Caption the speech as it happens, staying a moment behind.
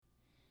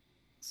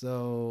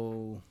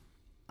So,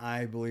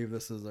 I believe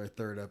this is our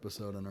third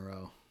episode in a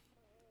row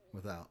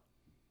without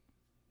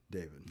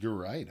David. You're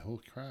right.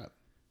 Holy crap.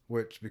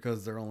 Which,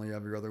 because they're only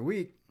every other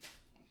week.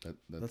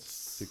 That's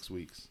 6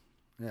 weeks.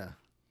 Yeah.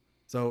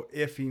 So,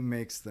 if he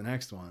makes the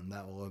next one,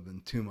 that will have been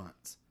 2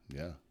 months.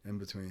 Yeah. In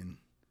between.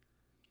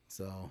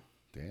 So.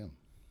 Damn.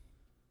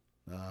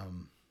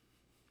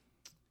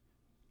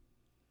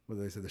 What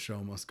do they say? The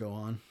show must go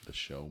on? The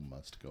show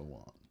must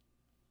go on.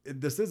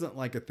 This isn't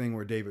like a thing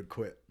where David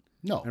quit.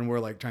 No. And we're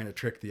like trying to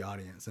trick the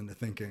audience into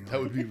thinking. That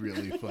would be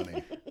really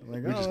funny.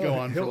 Like, we just go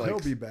on for he'll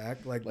be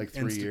back. Like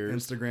 3 years.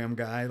 Instagram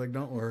guy. Like,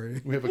 don't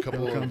worry. We have a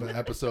couple of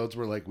episodes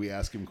where like we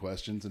ask him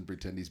questions and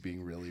pretend he's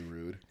being really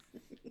rude.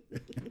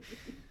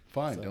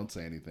 Fine. So, don't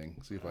say anything.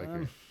 See if I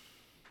care.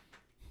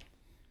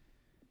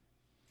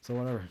 So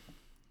whatever.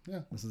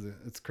 Yeah.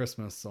 It's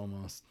Christmas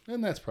almost.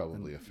 And that's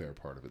probably a fair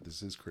part of it.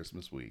 This is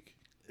Christmas week.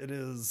 It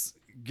is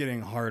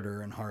getting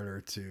harder and harder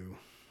to,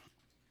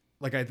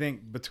 like, I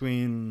think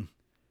between,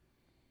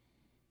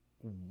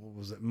 what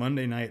was it,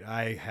 Monday night,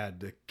 I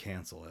had to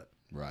cancel it.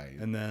 Right.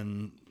 And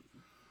then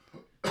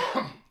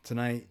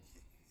tonight,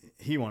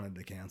 he wanted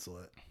to cancel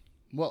it.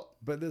 Well,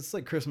 but it's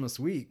like Christmas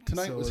week.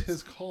 Tonight was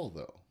his call,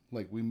 though.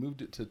 Like, we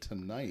moved it to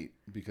tonight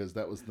because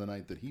that was the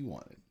night that he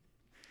wanted.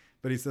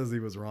 But he says he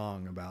was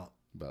wrong about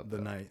the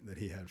night that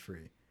he had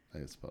free.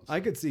 I suppose.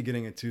 I could see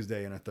getting a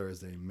Tuesday and a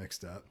Thursday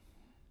mixed up.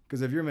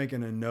 Because if you're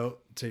making a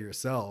note to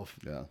yourself,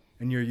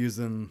 and you're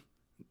using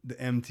the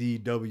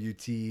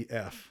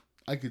MTWTF,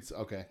 I could,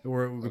 okay.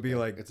 Or it would be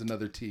like, it's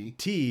another T.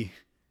 T,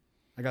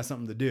 I got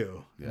something to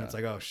do. Yeah. And it's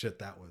like, oh shit,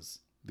 that was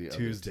the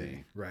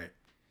Tuesday. Right.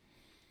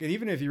 And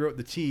even if you wrote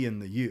the T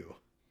and the U,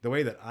 the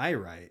way that I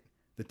write,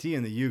 the T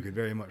and the U could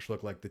very much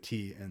look like the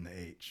T and the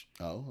H.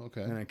 Oh,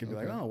 okay. And I could be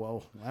like, oh,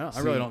 well, I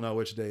really don't know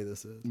which day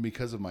this is.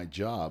 Because of my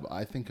job,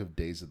 I think of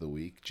days of the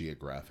week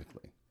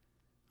geographically.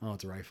 Oh,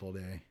 it's a rifle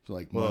day. So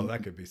like,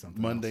 that could be something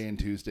Monday else. And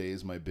Tuesday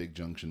is my big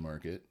junction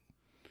market.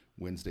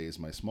 Wednesday is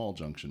my small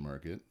junction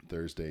market.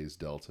 Thursday is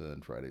Delta,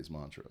 and Friday is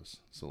Montrose.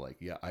 So like,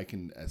 yeah, I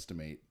can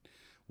estimate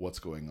what's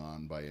going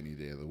on by any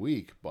day of the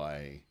week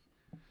by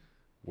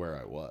where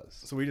I was.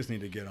 So we just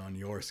need to get on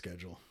your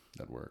schedule.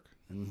 That'd work.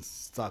 And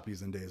stop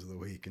using days of the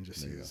week and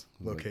just use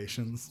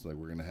locations. It's like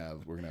we're gonna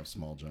have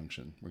small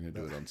junction. We're gonna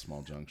do it on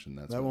small junction.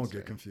 That won't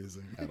get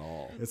confusing at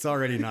all. It's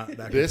already not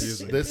that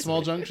confusing. This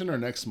small junction or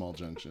next small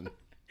junction?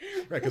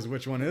 Right, because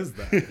which one is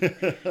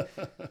that?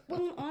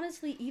 Well,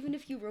 honestly, even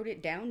if you wrote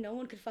it down, no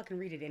one could fucking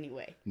read it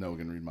anyway. No one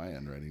can read my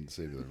handwriting to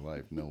save their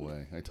life. No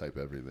way. I type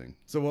everything.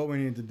 So what we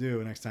need to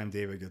do next time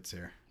David gets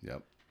here.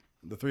 Yep.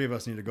 The three of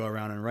us need to go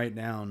around and write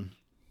down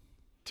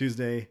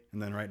Tuesday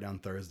and then write down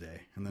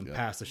Thursday and then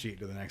pass the sheet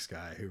to the next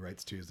guy who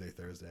writes Tuesday,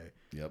 Thursday.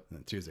 Yep. And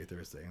then Tuesday,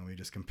 Thursday. And we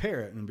just compare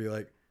it and be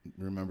like,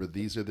 remember,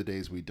 these are the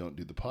days we don't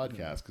do the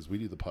podcast because we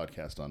do the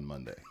podcast on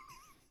Monday.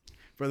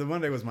 But the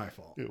Monday was my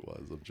fault. It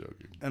was. I'm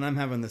joking. And I'm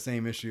having the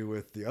same issue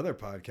with the other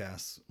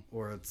podcasts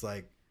where it's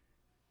like,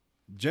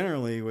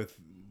 generally with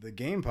the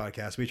game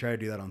podcast, we try to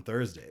do that on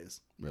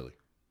Thursdays. Really?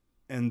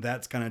 And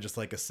that's kind of just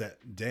like a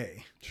set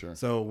day. Sure.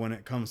 So when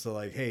it comes to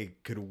like, hey,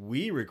 could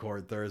we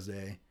record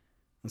Thursday?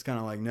 It's kind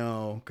of like,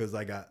 no, because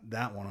I got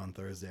that one on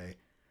Thursday.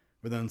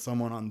 But then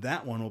someone on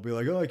that one will be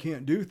like, oh, I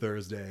can't do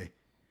Thursday.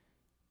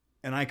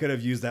 And I could have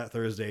used that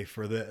Thursday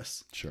for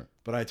this. Sure.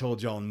 But I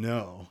told y'all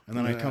no. And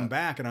then I come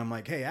back and I'm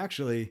like, hey,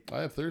 actually,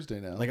 I have Thursday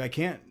now. Like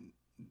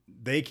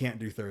they can't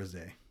do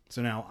Thursday.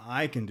 So now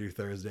I can do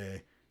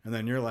Thursday. And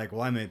then you're like,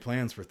 well, I made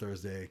plans for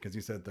Thursday because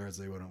you said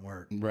Thursday wouldn't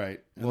work.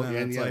 Right. And well,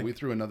 and we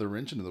threw another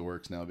wrench into the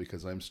works now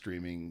because I'm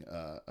streaming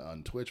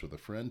on Twitch with a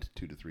friend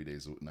 2 to 3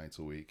 nights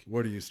a week.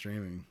 What are you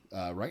streaming?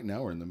 Right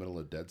now we're in the middle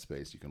of Dead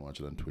Space. You can watch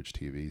it on Twitch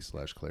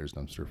TV/Claire's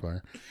Dumpster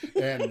Fire.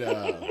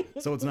 And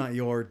so it's not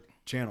your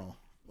channel.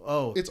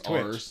 Oh, it's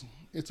Twitch. ours.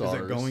 It's ours.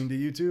 Is it going to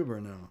YouTube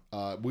or no?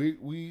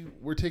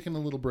 We're taking a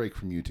little break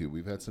from YouTube.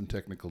 We've had some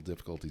technical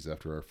difficulties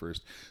after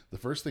the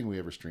first thing we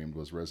ever streamed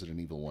was Resident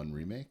Evil 1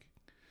 Remake.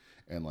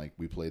 And like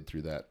we played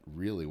through that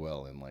really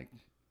well in like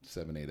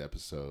 7-8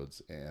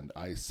 episodes, and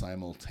I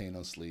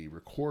simultaneously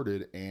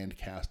recorded and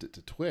cast it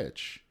to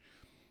Twitch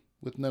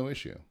with no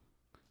issue.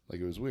 Like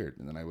it was weird,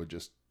 and then I would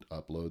just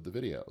upload the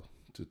video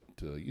to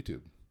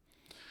YouTube.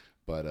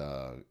 But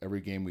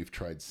every game we've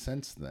tried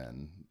since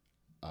then,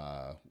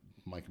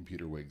 my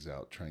computer wigs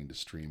out trying to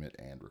stream it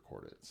and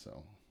record it.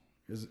 So,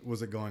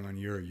 was it going on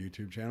your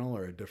YouTube channel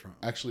or a different?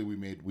 Actually, we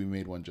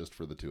made one just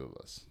for the two of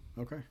us.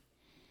 Okay.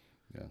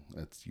 Yeah,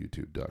 that's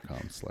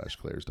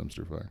youtube.com/Claire's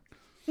Dumpster Fire.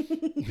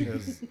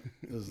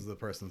 Is the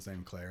person's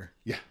name Claire?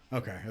 Yeah.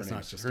 Okay. It's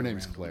not just her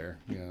name's Claire.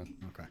 Yeah.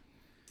 Okay.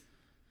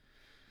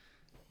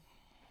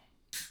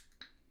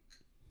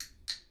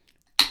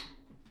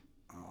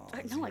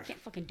 No, I can't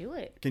fucking do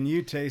it. Can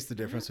you taste the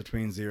difference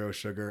between zero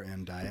sugar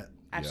and diet?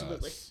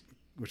 Absolutely. Yes.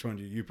 Which one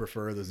do you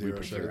prefer? The zero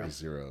sugar? We prefer the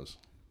zeros.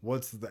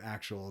 What's the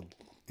actual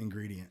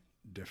ingredient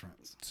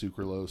difference?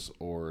 Sucralose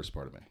or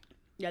aspartame?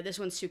 Yeah, this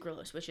one's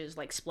sucralose, which is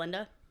like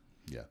Splenda.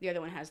 Yeah. The other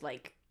one has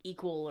like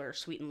equal or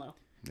sweet and low.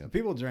 Yep.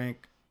 People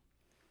drank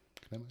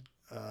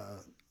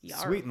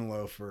Yarr. sweet and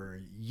low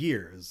for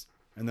years.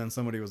 And then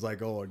somebody was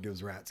like, "Oh, it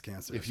gives rats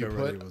cancer." If so you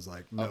everybody put was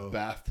like, a "No."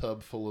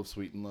 bathtub full of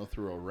Sweet and Low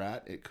through a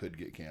rat, it could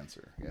get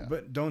cancer. Yeah.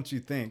 But don't you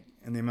think,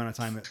 in the amount of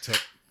time it took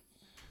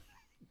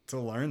to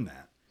learn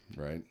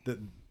right. that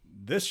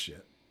this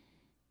shit,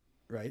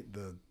 right?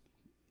 The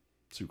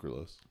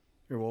Sucralose.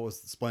 or what was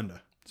Splenda?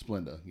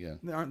 Splenda, yeah.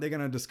 Aren't they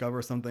going to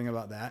discover something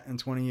about that in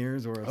 20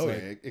 years? Or it's Oh, like,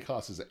 yeah. It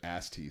causes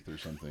ass teeth or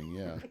something.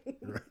 Yeah.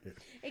 right.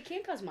 It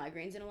can cause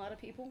migraines in a lot of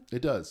people.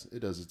 It does. It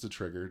does. It's a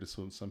trigger to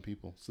some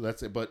people. So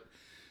that's it. But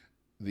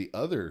the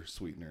other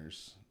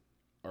sweeteners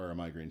are a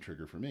migraine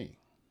trigger for me.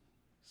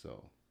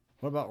 So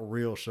What about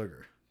real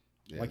sugar?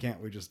 yeah, Why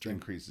can't we just drink?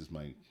 increases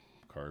my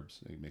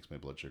carbs. It makes my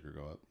blood sugar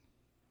go up.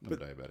 I'm But-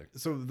 diabetic.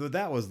 So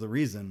that was the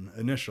reason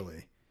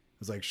initially.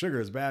 It's like sugar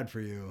is bad for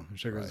you.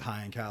 Sugar is Right.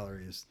 high in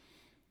calories.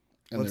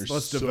 And let's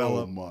there's so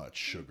develop- much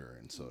sugar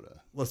in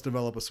soda. Let's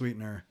develop a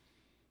sweetener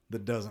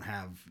that doesn't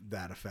have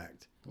that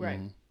effect. Right.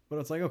 Mm-hmm. But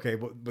it's like, okay,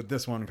 but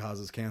this one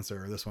causes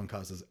cancer or this one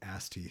causes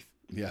ass teeth.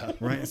 Yeah.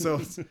 Right? So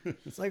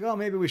it's like, oh,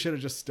 maybe we should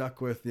have just stuck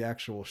with the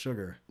actual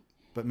sugar,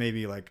 but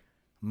maybe like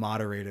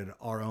moderated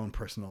our own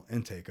personal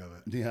intake of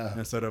it. Yeah.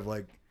 Instead of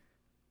like,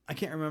 I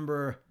can't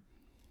remember,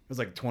 it was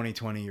like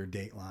 2020 or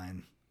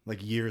Dateline,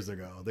 like years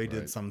ago. They did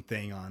Right.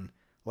 something on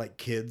like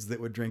kids that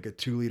would drink a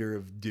 2 liter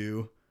of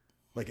dew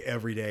like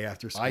every day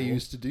after school. I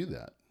used to do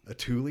that. a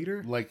 2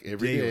 liter? Like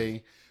every Daily.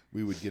 day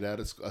we would get out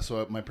of school.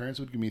 So my parents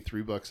would give me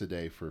 $3 a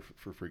day for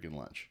freaking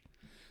lunch.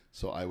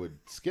 So I would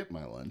skip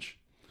my lunch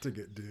To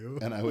get dew.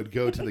 and I would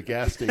go to the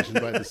gas station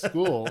by the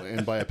school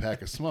and buy a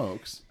pack of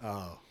smokes.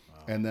 Oh.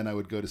 And then I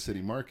would go to City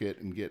Market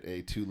and get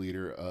a 2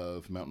 liter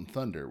of Mountain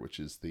Thunder, which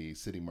is the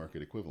City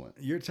Market equivalent.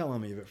 You're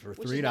telling me that for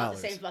Which $3, is not the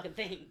same fucking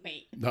thing,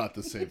 mate. Not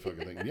the same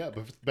fucking thing. Yeah,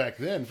 but back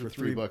then for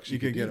 $3 you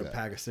could do get a that.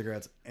 pack of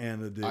cigarettes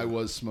and a dew. I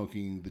was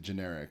smoking the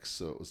generics,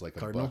 so it was like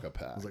Cardinal? $1 a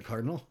pack. Was it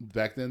Cardinal?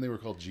 Back then they were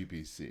called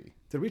GPC.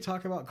 Did we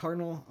talk about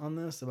Cardinal on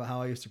this? About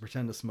how I used to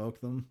pretend to smoke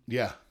them?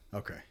 Yeah.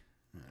 Okay.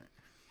 All right.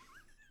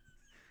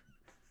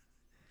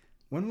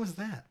 When was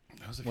that?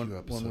 That was a few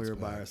episodes When we were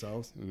by back.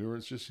 ourselves? We were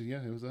just,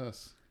 yeah, it was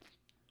us.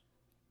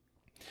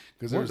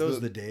 Because Weren't there's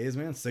those the days,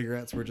 man?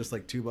 Cigarettes were just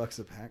like $2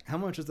 a pack. How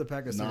much is a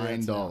pack of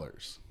cigarettes? now?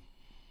 $9.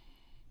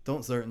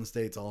 Don't certain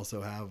states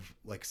also have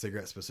like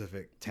cigarette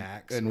specific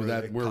tax? And where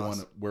that it we're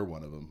costs-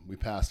 one of them. We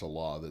passed a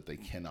law that they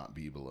cannot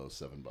be below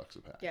 $7 a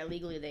pack. Yeah,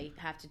 legally they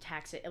have to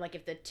tax it. Like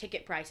if the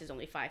ticket price is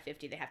only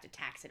 $5.50, they have to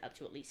tax it up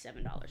to at least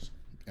 $7.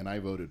 And I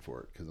voted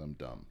for it because I'm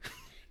dumb.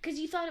 Because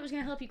you thought it was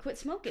gonna help you quit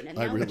smoking, and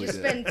I now really we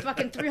just did. spend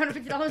fucking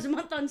 $350 a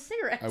month on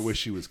cigarettes. I wish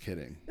she was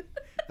kidding.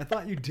 I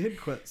thought you did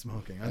quit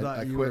smoking. I thought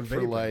I you quit were for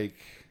vaping. like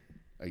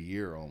a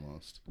year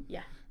almost.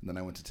 Yeah, And then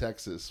I went to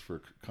Texas for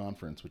a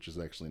conference, which is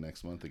actually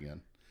next month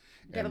again.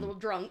 got a And little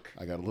drunk.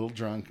 I got a little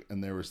drunk,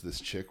 and there was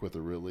this chick with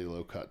a really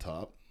low cut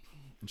top,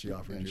 And she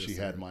offered and you a she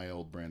cigarette. had my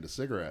old brand of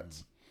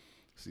cigarettes.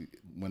 See,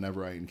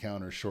 whenever I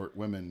encounter short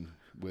women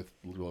with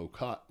low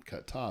cut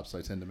tops,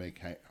 I tend to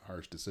make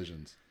harsh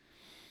decisions.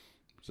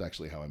 It's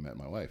actually how I met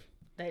my wife.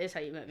 That is how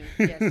you met me.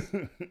 Yes,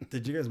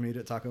 Did you guys meet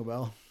at Taco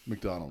Bell?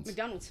 McDonald's.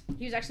 McDonald's.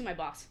 He was actually my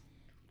boss.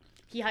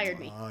 He hired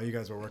me. Oh, you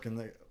guys were working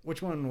there.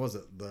 Which one was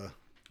it? The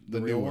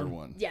The real newer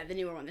one. Yeah, the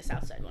newer one, the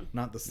South Side one.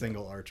 Not the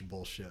single arch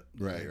bullshit.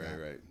 Right.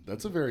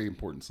 That's a very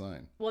important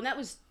sign. Well, and that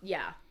was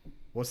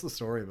What's the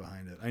story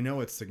behind it? I know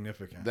it's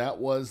significant. That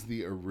was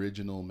the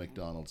original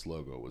McDonald's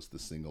logo, was the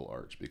single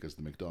arch, because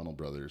the McDonald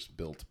brothers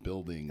built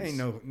buildings. Hey,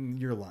 no,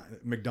 you're lying.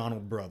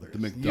 McDonald Brothers. The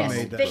You McDonald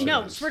made that They,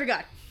 no, shit. swear to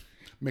God.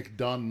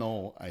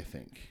 McDonald, I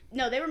think.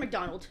 No, they were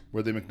McDonald.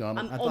 Were they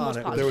McDonald? I'm I almost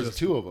thought it positive. There was was just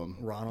two of them.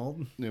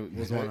 Ronald. No,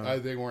 Was one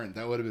of- they weren't.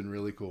 That would have been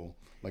really cool,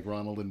 like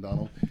Ronald and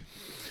Donald.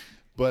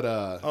 But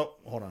Oh,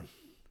 hold on.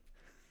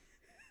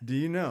 Do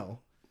you know?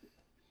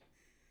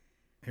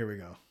 Here we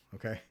go.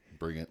 Okay.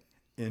 bring it.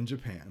 In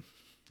Japan,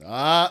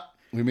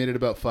 We made it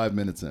about 5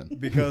 minutes in.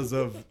 because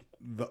of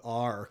the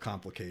R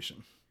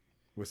complication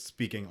with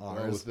speaking Oh,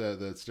 R's, with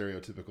the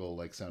stereotypical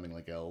like sounding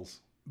like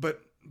L's.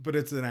 but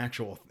it's an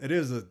actual. It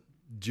is a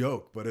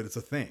joke, but it's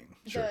a thing.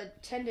 The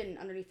tendon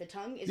underneath the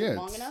tongue isn't Yeah,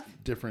 long it's enough.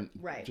 different.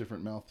 Right.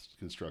 Different mouth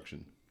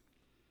construction.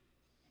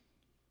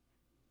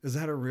 Is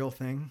that a real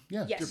thing?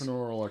 Yeah, Yes. different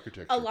oral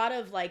architecture. A lot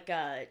of like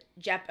a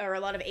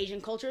lot of Asian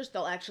cultures,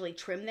 they'll actually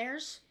trim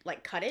theirs,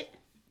 like cut it,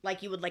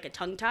 like you would like a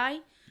tongue tie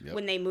Yep.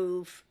 when they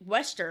move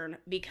Western,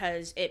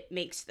 because it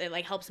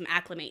like helps them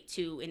acclimate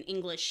to an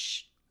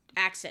English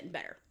accent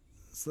better.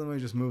 Somebody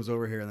just moves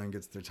over here and then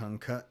gets their tongue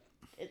cut.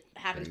 It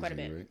happens quite a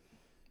bit. Right?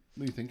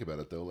 When you think about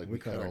it, though, like we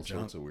cut cut our all sorts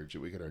junk. of weird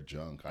shit. We cut our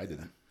junk. I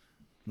didn't.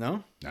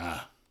 No?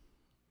 Nah,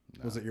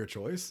 Was it your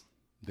choice?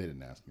 they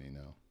didn't ask me.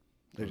 No,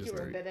 They I was just You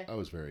were a very- baby. I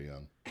was very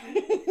young.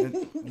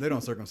 they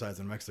don't circumcise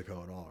in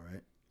Mexico at all,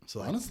 right? So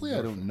like, Honestly,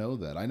 I don't know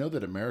that. I know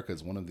that America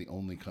is one of the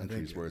only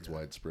countries you're- where it's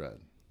widespread.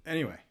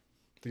 Anyway,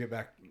 to get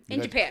back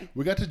In Japan.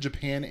 We got to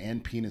Japan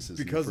and penises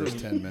because in the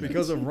first 10 minutes.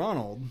 because of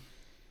Ronald,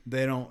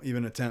 they don't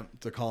even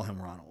attempt to call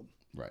him Ronald.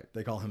 right.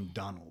 They call him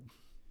Donald.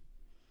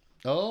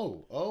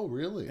 Oh,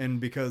 really? And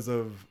because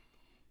of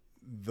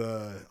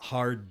the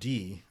hard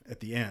D at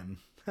the end,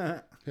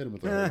 Hit him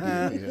with a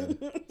hard D in the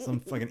head. Some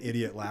fucking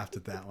idiot laughed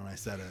at that when I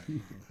said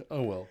it.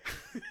 Oh, well.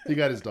 He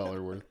got his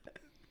dollar worth.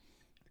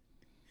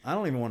 I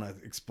don't even want to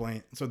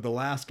explain. So the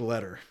last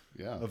letter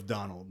Yeah. of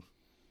Donald,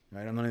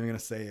 right? I'm not even going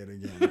to say it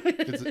again.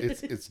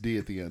 It's D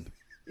at the end.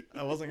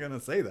 I wasn't going to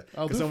say that.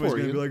 I'll Because do it somebody's for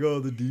going to you. be like, oh,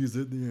 the D's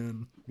at the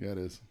end. Yeah, it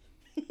is.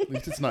 At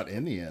least it's not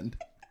in the end.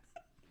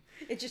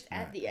 It's just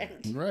at the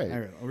end. Right. All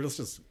right, let's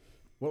just,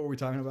 what were we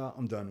talking about?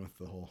 I'm done with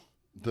the whole.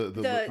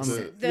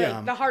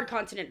 The hard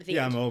continent at the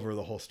Yeah, end. I'm over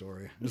the whole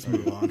story. Just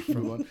move on.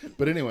 Move on.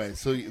 But anyway,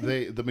 so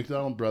the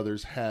McDonald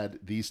brothers had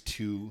these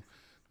two.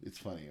 It's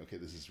funny. Okay,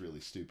 this is really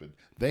stupid.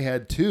 They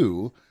had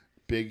two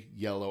big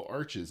yellow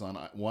arches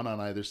one on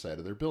either side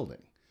of their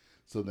building.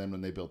 So then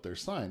when they built their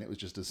sign, it was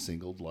just a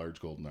single large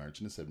golden arch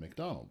and it said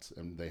McDonald's.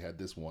 And they had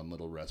this one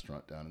little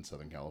restaurant down in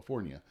Southern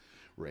California.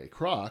 Ray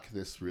Kroc,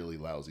 this really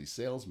lousy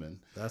salesman,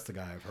 That's the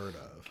guy I've heard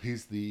of.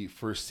 he's the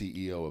first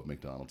CEO of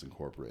McDonald's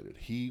Incorporated.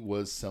 He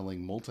was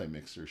selling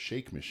multi-mixer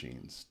shake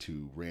machines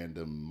to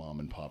random mom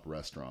and pop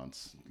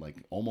restaurants, like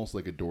almost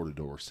like a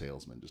door-to-door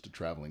salesman, just a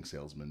traveling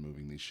salesman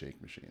moving these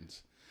shake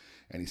machines.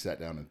 And he sat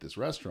down at this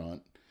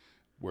restaurant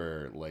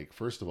where, like,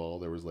 first of all,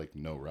 there was like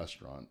no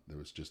restaurant. There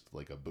was just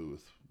like a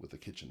booth with a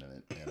kitchen in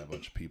it and a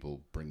bunch of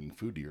people bringing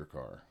food to your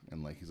car.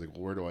 And like, he's like,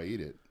 well, where do I eat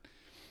it?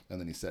 And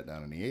then he sat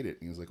down and he ate it.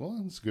 And he was like,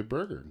 well, it's a good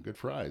burger, good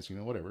fries,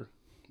 whatever.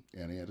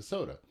 And he had a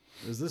soda.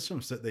 Is this some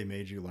shit they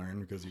made you learn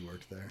because you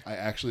worked there? I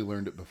actually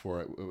learned it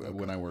before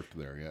when I worked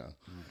there, yeah.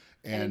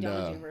 And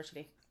McDonald's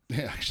University.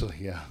 Yeah, actually,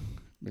 yeah.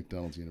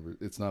 McDonald's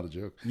University. It's not a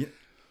joke. Yeah.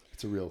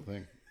 It's a real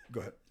thing.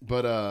 Go ahead.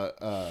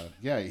 But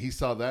yeah, he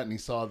saw that and he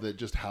saw that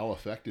just how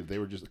effective they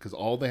were, just because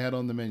all they had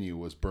on the menu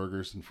was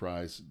burgers and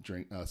fries,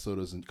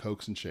 sodas and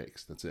Cokes and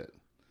shakes. That's it.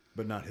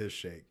 But not his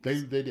shake.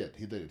 They did.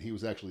 He did. He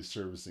was actually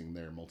servicing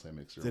their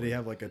multi-mixer. Did he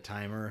have like a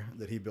timer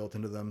that he built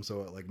into them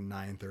so at like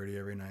 9:30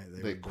 every night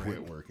They would quit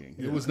break? working.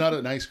 Yeah. It was not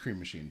an ice cream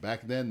machine.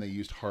 Back then, they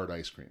used hard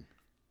ice cream.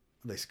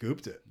 They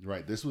scooped it.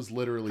 Right. This was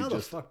literally How the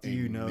just fuck do a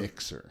you know?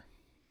 mixer.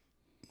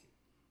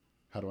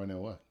 How do I know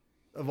what?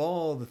 Of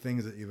all the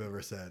things that you've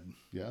ever said,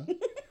 Yeah.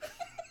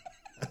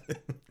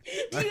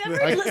 Do you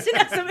ever listen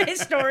to some of his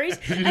stories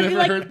You and never be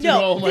like, heard through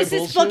all no, my this is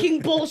bullshit?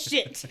 fucking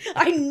bullshit.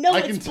 I know I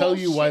it's can tell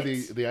you why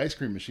bullshit. the ice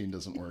cream machine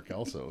doesn't work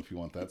also, if you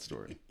want that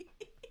story.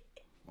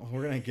 well,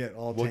 we're gonna get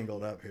all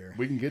tangled up here.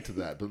 We can get to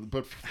that.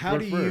 But How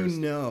do you first,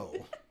 know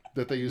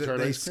that they used that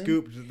hard they ice cream?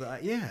 scooped the?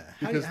 Yeah,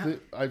 Because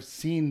I've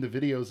seen the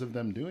videos of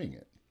them doing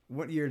it.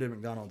 what year did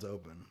McDonald's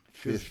open?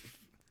 'Cause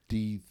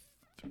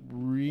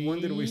 53. when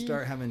did we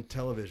start having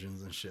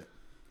televisions and shit?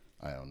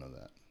 I don't know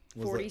that.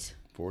 Was 40s.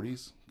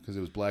 40s? Because it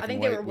was black I and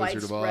think they white, were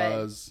Wizard of widespread.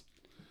 Oz,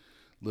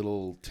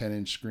 little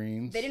 10-inch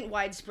screens. They didn't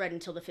widespread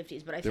until the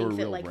 50s, but I They were think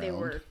that real like they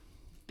round. were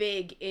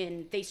big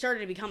in. They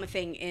started to become a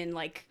thing in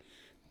like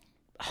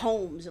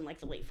homes in like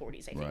the late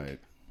 40s. I think. Right.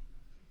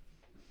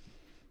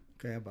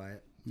 Okay, I buy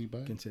it. You buy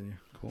it? Continue.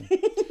 Cool.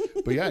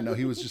 But yeah, no,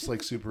 he was just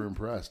like super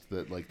impressed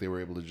that like they were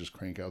able to just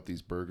crank out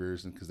these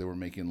burgers, and because they were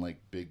making like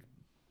big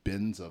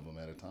bins of them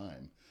at a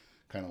time,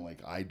 kind of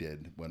like I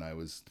did when I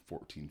was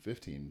 14,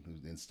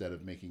 15. Instead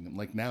of making them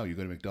like now, you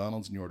go to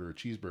McDonald's and you order a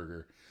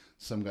cheeseburger,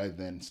 some guy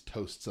then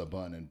toasts a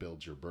bun and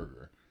builds your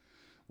burger.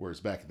 Whereas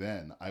back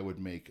then, I would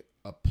make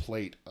a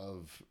plate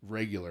of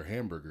regular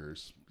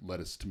hamburgers,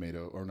 lettuce,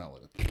 tomato, or not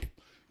lettuce,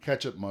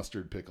 ketchup,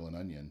 mustard, pickle, and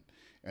onion,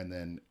 and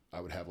then I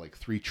would have like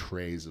 3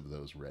 trays of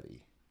those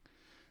ready.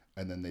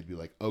 And then they'd be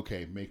like,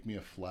 okay, make me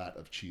a flat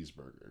of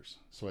cheeseburgers.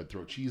 So I'd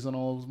throw cheese on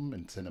all of them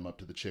and send them up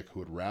to the chick who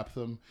would wrap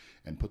them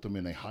and put them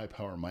in a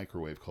high-power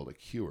microwave called a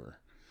cure,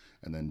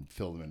 and then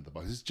fill them into the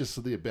box. It's just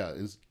so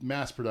it's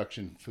mass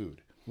production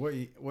food.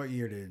 What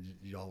year did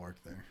y'all work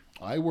there?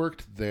 I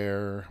worked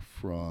there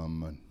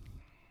from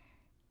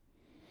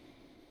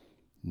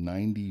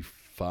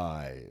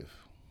 95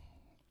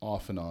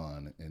 off and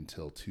on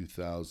until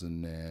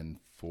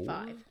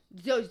 2004.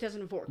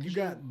 2004. You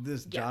got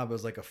this job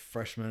as like a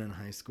freshman in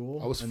high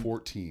school. I was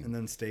 14. and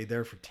then stayed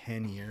there for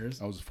 10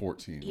 years. I was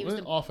 14. He was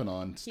the- off and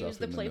on stuff. He was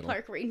the in play middle.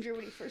 park ranger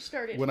when he first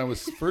started. When I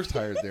was first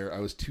hired there, I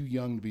was too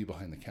young to be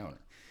behind the counter.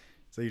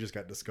 So you just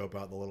got to scope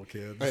out the little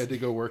kids. I had to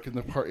go work in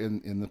the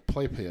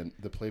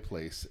play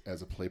place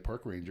as a play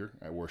park ranger.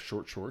 I wore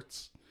short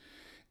shorts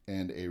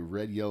and a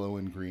red, yellow,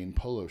 and green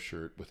polo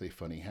shirt with a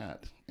funny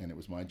hat, and it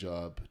was my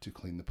job to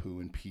clean the poo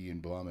and pee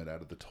and vomit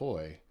out of the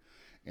toy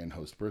and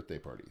host birthday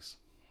parties.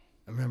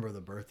 I remember the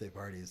birthday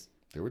parties.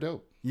 They were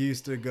dope. You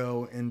used to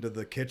go into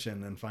the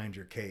kitchen and find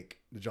your cake.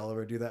 Did y'all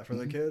ever do that for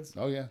the kids?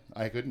 Oh yeah,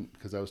 I couldn't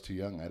because I was too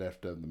young. I'd have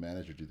to have the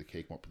manager do the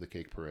cake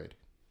parade.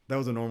 That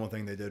was a normal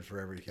thing they did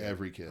for every kid.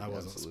 Every kid. I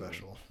wasn't absolutely.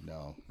 special.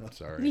 No,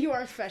 sorry. You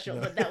are special,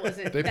 but that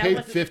wasn't. They that paid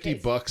wasn't the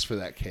case. $50 for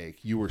that cake.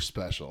 You were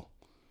special.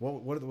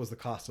 What was the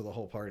cost of the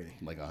whole party?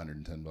 Like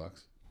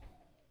 $110.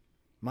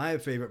 My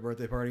favorite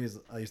birthday parties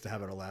I used to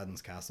have at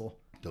Aladdin's Castle.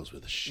 Those were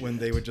the shit. When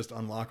they would just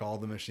unlock all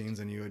the machines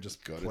and you would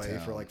just Go to play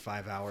for town. like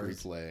 5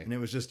 hours. Free play. And it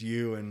was just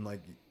you and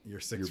like your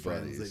 6 Your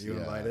friends buddies, that you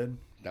yeah. invited.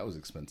 That was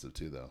expensive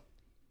too, though.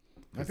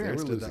 My 'Cause they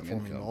parents were did that losing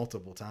for me income.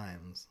 multiple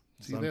times.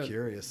 See, So I'm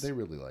curious. They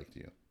really liked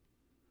you.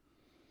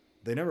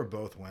 They never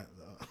both went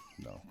though.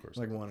 No, of course.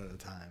 Like not. one at a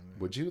time.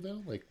 Would you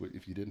though? Like,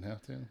 if you didn't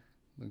have to,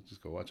 like,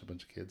 just go watch a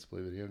bunch of kids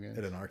play video games.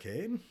 At an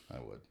arcade? I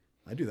would.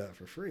 I do that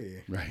for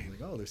free. Right.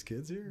 Like, oh, there's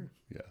kids here.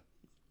 Yeah.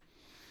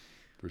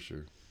 For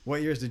sure.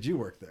 What years did you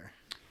work there?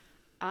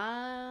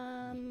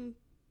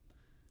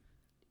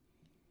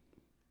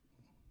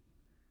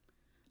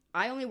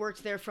 I only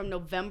worked there from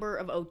November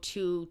of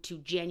 2002 to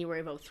January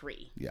of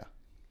 2003. Yeah.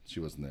 She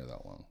wasn't there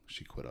that long.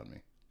 She quit on me.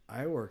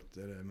 I worked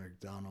at a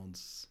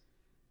McDonald's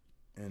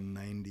in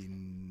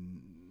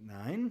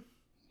 99?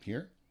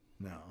 Here?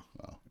 No.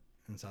 Oh.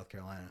 In South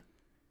Carolina.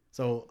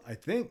 So I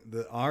think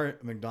that our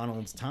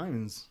McDonald's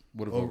times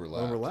Would have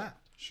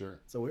overlapped. Sure.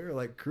 So we were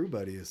like crew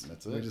buddies.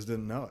 That's We it. just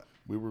didn't know it.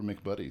 We were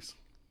McBuddies.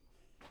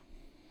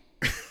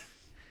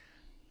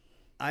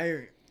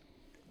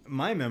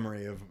 My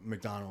memory of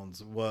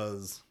McDonald's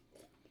was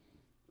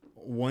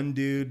one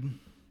dude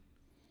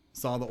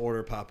saw the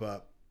order pop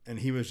up and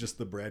he was just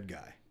the bread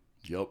guy.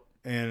 Yep.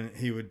 And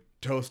he would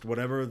toast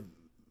whatever,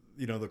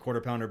 the quarter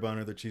pounder bun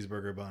or the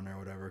cheeseburger bun or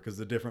whatever, because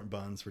the different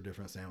buns for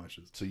different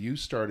sandwiches. So you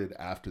started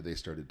after they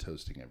started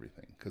toasting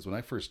everything. Because when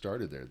I first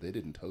started there, they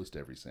didn't toast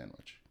every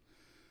sandwich.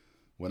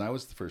 When I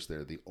was first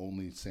there, the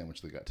only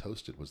sandwich that got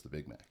toasted was the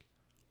Big Mac.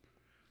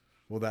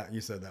 Well,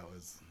 you said that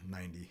was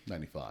 90.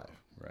 95,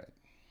 right.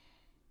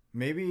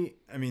 Maybe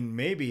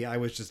I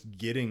was just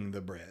getting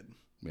the bread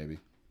Maybe.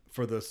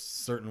 for the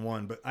certain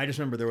one, but I just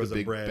remember there was The a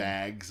big bread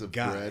bags of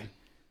guy. bread.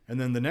 And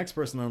then the next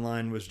person on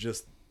line was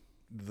just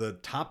the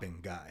topping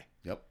guy.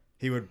 Yep.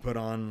 He would put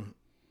on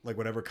like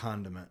whatever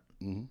condiment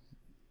and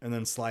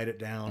then slide it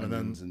down.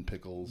 Onions and and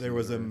pickles. then there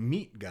was a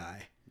meat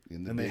guy.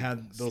 In the And they big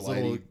had those slidey-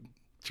 little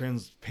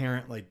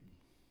transparent, like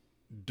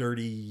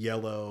dirty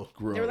yellow.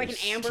 Gross. They were like an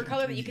amber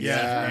color that you could see.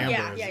 Yeah, through.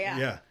 ambers.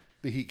 Yeah.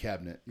 The heat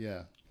cabinet,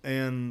 yeah.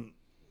 And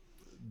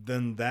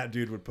then that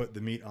dude would put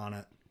the meat on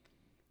it.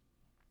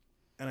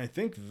 And I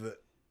think that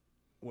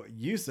what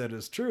you said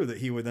is true, that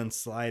he would then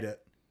slide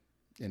it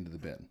Into the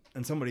bin.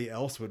 and somebody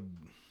else would.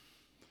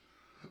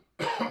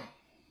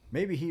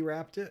 Maybe he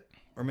wrapped it,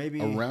 or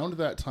maybe. Around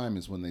that time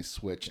is when they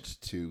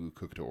switched to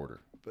cook to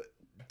order, But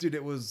dude,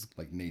 it was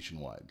like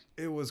nationwide.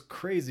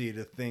 crazy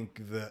to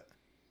think that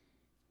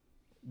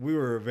we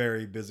were a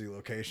very busy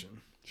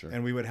location. Sure.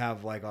 And we would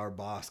have like our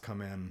boss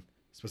come in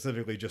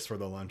specifically just for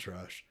the lunch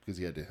rush. Because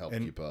he had to help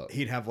And keep up.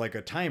 he'd have like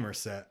a timer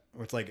set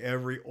where it's like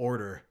every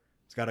order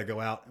it's got to go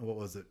out. What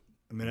was it?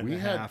 A minute We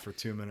and a had half or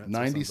 2 minutes? or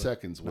 90 something.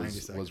 seconds 90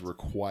 was seconds.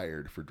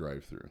 required for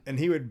drive-through. And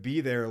he would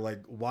be there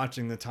like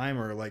watching the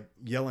timer, like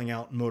yelling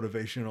out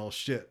motivational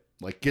shit.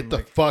 Like, get the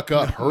like, fuck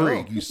up, no,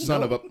 hurry, no, you son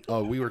no. of a...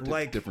 Oh, we worked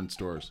Like- at different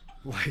stores.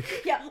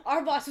 Like Yeah,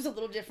 our boss was a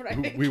little different,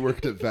 I think. We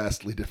worked at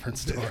vastly different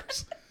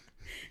stores.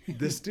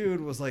 this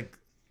dude was like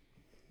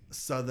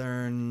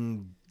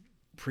Southern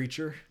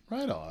preacher,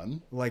 Right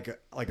on. like a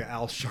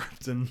Al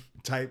Sharpton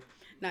type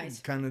Nice.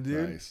 kind of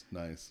dude.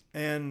 Nice.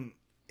 And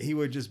he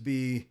would just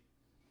be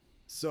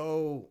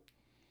so,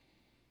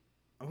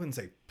 I wouldn't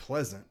say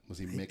pleasant. Was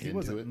he Mick He into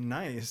wasn't it?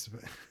 nice,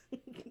 but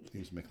He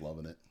was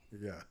McLovin' it.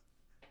 yeah,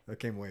 that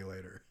came way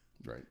later.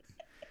 Right.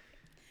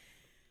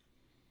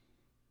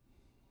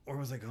 Where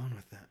was I going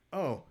with that?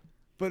 Oh,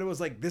 but it was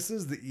like, this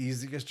is the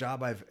easiest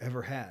job I've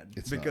ever had.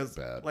 It's not because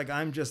bad. like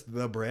I'm just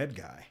the bread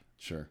guy.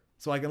 Sure.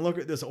 So I can look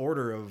at this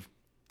order of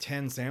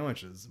 10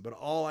 sandwiches, but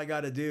all I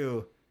got to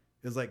do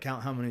is like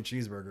count how many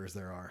cheeseburgers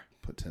there are.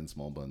 Put 10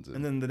 small buns in.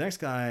 And then the next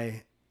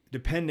guy,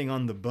 depending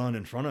on the bun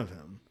in front of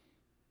him,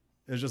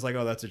 is just like,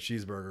 oh, that's a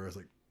cheeseburger. It's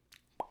like,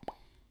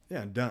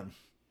 yeah, done.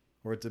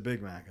 Or it's a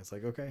Big Mac. It's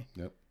like, okay.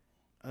 Yep.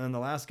 And then the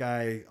last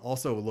guy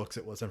also looks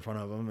at what's in front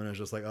of him and is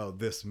just like, oh,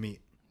 this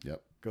meat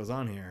Yep. goes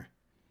on here.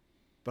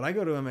 But I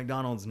go to a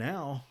McDonald's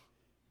now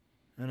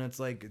and it's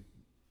like,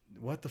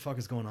 what the fuck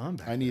is going on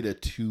back I need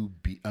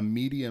a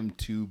medium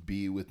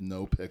 2B with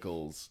no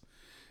pickles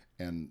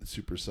and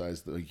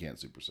supersized. You can't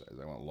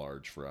supersize. I want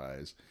large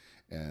fries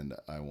and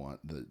I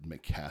want the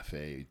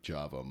McCafe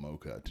Java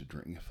Mocha to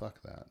drink.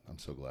 Fuck that. I'm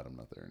so glad I'm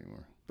not there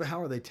anymore. But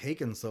how are they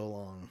taking so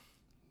long?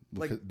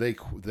 Like,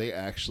 They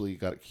actually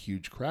got a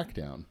huge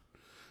crackdown.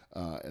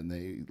 And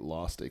they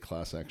lost a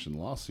class action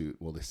lawsuit.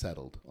 Well, they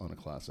settled on a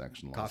class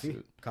action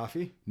lawsuit.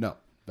 Coffee? No,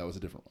 that was a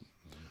different one.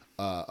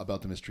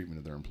 About the mistreatment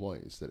of their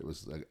employees, that it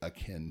was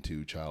akin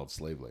to child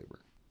slave labor.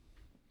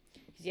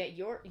 Yeah,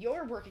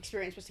 your work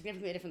experience was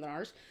significantly different than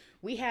ours.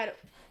 We had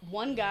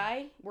one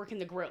guy working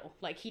the grill,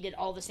 like he did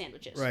all the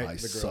sandwiches. Right. I the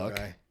grill suck.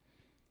 guy.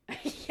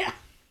 Yeah,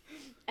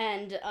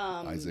 and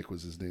Isaac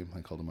was his name. I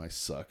called him I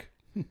suck.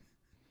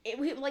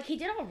 he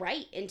did all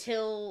right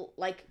until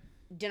like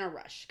dinner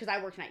rush, because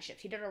I worked night shift.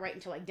 He did all right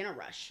until like dinner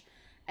rush,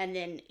 and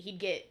then he'd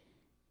get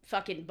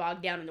fucking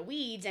bogged down in the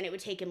weeds, and it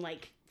would take him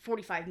like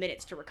 45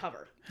 minutes to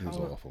recover. It was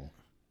awful.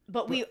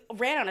 But we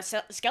ran on a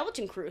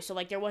skeleton crew, so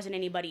like there wasn't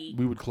anybody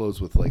We would close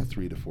with like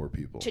 3 to 4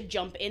 people. to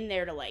jump in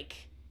there to like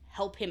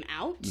help him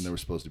out. And there were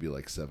supposed to be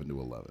like 7 to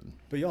 11.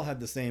 But y'all had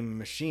the same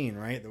machine,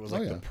 right? That was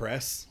like yeah. the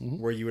press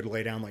where you would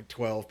lay down like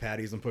 12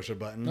 patties and push a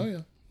button. Oh,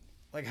 yeah.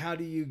 Like, how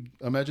do you...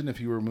 Imagine if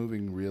you were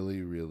moving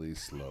really, really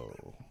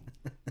slow.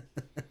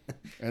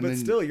 And but then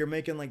still, you're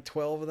making like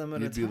 12 of them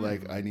at a you'd time. be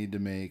like, I need to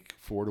make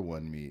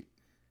 4-to-1 meat,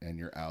 and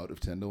you're out of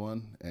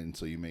 10-to-1, and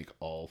so you make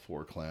all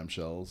 4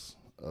 clamshells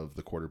of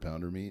the quarter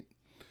pounder meat,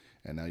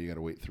 and now you got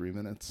to wait 3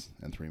 minutes,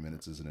 and 3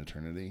 minutes is an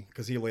eternity.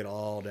 Because he laid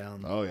all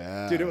down. Oh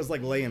yeah, Dude, it was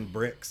like laying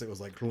bricks. It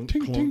was like clunk,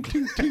 tink, tink,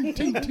 clunk. tink, tink,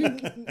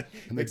 tink, tink.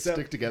 And they'd Except-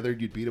 stick together.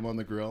 You'd beat them on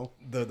the grill.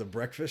 The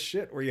breakfast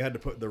shit where you had to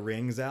put the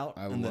rings out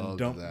and then loved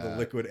dump the that.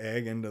 liquid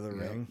egg into the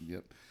ring.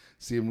 Yep.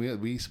 See, and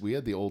we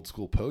had the old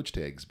school poached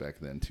eggs back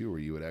then too, where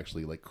you would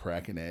actually like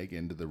crack an egg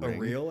into the A ring.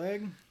 real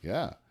egg?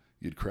 Yeah.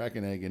 You'd crack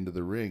an egg into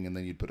the ring, and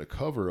then you'd put a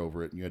cover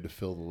over it, and you had to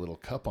fill the little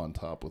cup on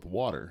top with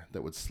water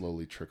that would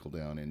slowly trickle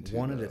down into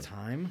One at a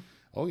time?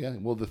 Oh yeah.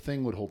 Well, the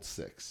thing would hold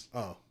 6.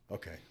 Oh,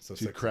 okay. So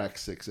So you'd 6. crack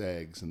 6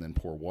 eggs, and then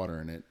pour water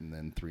in it, and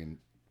then 3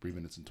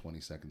 minutes and 20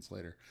 seconds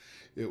later,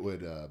 it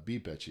would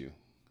beep at you.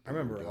 I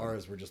remember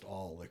ours were just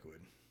all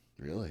liquid.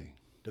 Really?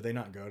 Did they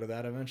not go to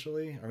that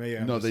eventually? Or maybe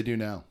No, they do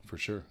now for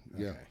sure.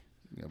 Yeah. Okay.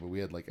 Yeah, but we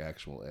had like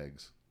actual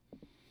eggs.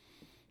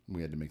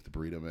 We had to make the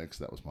burrito mix.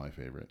 That was my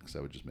favorite because I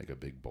would just make a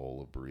big bowl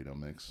of burrito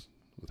mix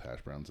with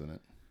hash browns in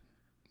it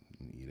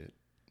and eat it.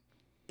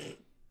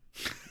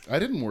 I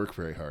didn't work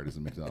very hard as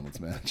a McDonald's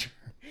manager.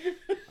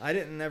 I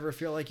didn't ever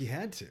feel like you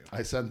had to.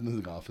 I sat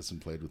in the office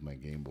and played with my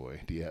Game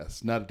Boy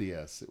DS. Not a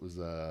DS. It was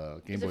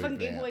a Game Is it Boy fucking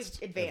Game Boy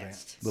Advanced.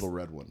 Advanced? Little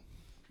red one.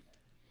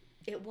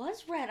 It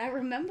was red. I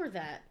remember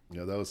that.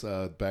 Yeah, that was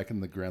back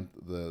in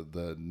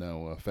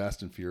the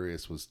Fast and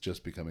Furious was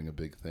just becoming a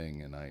big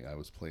thing, and I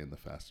was playing the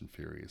Fast and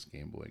Furious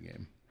Game Boy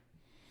game.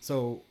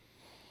 So,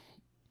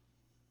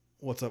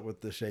 what's up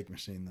with the shake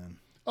machine then?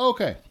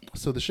 Okay,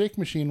 so the shake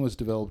machine was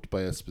developed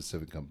by a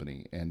specific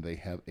company, and they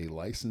have a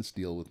license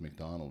deal with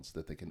McDonald's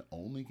that they can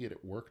only get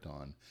it worked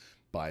on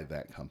by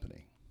that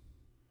company.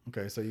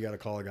 Okay, so you got to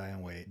call a guy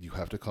and wait. You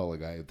have to call a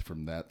guy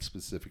from that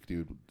specific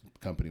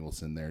company will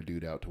send their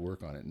dude out to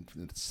work on it, and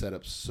it's set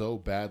up so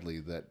badly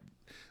that,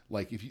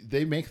 like, if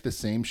they make the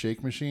same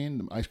shake machine,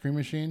 the ice cream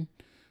machine,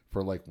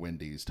 for like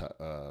Wendy's,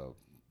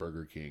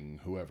 Burger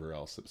King, whoever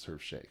else that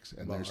serves shakes,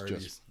 and Well, theirs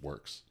Arby's. just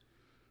works,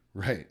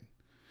 right?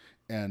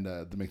 And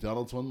the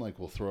McDonald's one, like,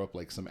 will throw up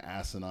like some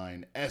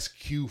asinine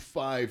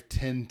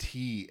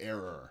SQ510T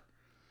error,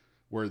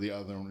 where the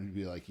other one would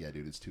be like, "Yeah,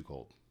 dude, it's too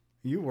cold."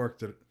 You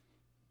worked at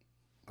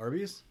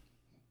Arby's?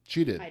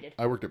 She did. I did.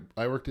 I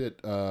worked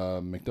at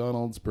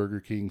McDonald's, Burger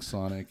King,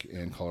 Sonic,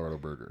 and Colorado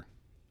Burger.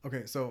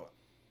 Okay, so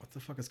what the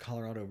fuck is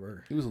Colorado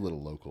Burger? It was a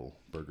little local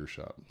burger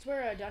shop. It's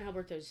where Don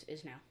Alberto's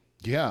is now.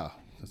 Yeah,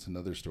 that's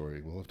another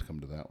story. We'll have to come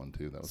to that one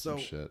too. That was some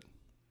So- shit.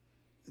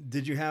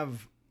 Did you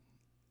have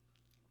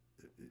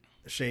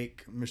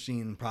shake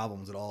machine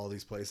problems at all of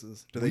these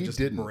places? Do they We just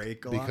didn't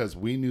break a lot? because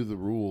we knew the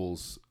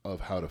rules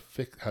of how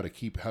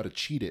to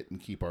cheat it and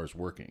keep ours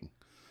working.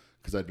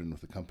 Because I'd been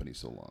with the company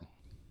so long.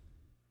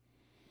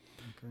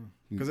 Okay.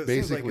 'Cause it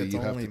seems like Basically, it's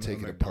you have only to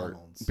take a it apart.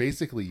 McDonald's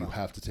Basically, you problem.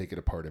 have to take it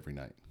apart every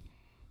night.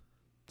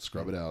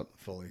 Scrub it out.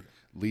 fully.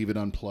 Leave it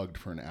unplugged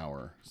for an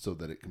hour so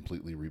that it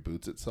completely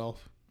reboots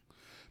itself,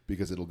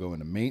 because it'll go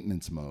into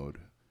maintenance mode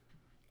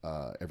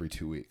every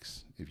 2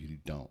 weeks if you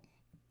don't.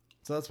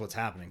 So that's what's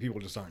happening. People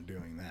just aren't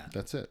doing that.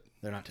 That's it.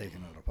 They're not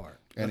taking it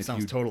apart. And That if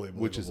sounds you, totally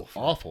which is believable for-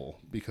 awful,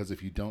 because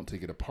if you don't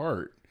take it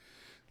apart,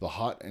 the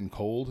hot and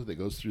cold that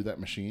goes through that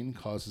machine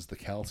causes the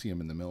calcium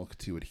in the milk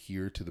to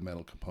adhere to the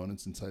metal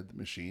components inside the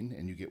machine,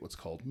 and you get what's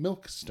called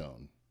milk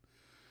stone,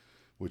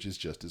 which is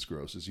just as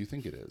gross as you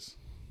think it is.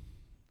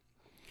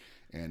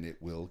 And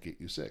it will get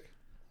you sick.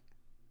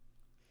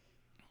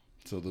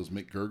 So those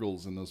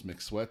McGurgles and those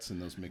McSweats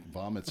and those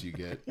McVomits you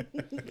get,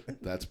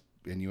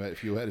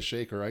 if you had a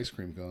shake or ice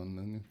cream cone,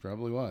 then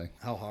probably why.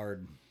 How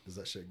hard does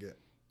that shit get?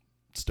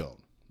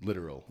 Stone.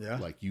 Literal. Yeah?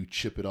 Like you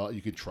chip it off.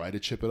 You could try to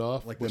chip it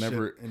off. Like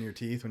whenever the shit in your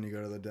teeth when you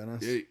go to the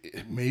dentist?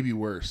 it may be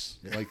worse.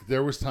 Like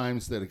there was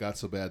times that it got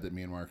so bad that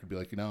me and Mark would be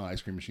like,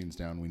 ice cream machine's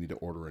down. We need to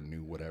order a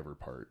new whatever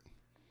part.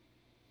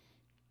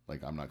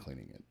 Like, I'm not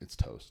cleaning it. It's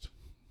toast.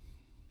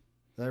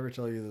 Did I ever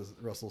tell you this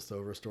Russell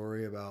Stover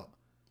story about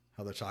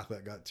how the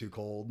chocolate got too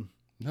cold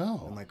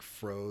No. and like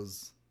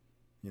froze,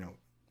 Did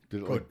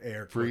it quote, like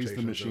air freeze the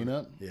quotations machine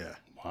over- up? Yeah.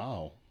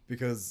 Wow.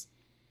 Because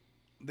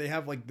they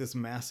have like this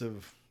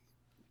massive,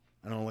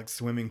 I don't know, like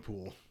swimming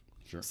pool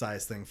Sure.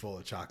 size thing full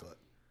of chocolate.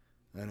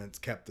 And it's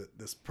kept at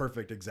this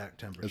perfect exact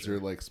temperature. Is there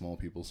like small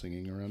people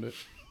singing around it?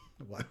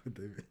 Why would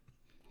they be?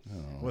 Oh.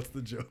 What's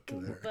the joke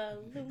there? Oompa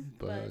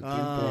loompa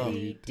Oh.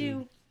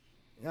 doody-doo.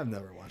 I've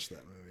never watched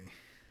that movie.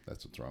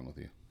 That's what's wrong with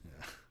you.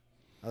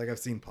 I think I've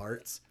seen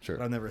parts. Sure.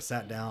 But I've never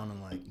sat down and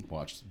like.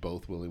 Watched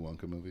both Willy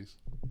Wonka movies.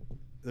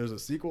 There's a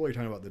sequel. Or you're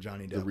talking about the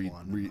Johnny Depp The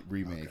one.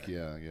 remake. Okay.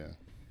 Yeah.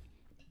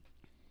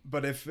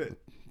 But if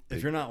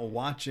you're not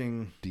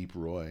watching Deep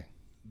Roy.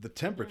 the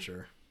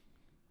temperature,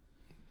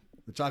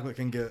 the chocolate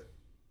can get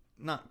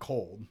not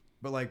cold,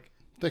 but like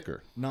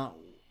Thicker. not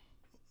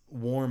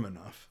warm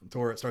enough to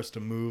where it starts to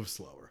move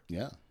slower.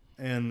 Yeah.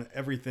 And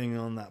everything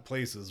on that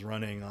place is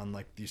running on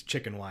like these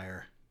chicken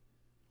wire,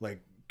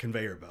 like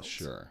conveyor belts.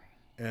 Sure.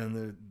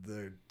 And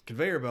the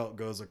conveyor belt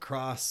goes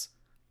across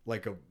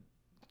like a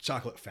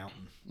chocolate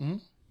fountain,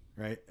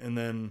 Mm-hmm. right? And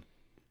then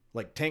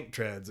like tank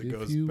treads. It If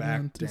goes you back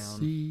want to down.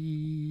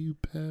 see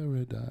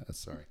paradise.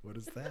 Sorry, What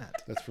is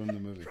that? that's from the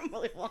movie. From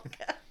Willy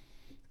Wonka.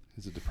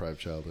 It's a deprived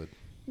childhood.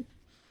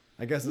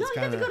 I guess No, it's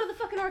you have kind to go of. to the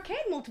fucking arcade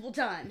multiple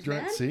times,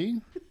 man.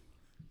 See?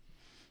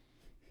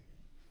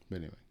 But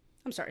anyway,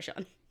 I'm sorry,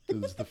 Sean.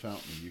 this is the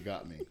fountain. You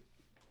got me.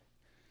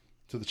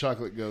 So the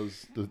chocolate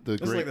goes. The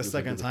This is grape like the goes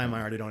second into the time I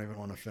fountain. already don't even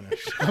want to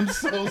finish. I'm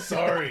so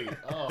sorry.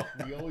 Oh,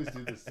 we always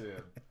do this to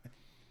him.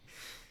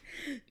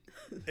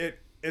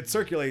 It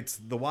circulates,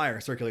 the wire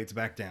circulates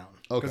back down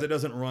because Okay. it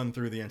doesn't run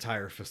through the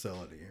entire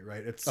facility,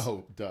 right? It's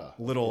Oh, duh. of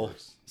little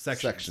course.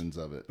 sections.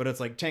 of it. but it's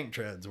like tank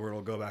treads where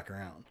it'll go back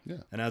around. Yeah.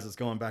 And as it's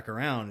going back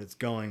around, it's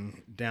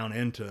going down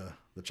into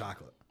the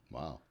chocolate.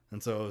 Wow.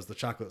 And so as the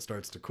chocolate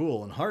starts to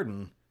cool and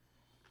harden,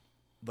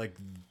 like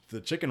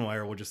the chicken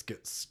wire will just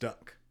get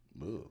stuck.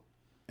 Ooh.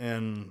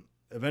 And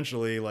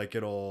eventually like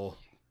it'll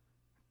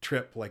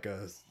trip like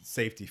a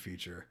safety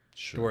feature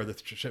Sure. to where the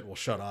shit will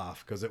shut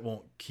off because it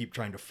won't keep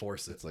trying to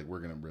force it. It's like we're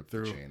gonna rip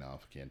Through- the chain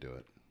off. Can't do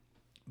it.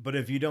 But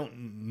if you don't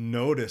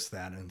notice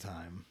that in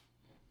time,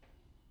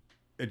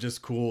 it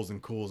just cools and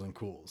cools and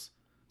cools.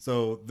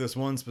 So this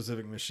one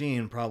specific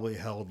machine probably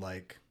held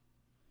like,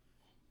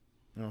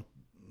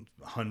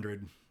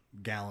 100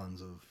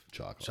 gallons of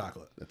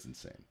chocolate. That's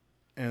insane.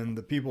 And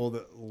the people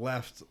that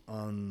left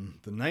on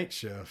the night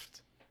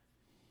shift,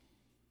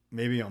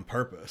 maybe on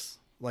purpose,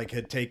 like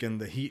had taken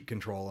the heat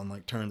control and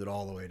like turned it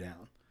all the way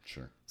down.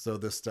 Sure. So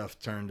this stuff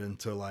turned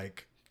into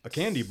like a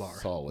candy bar,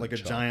 Solid like a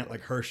chocolate. giant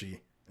like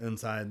Hershey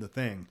inside the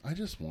thing. I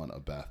just want a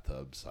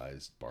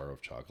bathtub-sized bar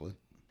of chocolate.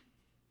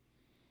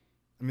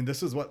 I mean,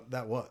 this is what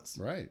that was,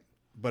 Right.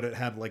 but it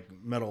had like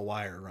metal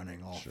wire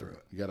running all through Sure.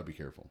 it. You got to be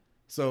careful.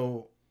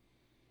 So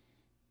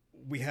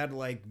we had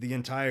like the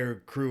entire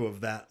crew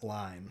of that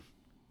line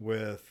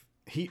with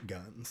heat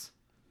guns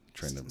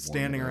Trying to warm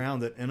standing it up.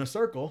 around it in a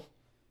circle.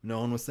 No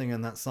one was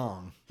singing that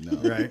song, No.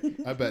 right?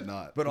 I bet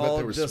not. But I bet all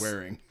they were just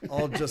swearing.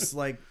 all just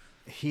like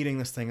heating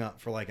this thing up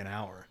for like an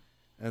hour.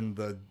 And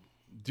the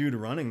dude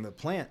running the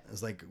plant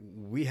is like,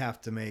 we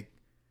have to make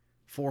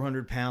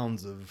 400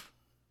 pounds of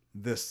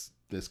this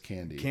This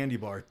candy. candy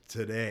bar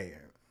today.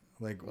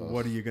 Like,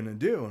 what are you going to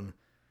do? And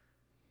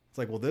it's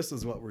like, well, this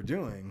is what we're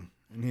doing.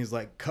 And he's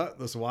like, cut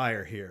this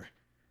wire here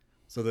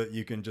so that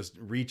you can just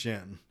reach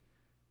in.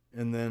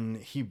 And then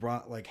he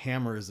brought like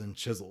hammers and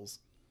chisels.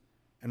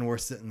 And we're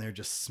sitting there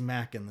just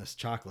smacking this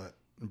chocolate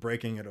and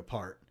breaking it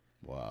apart.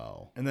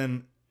 Wow. And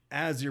then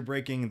as you're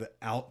breaking the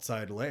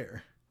outside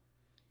layer,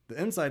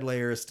 the inside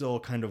layer is still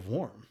kind of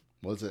warm.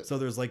 Was it? So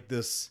there's like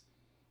this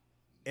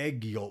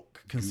egg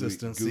yolk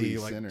consistency, gooey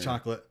like center.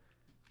 chocolate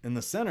in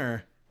the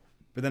center.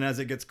 But then as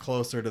it gets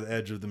closer to the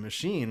edge of the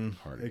machine,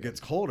 Hard it again. gets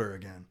colder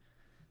again.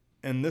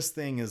 And this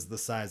thing is the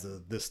size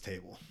of this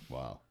table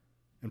Wow.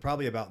 and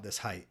probably about this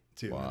height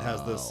too. It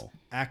has this Wow.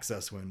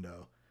 access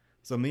window.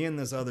 So me and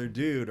this other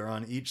dude are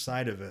on each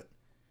side of it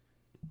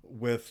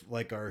with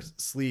like our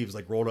sleeves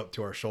like rolled up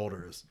to our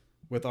shoulders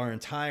with our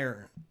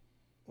entire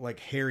like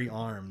hairy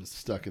arms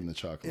Stuck in the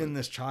chocolate. in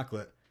this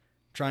chocolate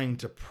trying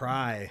to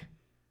pry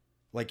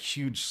like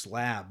huge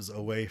slabs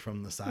away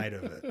from the side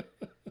of it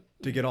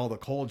to get all the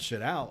cold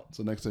shit out.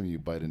 So next time you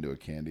bite into a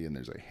candy and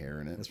there's a hair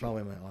in it. It's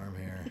probably my arm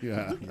hair.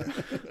 Yeah.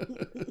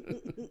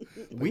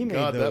 We made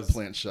God, those that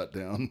plant shut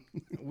down.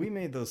 we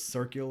made those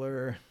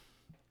circular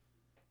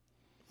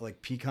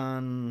like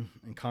pecan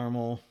and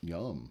caramel.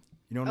 Yum.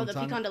 You know what Oh, I'm the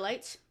talking pecan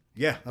delights.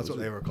 Yeah, that's Those what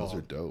they are- were called. Those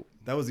are dope.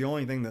 That was the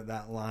only thing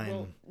that line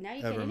Well, now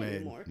you ever can't eat made.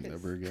 anymore. 'cause-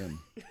 Never again.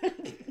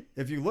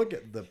 If you look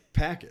at the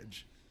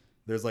package,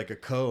 there's like a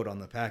code on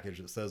the package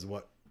that says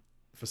what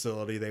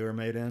facility they were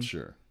made in.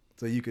 Sure.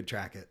 So you could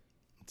track it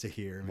to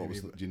here. What Maybe,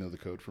 was? but do you know the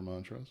code for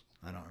Montrose?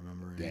 I don't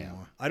remember Damn.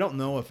 anymore. I don't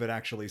know if it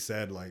actually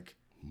said like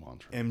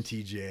Montrose.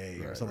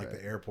 MTJ or Right, something right.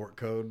 like the airport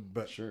code,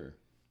 but Sure.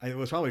 it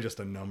was probably just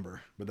a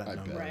number. But that I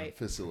number, bet. Right.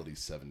 Facility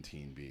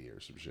 17B or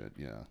some shit.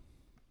 Yeah.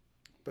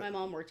 My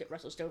mom worked at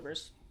Russell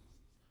Stover's.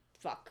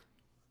 Fuck.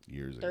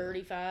 Years ago.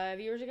 35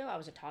 years ago. I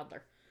was a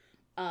toddler.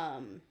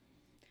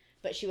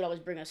 But she would always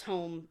bring us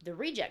home the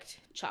reject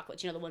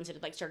chocolates, the ones that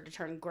had like started to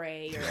turn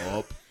gray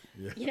or,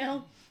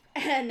 Yup.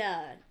 and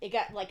it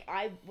got like,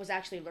 I was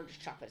actually allergic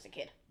to chocolate as a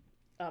kid.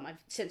 I've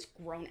since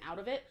grown out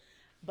of it,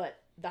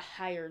 but the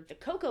higher the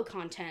cocoa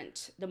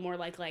content, the more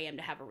likely I am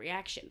to have a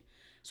reaction.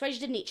 So I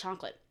just didn't eat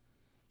chocolate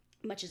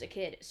much as a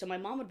kid. So my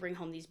mom would bring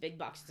home these big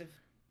boxes of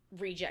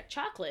reject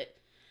chocolate,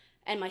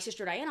 and my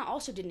sister Diana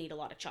also didn't eat a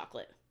lot of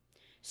chocolate.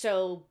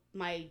 So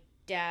my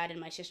dad and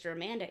my sister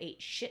Amanda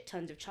ate shit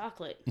tons of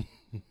chocolate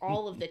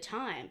all of the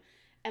time.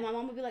 And my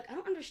mom would be like, I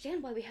don't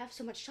understand why we have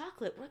so much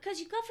chocolate. Well, because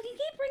you fucking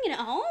keep bringing it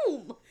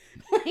home.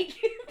 Like,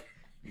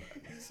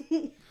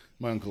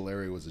 My Uncle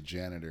Larry was a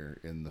janitor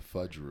in the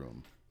fudge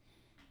room.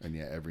 And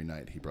yeah, every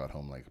night he brought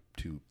home like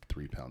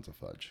 2-3 pounds of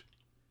fudge.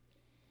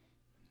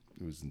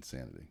 It was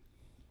insanity.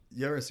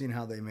 You ever seen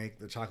how they make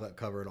the chocolate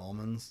covered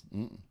almonds?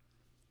 Mm-mm.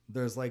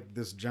 There's like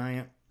this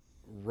giant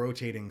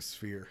rotating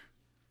sphere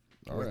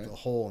All with right. a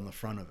hole in the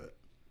front of it,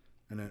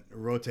 and it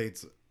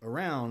rotates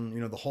around.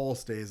 The hole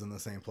stays in the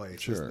same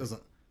place. Sure. It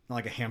doesn't not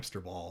like a hamster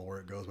ball where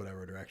it goes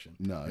whatever direction.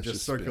 No, it it just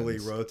just circularly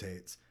spins.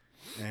 rotates,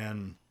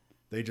 and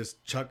they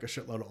just chuck a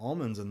shitload of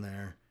almonds in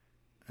there,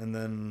 and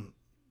then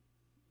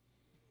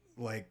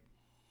like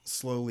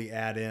slowly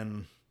add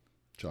in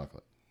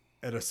Chocolate.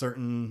 at a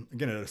certain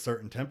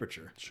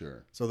temperature,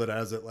 Sure. so that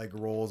as it like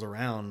rolls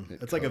around,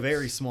 It it's like a coats.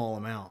 very small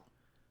amount,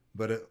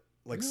 but it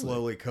like Really?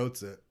 slowly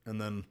coats it, and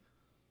then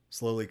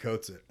slowly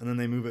coats it, and then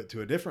they move it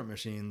to a different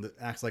machine that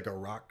acts like a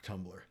rock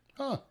tumbler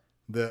Huh.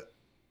 that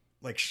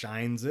like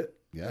shines it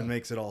Yeah. and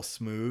makes it all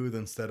smooth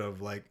instead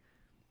of like,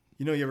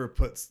 you ever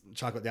put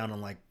chocolate down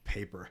on like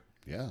paper,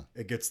 Yeah.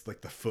 it gets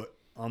like the foot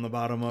on the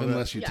bottom of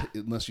Unless it.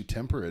 you unless you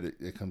temper it,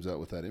 it comes out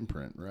with that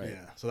imprint, right?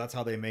 Yeah, so that's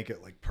how they make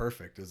it like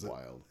perfect. Is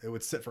Wild. It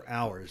would sit for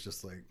hours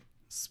just like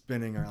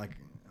spinning or like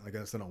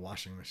it's in a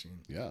washing machine.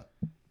 Yeah.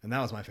 And that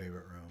was my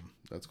favorite room,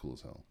 That's cool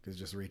as hell. because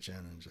just reach in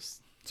and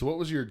just. So what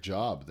was your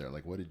job there?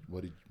 Like what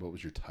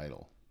was your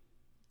title?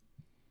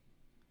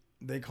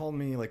 They called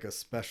me like a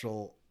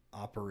special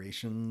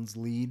operations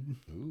lead,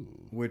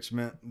 Ooh. which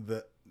meant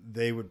that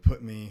they would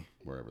put me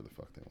Wherever the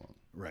fuck they want.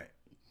 right.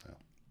 Yeah.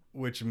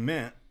 Which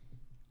meant,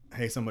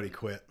 hey, somebody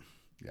quit.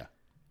 Yeah.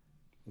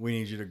 We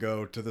need you to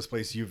go to this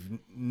place you've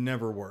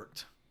never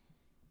worked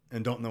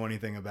and don't know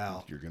anything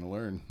about, You're gonna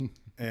learn.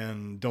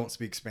 and don't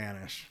speak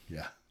Spanish,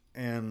 Yeah.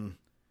 and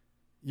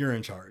you're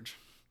in charge.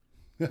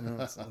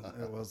 And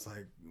it was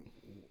like,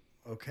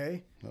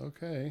 okay.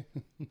 Okay.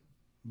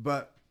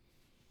 But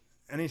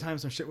anytime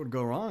some shit would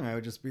go wrong, I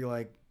would just be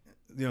like,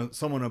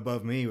 someone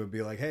above me would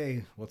be like,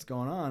 hey, what's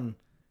going on?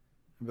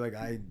 I'd be like,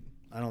 I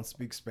don't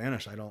speak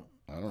Spanish. I don't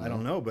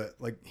know, but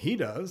like he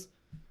does.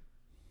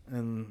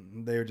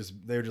 And they would just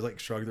like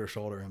shrug their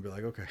shoulder and be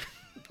like, okay.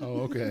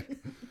 Oh, okay.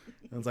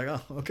 And it's like,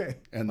 oh, okay.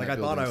 And like that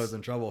I thought I building's- was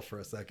in trouble for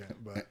a second,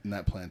 but And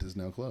that plant is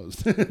now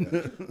closed.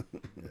 yeah,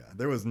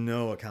 there was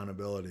no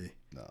accountability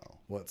No.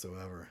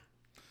 whatsoever.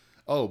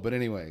 Oh, but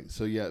anyway,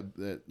 so yeah,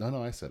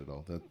 no, I said it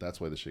all. That's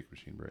why the shake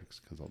machine breaks,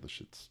 because all the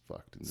shit's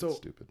fucked and So- it's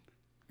stupid.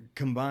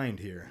 Combined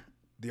here,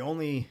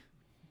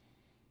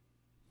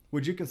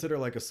 would you consider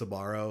like a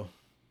Sbarro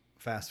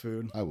fast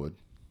food? I would.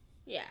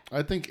 Yeah.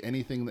 I think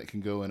anything that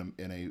can go in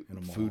a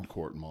mall. food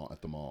court mall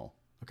at the mall.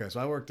 Okay, so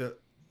I worked at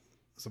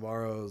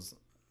Sbarro's,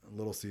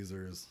 Little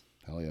Caesars,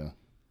 Hell yeah.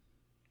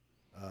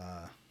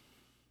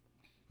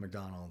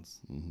 McDonald's.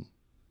 Mhm.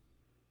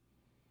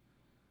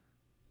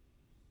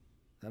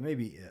 That may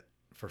be it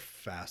for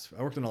fast food.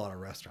 I worked in a lot of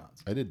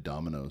restaurants. I did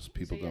Domino's.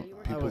 People So, yeah, don't. you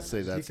were People Domino's. say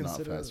Do you that's not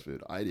consider- fast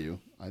food. I do.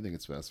 I think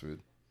it's fast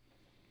food.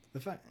 The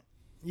fact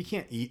you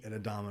can't eat at a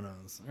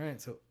Domino's, all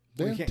right? So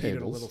They you have can't eat at a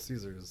tables. Little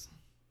Caesars.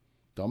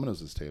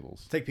 Domino's is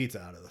tables. Take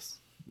pizza out of this.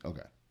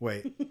 Okay.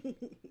 Wait.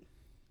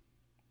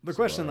 The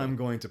question Sbarro. I'm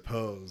going to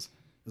pose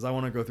is I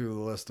want to go through the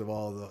list of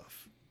all the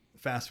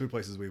fast food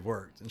places we've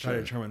worked and try to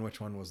Sure. determine which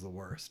one was the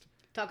worst.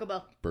 Taco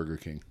Bell. Burger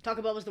King.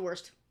 Taco Bell was the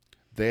worst.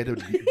 They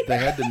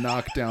had to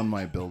knock down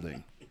my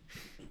building.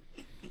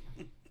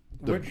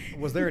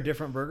 Was there a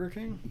different Burger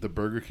King? The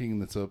Burger King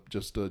that's up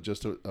just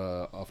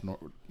off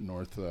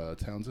North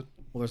Townsend.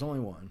 Well, there's only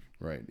one.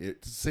 Right.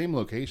 It's the same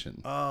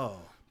location, Oh.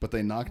 but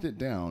they knocked it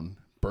down,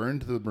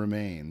 burned the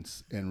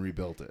remains, and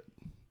rebuilt it.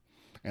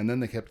 And then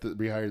they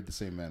rehired the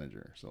same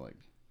manager. So like,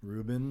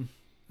 Reuben?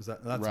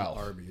 That's Ralph.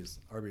 Arby's.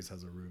 Arby's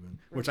has a Reuben,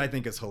 which I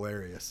think is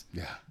hilarious.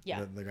 yeah.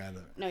 Yeah. The guy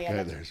that. No, yeah. Yeah,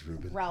 that's- there's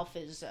Ruben. Ralph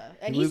is,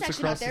 and He he's lives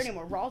actually not across there the-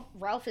 anymore.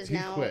 Ralph is He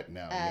now quit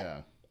now. at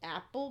Yeah.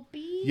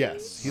 Applebee's.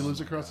 Yes, he lives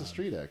across the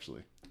street.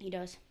 Actually, He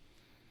does.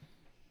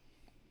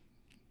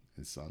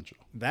 it's Sancho.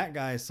 That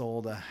guy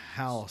sold a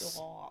house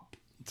Stop.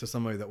 to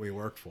somebody that we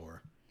work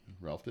for,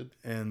 Ralph did.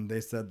 and they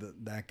said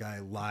that guy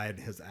lied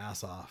his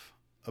ass off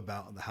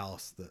about the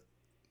house that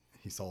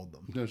he sold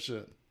them. No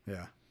shit.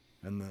 Yeah,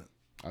 and that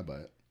I buy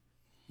it.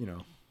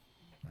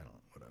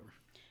 whatever.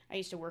 I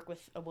used to work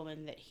with a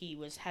woman that he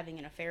was having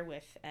an affair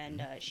with,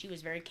 and she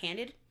was very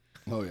candid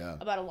Oh yeah.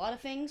 about a lot of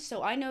things.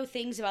 So I know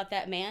things about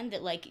that man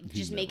that like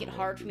just make it never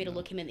hard would for do me to that.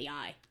 look him in the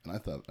eye. And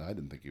I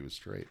didn't think he was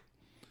straight.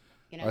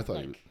 You know, I thought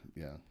like, he was,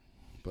 yeah.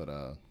 But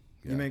yeah.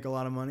 You make a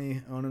lot of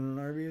money owning an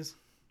Arby's.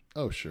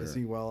 Oh sure. Is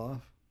he well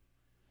off?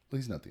 Well,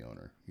 he's not the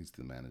owner. He's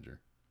the manager.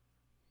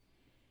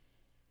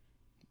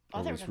 I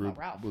thought they were talking about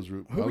Ralph.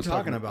 Who are we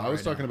talking about I was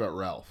right talking now? about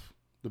Ralph,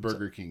 the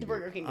Burger King. The dude.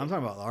 Burger King. I'm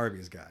talking about the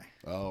Arby's guy.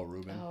 Oh,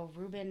 Ruben. Oh,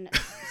 Ruben.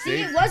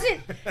 See,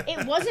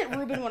 it wasn't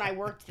Ruben when I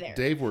worked there.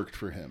 Dave worked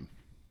for him.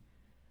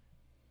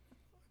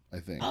 I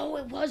think. Oh,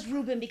 it was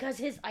Ruben because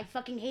I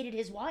fucking hated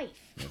his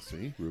wife. Yeah,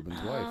 see,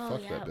 Ruben's wife.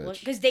 Fuck that bitch.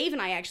 Because Dave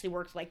and I actually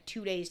worked like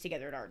 2 days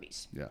together at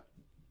Arby's. Yeah.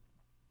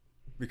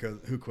 Because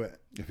who quit?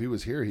 If he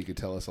was here, he could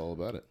tell us all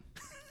about it.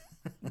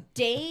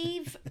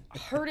 Dave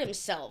hurt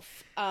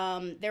himself.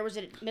 There was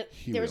a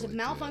really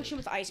malfunction did.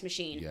 with the ice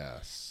machine.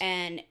 Yes.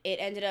 And it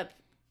ended up.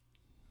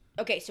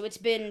 Okay, so it's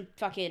been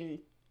fucking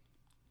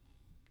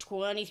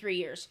 23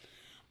 years.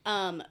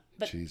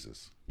 But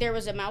Jesus. there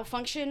was a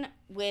malfunction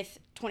with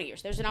 20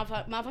 years. There was a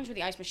malfunction with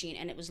the ice machine,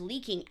 and it was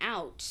leaking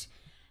out.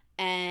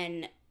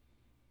 And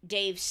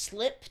Dave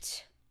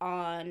slipped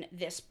on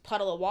this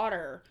puddle of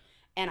water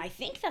And I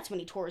think that's when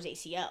he tore his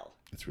ACL.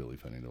 It's really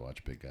funny to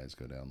watch big guys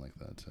go down like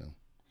that too.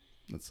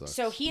 That sucks.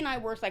 So he and I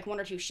worked like 1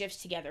 or 2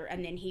 shifts together,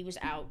 and then he was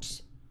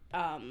out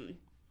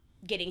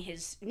getting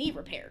his knee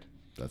repaired.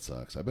 That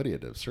sucks. I bet he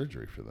had to have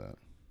surgery for that.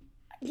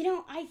 You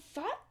know, I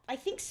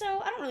think so.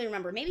 I don't really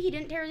remember. Maybe he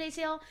didn't tear his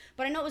ACL,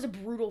 but I know it was a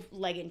brutal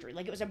leg injury.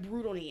 Like, it was a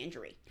brutal knee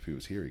injury. If he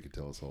was here, he could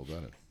tell us all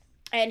about it.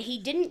 And he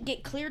didn't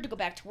get cleared to go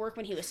back to work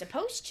when he was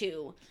supposed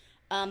to,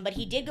 but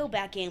he did go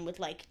back in with,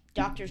 like,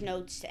 doctor's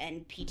notes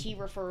and PT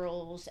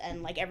referrals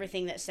and, like,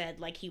 everything that said,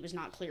 like, he was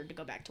not cleared to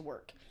go back to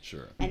work.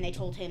 Sure. And they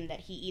told him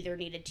that he either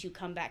needed to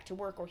come back to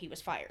work or he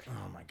was fired.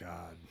 Oh my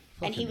God.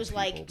 And he Fucking was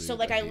people, like, dude. so,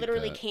 like, I hate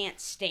literally that. can't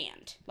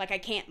stand. Like,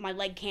 my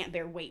leg can't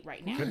bear weight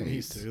right now. Couldn't he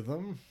Nice. sue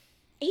them?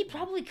 He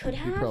probably could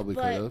have, He probably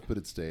but... could have, but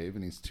it's Dave,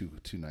 and he's too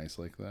nice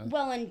like that.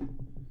 Well,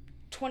 and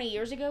 20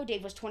 years ago,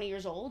 Dave was 20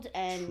 years old,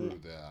 and True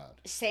that.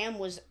 Sam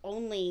was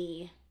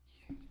only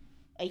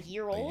a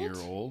year old. A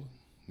year old?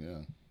 Yeah.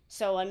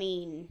 So, I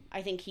mean,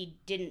 I think he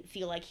didn't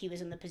feel like he was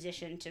in the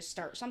position to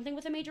start something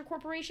with a major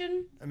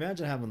corporation.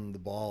 Imagine having the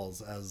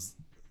balls as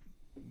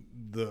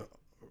the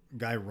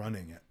guy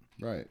running it.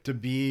 Right. To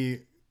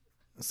be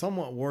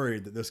somewhat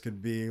worried that this could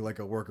be like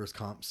a workers'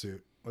 comp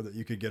suit or that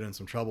you could get in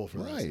some trouble for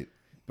this. Right.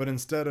 But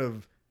instead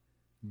of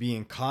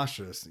being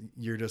cautious,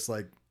 you're just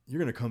like, you're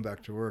going to come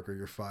back to work or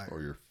you're fired.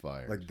 Or you're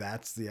fired. Like,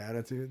 that's the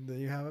attitude that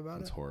you have about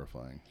That's it?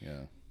 horrifying.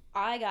 Yeah.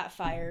 I got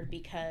fired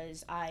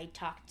because I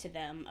talked to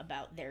them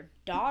about their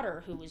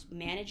daughter who was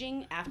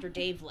managing after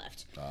Dave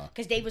left.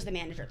 Because Dave was the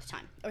manager at the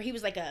time. Or he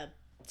was like a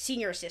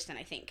senior assistant,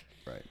 I think.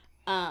 Right.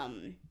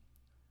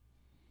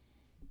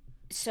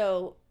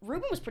 So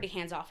Ruben was pretty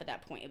hands off at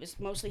that point. It was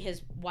mostly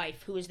his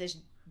wife, who is this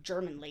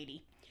German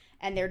lady,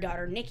 and their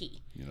daughter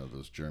Nikki. You know,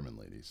 those German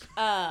ladies.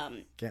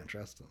 Can't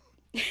trust them.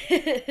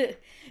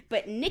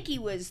 But Nikki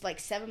was like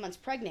 7 months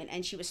pregnant,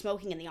 and she was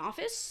smoking in the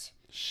office,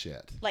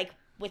 Shit. like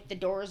with the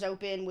doors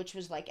open, which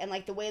was like, and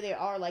like the way they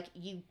are, like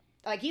you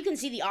can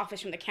see the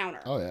office from the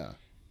counter. Oh, yeah.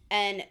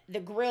 And the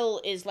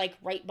grill is like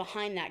right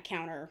behind that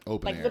counter,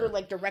 Open like air. literally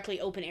like directly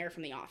open air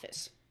from the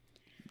office.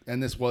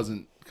 And this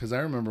wasn't... Because I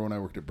remember when I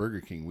worked at Burger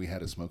King, we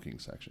had a smoking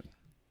section.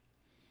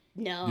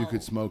 No, You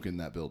could smoke in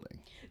that building.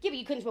 Yeah, but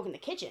you couldn't smoke in the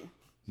kitchen.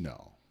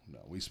 No.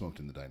 We smoked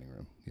in the dining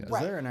room. Yes. Is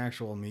Right. there an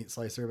actual meat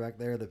slicer back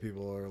there that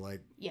people are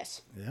like,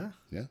 Yes. yeah?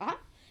 Yeah.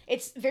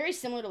 It's very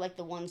similar to like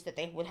the ones that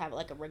they would have at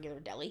like a regular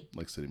deli.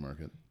 Like City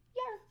Market.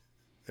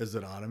 Yeah. Is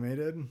it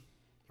automated?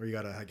 Or you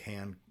got to like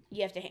hand?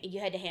 You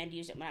had to hand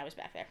use it when I was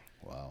back there.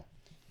 Wow.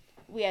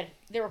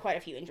 There were quite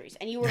a few injuries,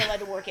 and you weren't allowed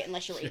to work it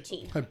unless you were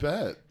 18. I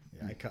bet.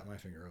 Yeah, I cut my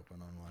finger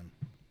open on one.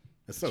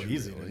 It's so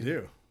easy to Really?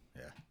 do.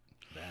 Yeah.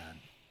 Bad.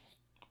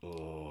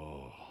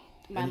 Oh.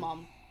 My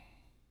mom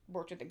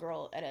worked with a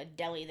girl at a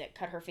deli that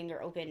cut her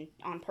finger open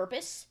on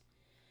purpose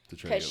To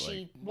try to because get, she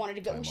like, wanted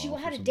to go. time She off or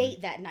had a something?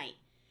 date that night,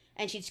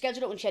 and she'd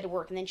scheduled it when she had to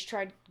work, and then she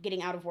tried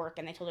getting out of work,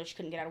 and they told her she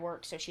couldn't get out of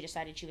work, so she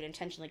decided she would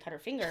intentionally cut her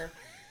finger,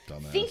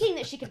 Dumbass. thinking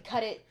that she could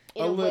cut it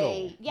in A a, little,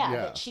 way, yeah.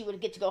 that she would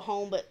get to go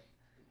home, but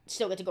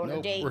still get to go on her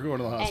Nope, date. we're going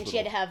to the And she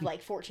had to hospital. have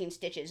like 14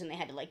 stitches, and they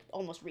had to like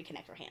almost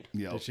reconnect her hand.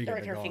 Yeah. Did she Or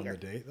get to her go on finger. the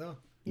date though?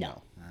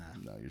 No,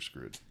 No, you're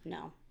screwed.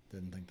 no,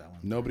 Didn't think that one.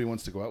 Nobody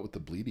wants to go out with the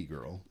bleedy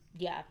girl.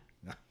 yeah.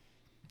 No.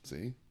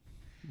 See?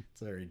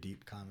 It's a very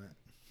deep comment.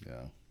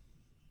 Yeah.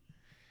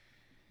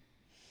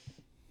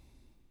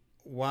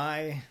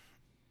 Why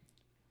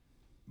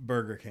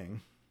Burger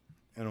King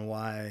and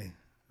why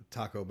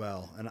Taco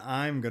Bell? And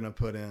I'm going to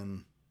put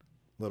in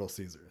Little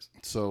Caesars,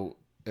 So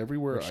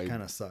everywhere which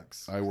kind of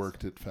sucks. I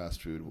worked at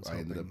fast food, was I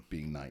ended hoping- up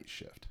being night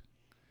shift.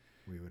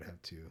 We would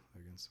have 2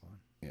 against 1.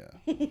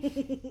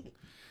 Yeah.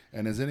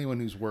 And as anyone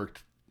who's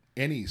worked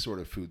any sort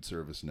of food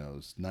service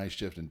knows, night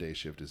shift and day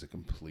shift is a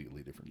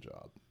completely different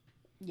job.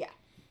 Yeah.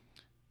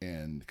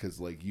 And because,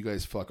 like, you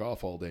guys fuck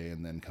off all day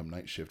and then come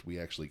night shift, we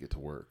actually get to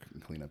work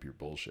and clean up your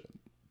bullshit.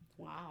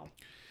 Wow.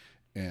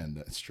 And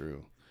that's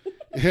true.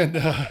 And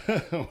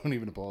I won't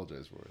even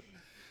apologize for it.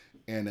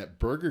 And at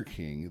Burger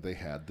King, they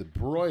had the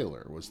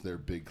broiler was their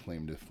big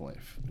claim to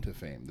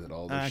fame. That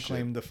all this I shit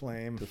claim to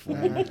flame. to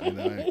flame. I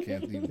know, I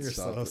can't even You're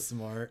stop so it.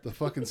 smart. The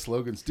fucking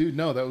slogans, dude.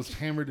 No, that was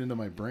hammered into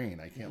my brain.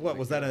 I can't. What let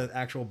was it that? go. An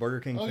actual Burger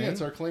King Oh thing? yeah,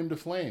 it's our claim to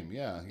flame.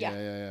 Yeah.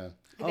 Yeah.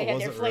 Oh, They had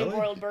was their it flame really?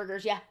 broiled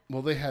burgers. Yeah.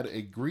 Well, they had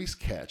a grease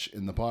catch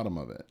in the bottom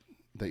of it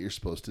that you're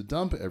supposed to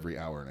dump every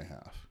hour and a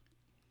half.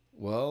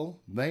 Well,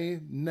 they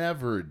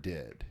never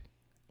did,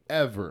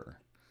 ever,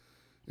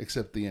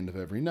 except the end of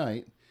every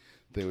night.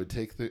 They would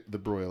take the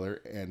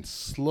broiler and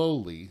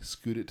slowly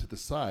scoot it to the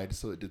side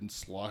so it didn't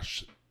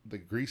slosh the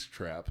grease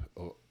trap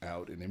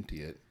out and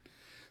empty it,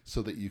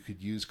 so that you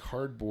could use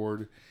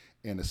cardboard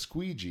and a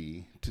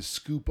squeegee to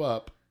scoop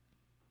up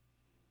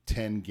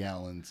 10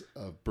 gallons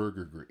of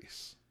burger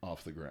grease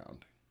off the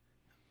ground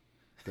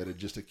that had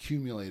just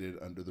accumulated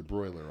under the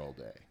broiler all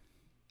day.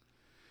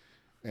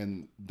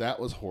 And that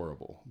was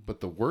horrible.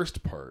 But the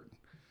worst part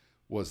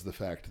was the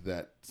fact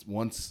that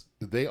once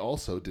they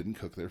also didn't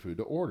cook their food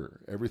to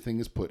order. Everything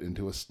is put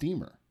into a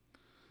steamer.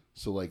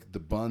 So like the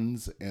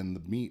buns and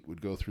the meat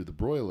would go through the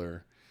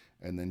broiler,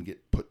 and then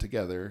get put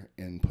together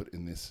and put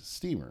in this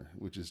steamer,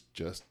 which is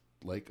just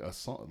like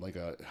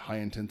a high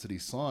intensity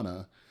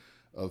sauna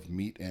of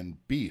meat and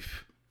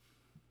beef.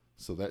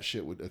 So that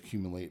shit would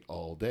accumulate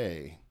all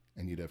day,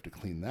 and you'd have to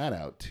clean that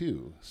out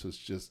too. So it's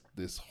just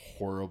this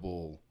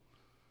horrible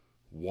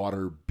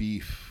water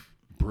beef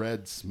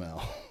bread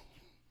smell.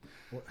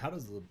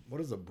 What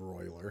is a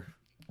broiler?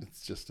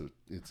 It's just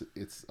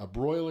it's a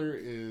broiler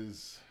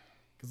is,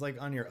 Because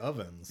like on your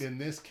ovens, in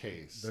this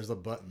case, there's a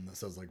button that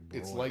says like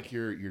broiler. it's like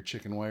your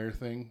chicken wire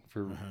thing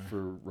for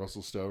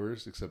Russell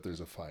Stowers, except there's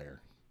a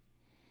fire.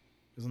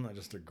 Isn't that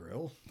just a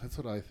grill? That's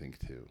what I think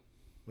too.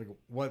 Like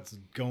what's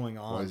going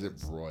on? Why is it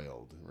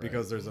broiled? Right?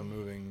 Because there's a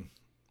moving.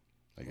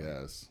 I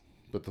guess,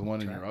 but the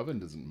one in your oven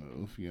doesn't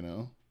move. You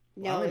know,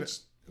 No, Well,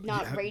 it's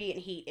not radiant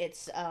heat.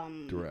 It's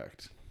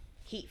direct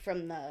heat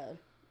from the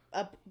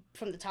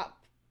top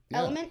Yeah.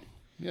 element.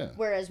 Yeah.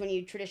 Whereas when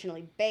you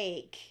traditionally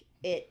bake,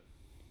 it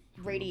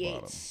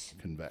radiates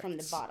Convex. from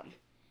the bottom.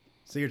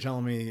 So you're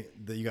telling me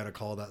that you got to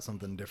call that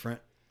something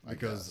different I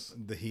because guess.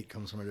 the heat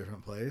comes from a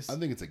different place? I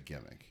think it's a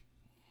gimmick.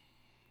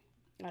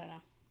 I don't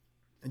know.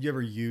 Did you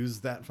ever use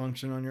that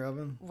function on your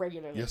oven?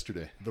 Regularly.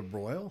 Yesterday, The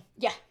broil?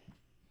 Yeah.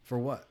 For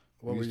what?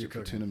 What we were used you it for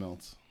cooking? tuna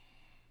melts.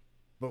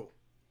 But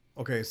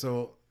okay,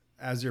 so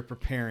as you're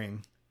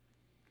preparing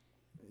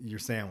your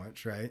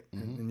sandwich, right,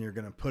 and you're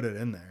gonna put it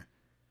in there,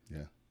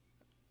 Yeah.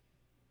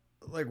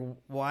 like,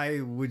 why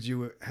would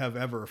you have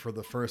ever, for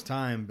the first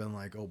time, been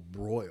like, "Oh,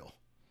 broil"?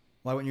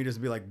 Why wouldn't you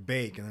just be like,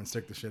 bake and then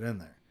stick the shit in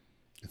there?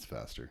 It's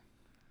faster.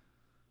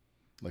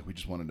 Like we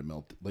just wanted to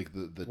melt. Like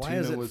the Why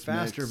tuna is it was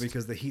faster? mixed.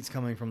 Because the heat's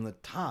coming from the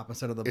top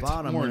instead of the It's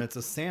bottom more- when it's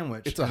a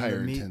sandwich. it's a and higher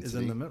the meat is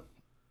intensity. in the middle.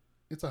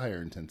 It's a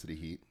higher intensity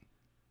heat.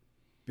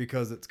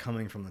 Because it's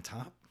coming from the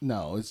top.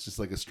 No, it's just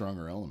like a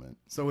stronger element.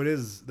 So it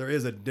is. There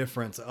is a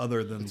difference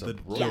other than It's a the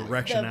broiler.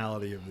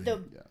 directionality of The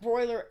the.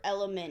 broiler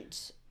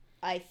element,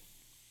 I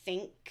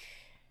think.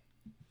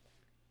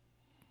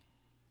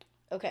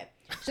 Okay,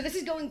 so this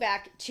is going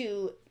back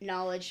to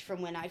knowledge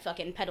from when I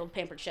fucking peddled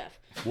Pampered Chef.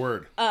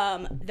 Word.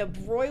 The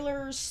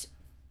broilers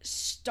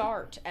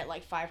start at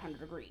like 500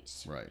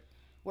 degrees, Right.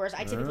 whereas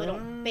I typically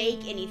don't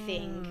bake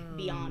anything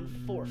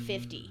beyond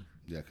 450.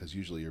 Yeah, because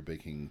usually your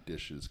baking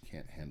dishes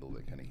can't handle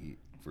that kind of heat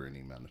for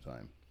any amount of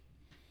time.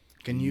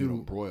 Can You you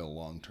don't broil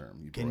long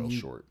term. You can broil you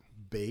short.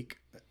 bake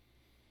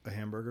a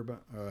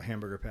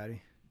hamburger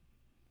patty?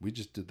 We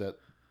just did that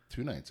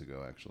 2 nights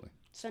ago, actually.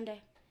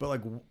 Sunday. But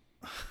like,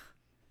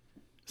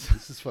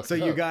 This is fucked so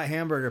up. you got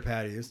hamburger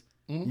patties.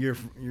 Mm-hmm.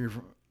 You're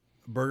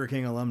Burger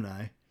King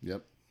alumni.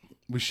 Yep.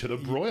 We should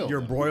have broiled. You're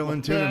them. broiling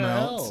What tuna the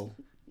melts. hell?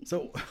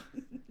 So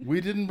We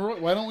didn't broil.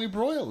 Why don't we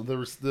broil? The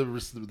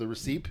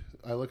receipt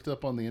I looked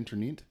up on the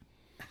internet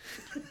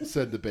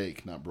said to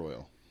bake, not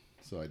broil.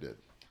 So I did.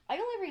 I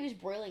only ever use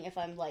broiling if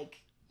I'm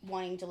like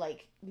wanting to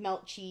like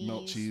melt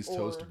cheese, or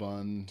toast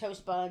bun.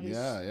 toast buns.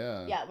 Yeah,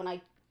 yeah. Yeah, when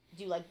I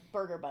do like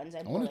burger buns,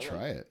 I want to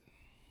try it.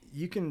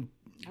 you can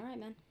All right,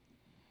 man.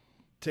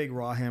 take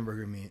raw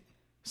hamburger meat,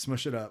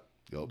 smush it up,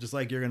 Yup. just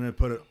like you're gonna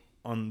put it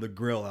on the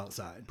grill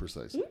outside.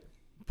 Precisely.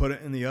 Put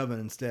it in the oven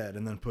instead,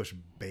 and then push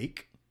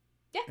bake.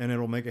 Yeah. And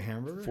it'll make a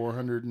hamburger.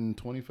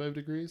 425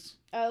 degrees.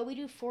 We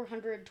do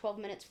 400, 12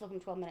 minutes, flip them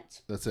 12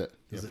 minutes. That's it.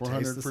 Does Yeah, it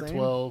 400 taste the for same?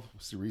 12.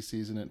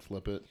 Reseason it,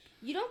 flip it.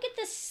 You don't get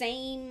the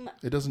same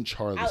It doesn't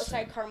char the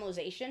outside same.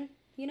 caramelization,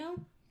 you know?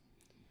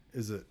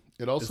 Is it?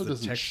 It also is the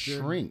doesn't texture-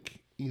 shrink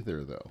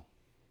either, though.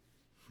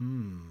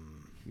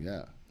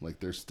 Yeah, like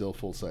they're still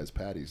full size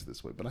patties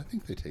this way, but I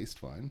think they taste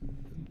fine.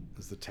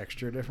 Is the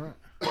texture different?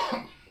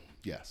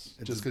 Yes,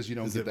 It's- just because you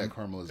don't is get it- that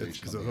caramelization.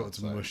 Because on the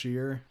it's outside.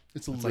 mushier.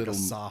 It's a It's little like a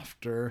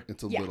softer.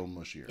 It's a Yeah. little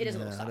mushier. It is a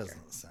Yeah, little that softer.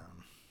 doesn't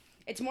sound.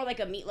 It's more like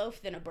a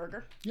meatloaf than a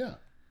burger. Yeah.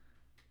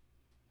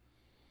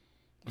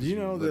 Do you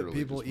know that Literally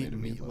people just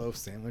made eat a meatloaf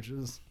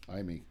sandwiches? I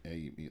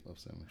eat meatloaf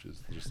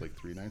sandwiches just like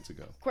 3 nights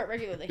ago. Quite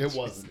regularly. It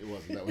wasn't.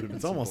 That would have been.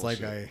 It's some almost like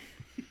bullshit.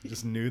 I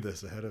just knew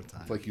this ahead of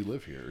time. It's like you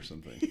live here or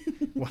something.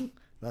 Well,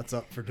 that's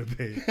up for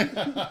debate.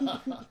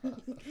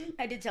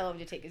 I did tell him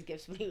to take his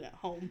gifts when he went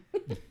home.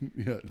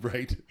 Yeah,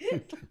 right.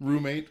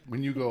 Roommate,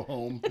 when you go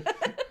home.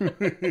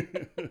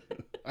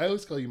 I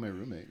always call you my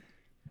roommate.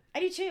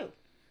 I do too.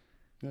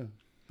 Yeah,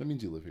 that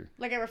means you live here.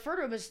 Like I refer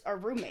to him as our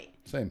roommate.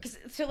 Same.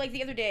 So like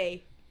the other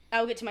day,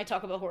 I'll get to my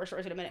Taco Bell horror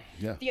stories in a minute.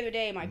 Yeah. The other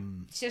day, my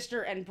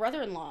sister and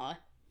brother-in-law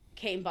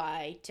came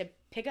by to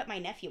pick up my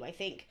nephew, I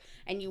think,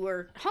 and you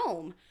were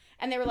home,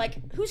 and they were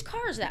like, "Whose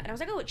car is that?" And I was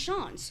like, "Oh, it's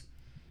Sean's."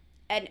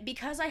 And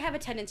because I have a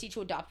tendency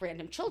to adopt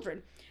random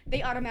children,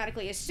 they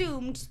automatically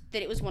assumed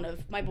that it was one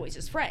of my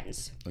boys'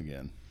 friends.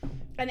 Again.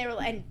 And they were,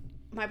 and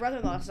my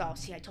brother-in-law was all,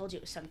 "See, I told you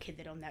it was some kid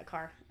that owned that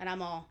car." And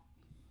I'm all,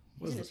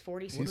 he's in his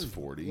 40s. He's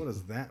 40. What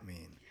does that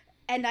mean?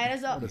 And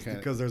Diana's all, Okay.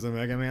 Because there's a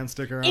Mega Man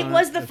sticker on it it?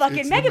 was the fucking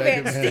It's Mega the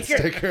Man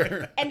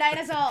sticker. And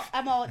Diana's all,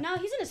 I'm all, no,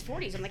 he's in his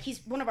 40s. I'm like, he's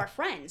one of our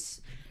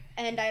friends.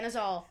 And Diana's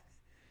all,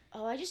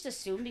 oh, I just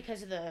assumed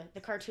because of the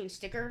cartoon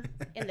sticker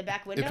in the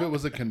back window. If it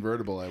was a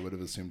convertible, I would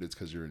have assumed it's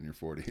because you're in your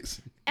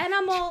 40s. And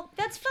I'm all,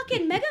 that's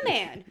fucking Mega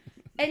Man.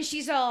 And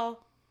she's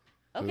all,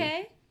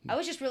 okay. I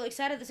was just really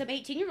excited that some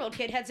 18-year-old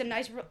kid had some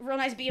real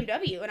nice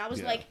BMW, and I was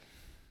Yeah. like,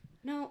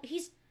 no,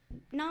 he's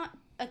not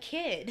a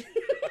kid.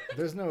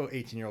 There's no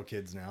 18-year-old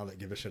kids now that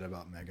give a shit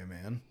about Mega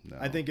Man. No.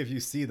 I think if you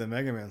see the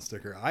Mega Man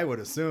sticker, I would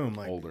assume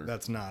like Older.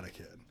 that's not a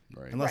kid.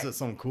 Right. Unless Right. it's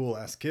some cool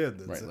ass kid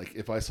that's Right. Like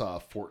if I saw a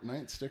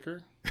Fortnite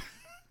sticker,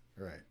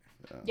 right.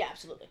 Yeah,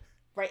 absolutely.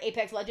 Right,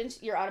 Apex Legends,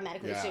 you're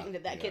automatically Yeah, assuming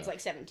that kid's yeah. like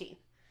 17.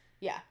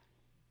 Yeah.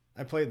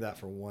 I played that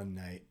for one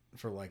night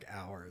for like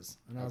hours.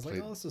 And I was like,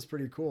 played- oh, this is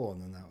pretty cool.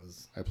 And then that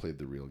was I played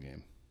the real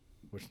game.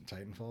 which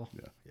Titanfall?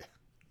 Yeah. Yeah.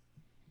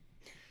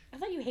 I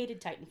thought you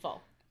hated Titanfall.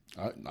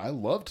 I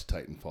loved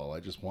Titanfall. I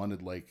just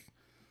wanted like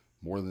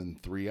more than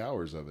 3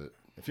 hours of it.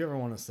 If you ever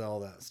want to sell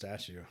that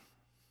statue,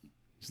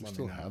 just We let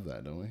still me know. have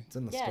that, don't we? It's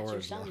in the Yeah, it's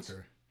your storage son's.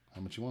 locker.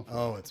 How much you want for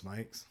Oh, it's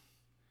Mike's.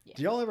 Yeah.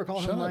 Do y'all ever call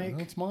it? him Shut up. Mike? No,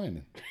 it's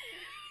mine.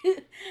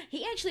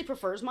 He actually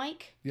prefers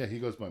Mike. Yeah, he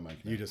goes by Mike.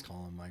 You just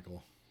call him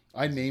Michael.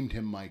 I named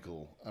him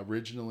Michael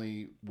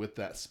originally with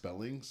that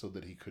spelling so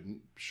that he couldn't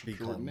Be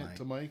called shorten it Mike.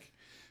 to Mike,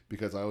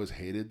 because I always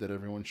hated that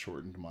everyone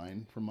shortened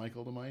mine from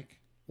Michael to Mike.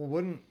 Well,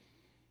 wouldn't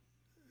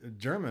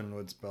German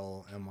would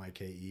spell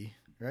M-Y-K-E,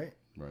 right?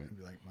 Right. It'd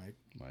be like Mike.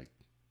 Mike.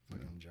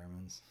 Fucking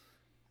Germans.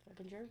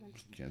 Fucking German.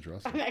 Can't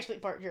trust I'm him. actually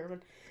part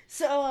German.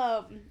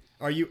 So,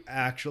 Are you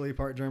actually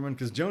part German?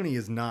 Because Joni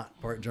is not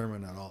part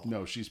German at all.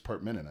 No, she's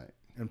part Mennonite.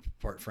 And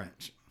part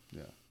French.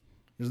 Yeah.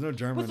 There's no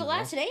German. with the at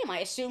last all. name, I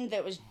assumed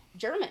that was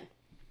German.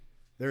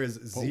 There is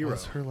What zero.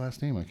 was her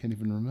last name? I can't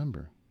even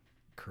remember.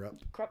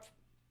 Krupp. Krupp.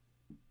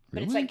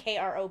 But it's Really? like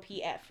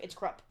K-R-O-P-F. It's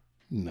Krupp.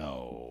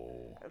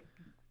 No.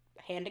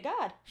 Hand to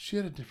God. She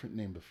had a different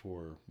name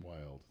before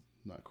Wild,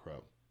 not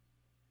Crow.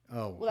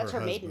 Oh, Well, that's her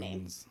maiden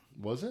name. husband's-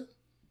 Was it?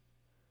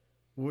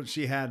 Well,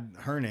 she had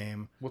her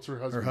name, What's her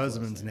her husband's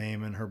husband's last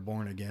name, and her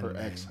born again Her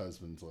name.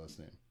 ex-husband's last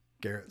name.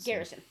 Garrett.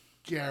 Garrison.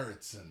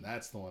 Garrettson.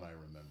 That's the one I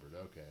remembered.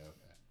 Okay.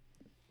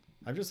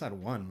 I've just had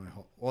one. My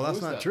whole. Well, Who that's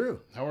is not that?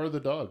 true. How are the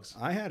dogs?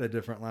 I had a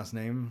different last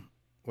name.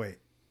 Wait,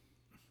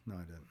 no, I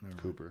didn't. Never mind.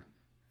 Cooper.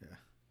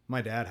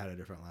 My dad had a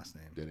different last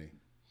name. Did he?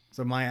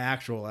 So my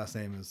actual last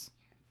name is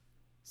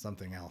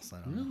something else.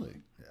 I don't know. Really?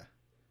 Yeah.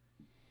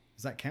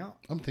 Does that count?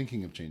 I'm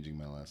thinking of changing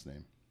my last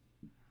name.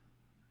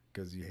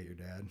 Because you hate your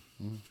dad.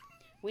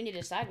 We need to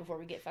decide before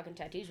we get fucking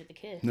tattoos with the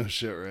kid. No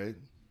shit, right?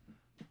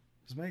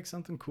 Just make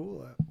something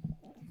cool up.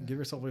 Give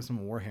yourself like some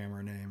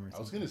Warhammer name or I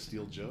was something. gonna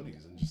steal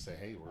Joni's and just say,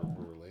 "Hey, we're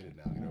related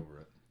now. Get over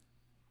it."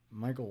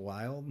 Michael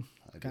Wild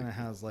I kind of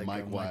think has like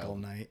Mike a Michael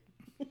Wild. Knight.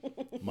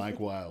 Mike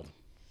Wild.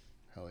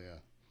 Hell yeah.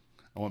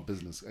 I want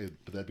business. Would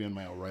that be on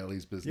my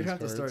O'Reilly's business You'd have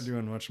cards? to start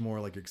doing much more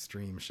like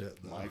extreme shit.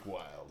 Though. Mike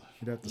Wild.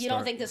 You'd have to You start.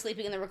 don't think the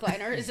sleeping in the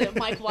recliner is a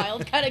Mike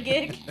Wild kind of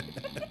gig?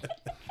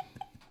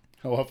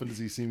 How often does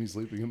he see me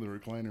sleeping in the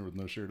recliner with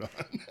no shirt on?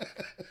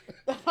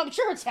 I'm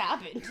sure it's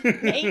happened.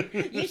 Nate,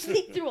 you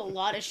sleep through a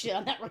lot of shit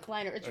on that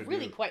recliner. It's I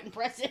really do. quite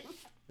impressive.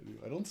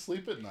 I don't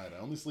sleep at night. I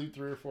only sleep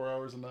 3 or 4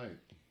 hours a night.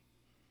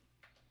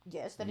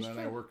 Yes, that And is then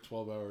true. I work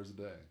 12 hours a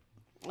day.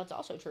 That's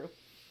also true.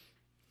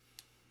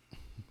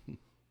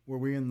 Were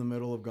we in the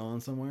middle of going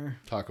somewhere?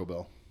 Taco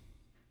Bell.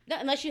 No,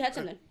 unless you had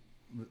something.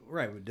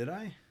 Right. Did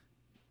I?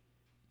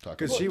 Taco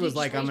Because Bell. she you was just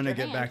like, "I'm raised gonna your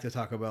get hand. back to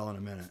Taco Bell in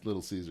a minute,"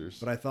 Little Caesars.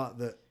 but I thought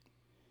that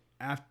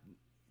after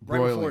right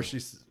Broiling. before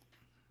she's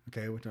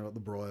okay, we talked about the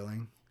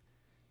broiling,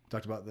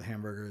 talked about the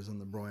hamburgers and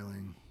the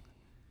broiling,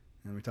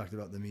 and we talked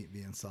about the meat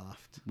being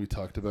soft. We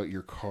talked about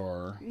your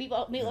car.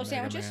 Meatloaf Mega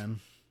sandwiches? Man.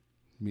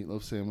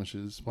 Meatloaf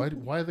sandwiches.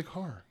 Why the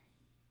car?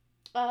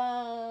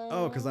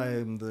 Oh, because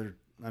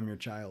I'm your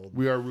child.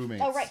 We are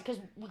roommates. Oh, right, because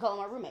we call him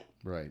our roommate.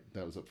 Right.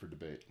 That was up for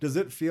debate. Does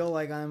it feel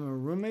like I'm a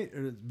roommate,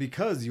 or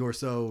because you're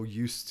so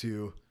used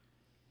to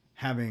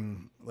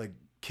having like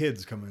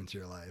kids come into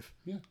your life?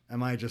 Yeah.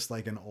 Am I just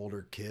like an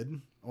older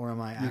kid, or am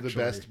I You're actually the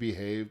best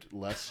behaved,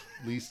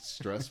 least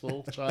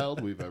stressful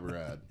child we've ever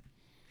had.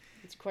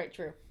 It's quite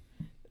true.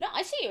 No,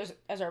 I see you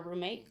as our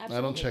roommate. Absolutely.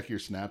 I don't check your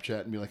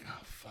Snapchat and be like, oh,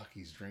 fuck,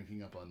 he's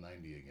drinking up on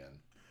 90 again.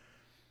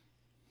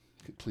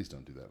 Please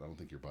don't do that. I don't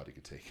think your body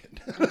could take it.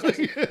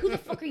 Who the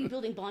fuck are you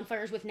building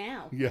bonfires with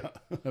now? Yeah.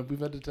 We've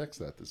had to text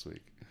that this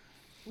week.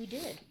 We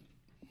did.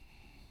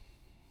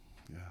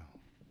 Yeah.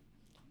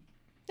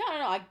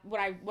 No.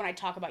 When I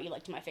talk about you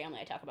like to my family,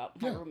 I talk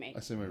about my roommate. I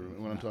say my roommate.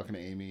 When I'm talking to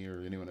Amy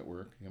or anyone at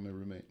work, I'm my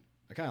roommate.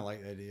 I kind of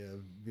like the idea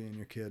of being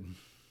your kid.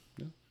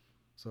 Yeah.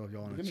 So if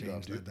y'all want We to can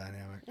change adopt that it.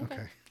 dynamic, Okay.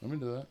 okay. I'm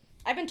into that.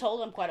 I've been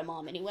told I'm quite a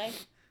mom anyway.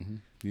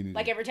 You need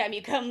Like every time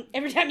you come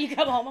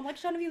home, I'm like,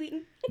 son, have you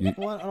eaten?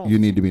 Well, you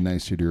need to be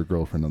nicer to your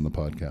girlfriend on the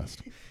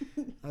podcast.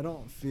 I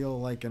don't feel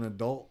like an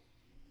adult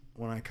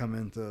when I come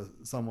into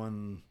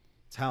someone's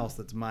house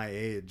that's my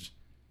age,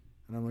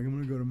 and I'm like, I'm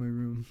gonna go to my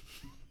room.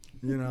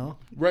 You know?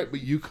 Right,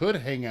 but you could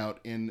hang out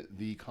in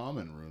the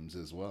common rooms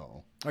as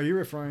well. Are you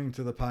referring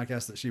to the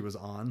podcast that she was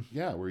on?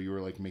 Yeah, where you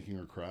were like making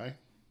her cry.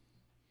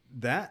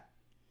 That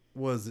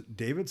was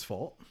David's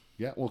fault,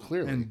 Yeah, well,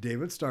 clearly. and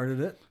David started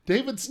it.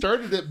 David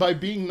started it by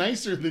being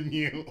nicer than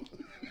you.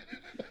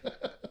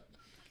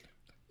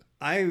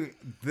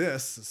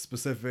 This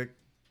specific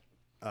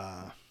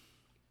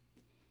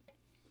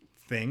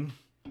thing.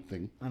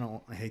 Thing.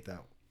 I hate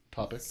that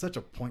topic. such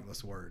a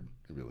pointless word.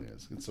 It really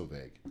is. It's so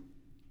vague.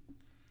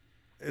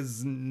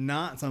 Is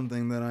not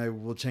something that I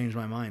will change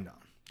my mind on.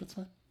 That's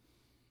fine.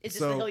 Is this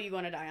So- the hill you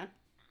want to die on?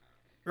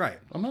 Right.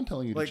 I'm not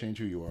telling you Like- to change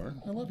who you are.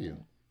 I love you.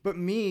 But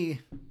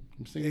me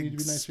I'm saying you need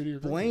to be nicer to your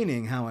girlfriend.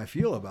 explaining how I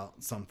feel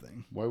about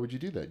something. Why would you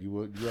do that? You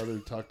would rather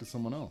talk to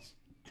someone else.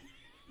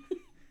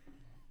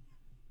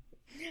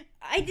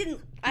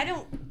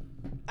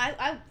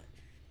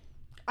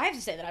 I have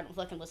to say that I don't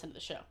fucking listen to the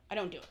show. I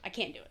don't do it. I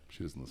can't do it.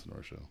 She doesn't listen to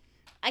our show.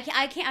 I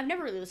can't. I've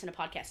never really listened to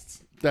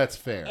podcasts That's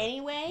fair.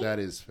 anyway. That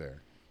is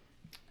fair.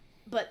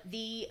 But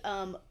the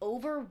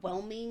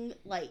overwhelming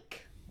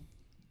like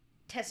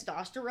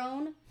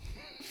testosterone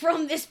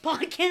from this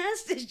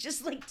podcast is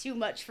just like too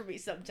much for me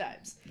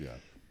sometimes.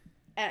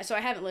 Yeah. So I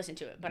haven't listened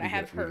to it, but I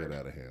have We heard. get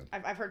out of hand.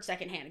 I've heard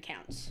secondhand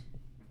accounts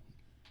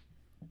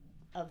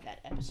of that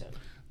episode.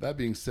 That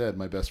being said,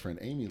 my best friend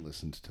Amy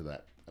listened to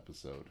that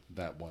episode.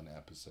 That one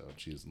episode.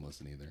 She doesn't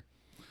listen either.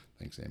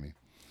 Thanks, Amy.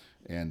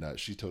 And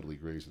she totally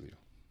agrees with you.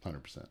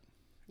 100%.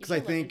 Because I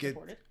think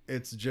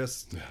it's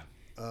just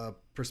a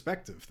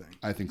perspective thing.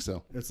 I think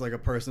so. It's like a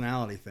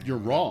personality thing. You're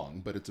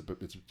wrong, but it's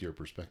your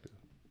perspective.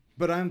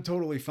 But I'm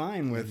totally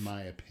fine with In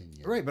my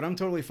opinion. right. But I'm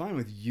totally fine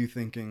with you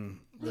thinking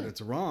that Right.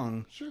 it's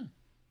wrong. Sure.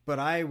 But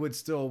I would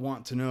still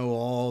want to know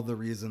all the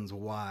reasons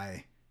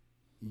why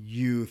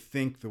you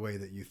think the way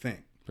that you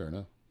think. Fair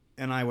enough.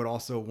 And I would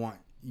also want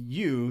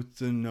you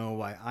to know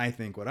why I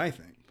think what I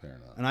think. Fair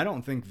enough. And I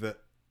don't think that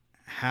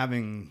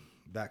having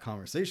that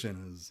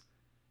conversation is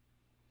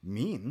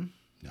mean.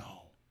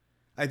 No.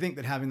 I think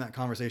that having that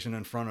conversation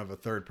in front of a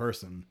third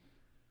person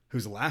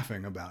who's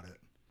laughing about it.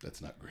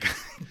 That's not great.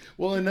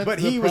 Well, and that's But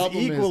the he was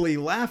problem is equally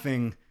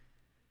laughing.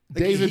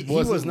 Like, David he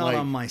was wasn't not like-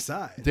 on my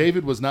side.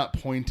 David was not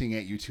pointing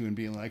at you two and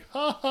being like,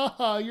 ha ha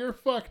ha, you're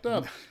fucked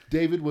up.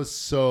 David was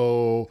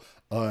so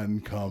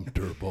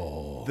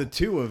uncomfortable. The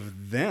two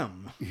of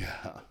them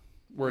yeah.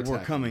 were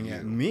coming you.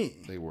 at me.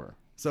 They were.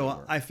 So They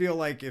were. I feel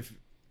like if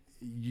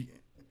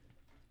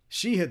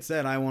she had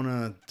said, I want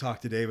to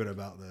talk to David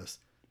about this,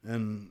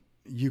 and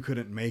you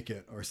couldn't make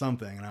it or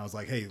something, and I was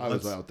like, hey, I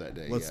was out that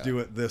day. let's yeah. do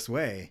it this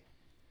way.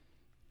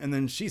 And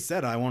then she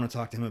said, I want to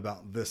talk to him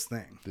about this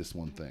thing. This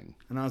one thing.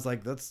 And I was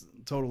like, that's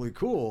totally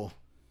cool.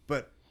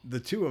 But the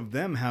two of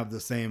them have the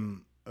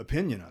same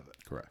opinion of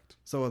it. Correct.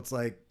 So it's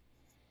like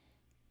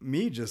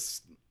me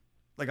just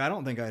like, I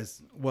don't think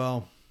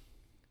well,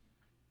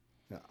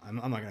 I'm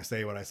not going to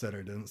say what I said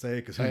or didn't say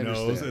because who I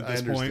knows understand. at I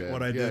this point understand.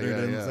 what I Yeah, did or yeah,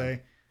 didn't yeah.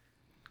 say.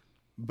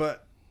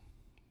 But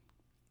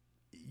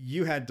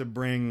you had to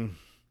bring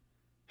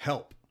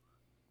help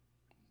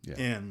Yeah.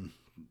 in.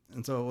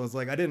 And so it was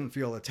like, I didn't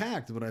feel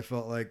attacked, but I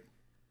felt like,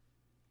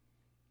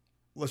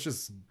 let's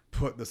just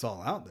put this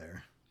all out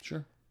there.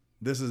 Sure.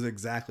 This is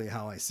exactly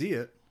how I see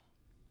it.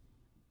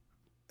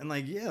 And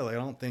like, yeah, like, I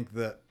don't think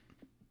that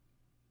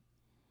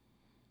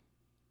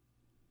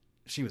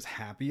she was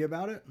happy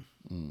about it,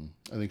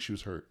 I think she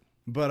was hurt.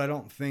 but I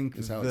don't think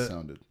Is how it that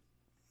sounded.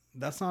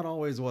 that's not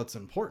always what's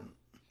important,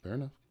 Fair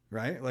enough.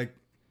 right? Like,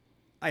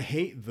 I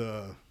hate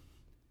the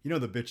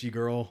bitchy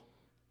girl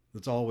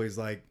that's always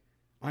like,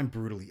 I'm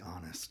brutally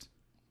honest,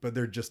 but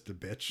they're just a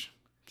bitch,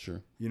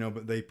 Sure.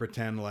 but they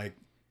pretend like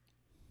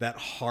that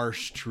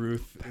harsh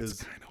truth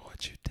is kind of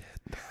what you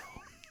did,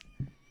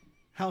 though.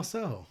 how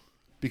so?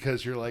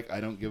 Because you're like,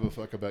 I don't give a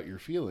fuck about your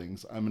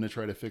feelings. I'm going to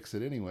try to fix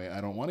it anyway.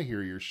 I don't want to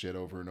hear your shit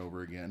over and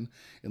over again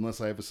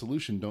unless I have a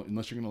solution.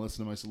 Unless you're going to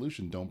listen to my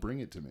solution, don't bring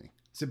it to me.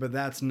 See, but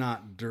that's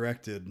not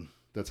directed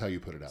That's how you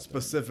put it out there.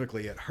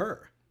 specifically at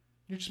her.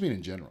 You just mean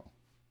in general.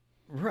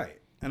 Right.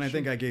 And I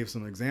think I gave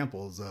some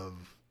examples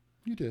of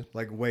You did.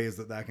 like ways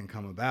that can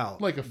come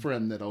about. Like a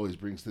friend that always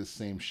brings this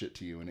same shit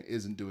to you and it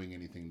isn't doing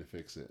anything to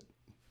fix it.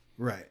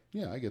 Right.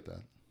 Yeah, I get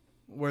that.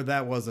 Where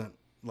that wasn't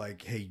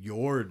like, hey,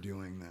 you're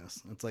doing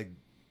this. It's like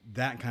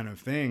that kind of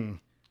thing.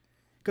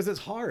 Because it's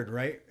hard,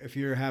 right? If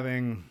you're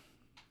having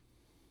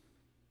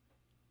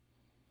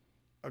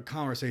a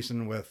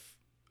conversation with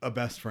a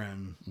best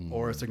friend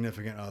or a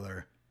significant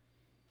other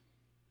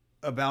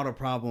about a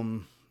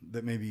problem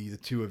that maybe the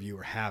two of you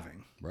are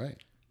having. Right.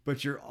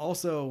 But you're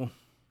also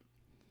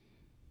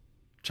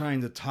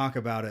trying to talk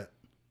about it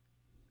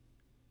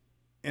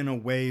in a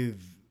way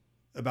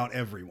about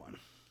everyone.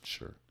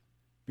 Sure.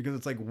 Because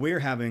it's like we're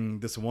having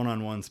this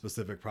one-on-one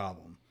specific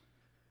problem.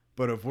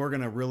 But if we're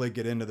going to really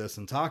get into this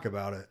and talk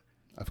about it,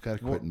 I've got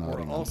to we're quit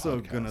nodding. also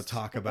on going to podcasts.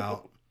 talk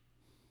about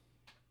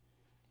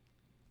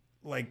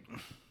like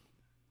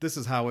this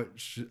is how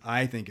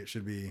I think it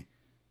should be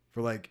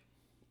for like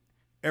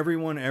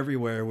everyone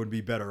everywhere would be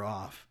better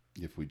off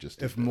If we just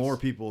did if this. more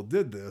people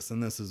did this,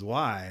 and this is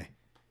why.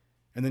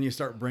 And then you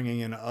start bringing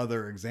in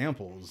other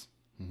examples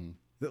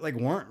that like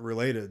weren't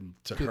related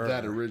to did her.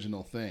 that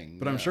original thing.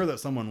 But I'm yeah. sure that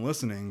someone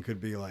listening could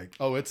be like,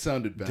 Oh, it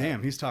sounded bad.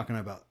 damn, he's talking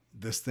about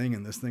this thing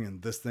and this thing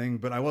and this thing.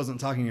 But I wasn't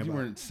talking You about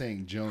weren't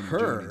saying Joni,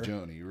 her.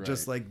 Joni, right?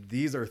 Just like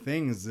these are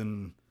things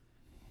and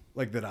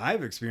like that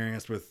I've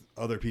experienced with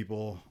other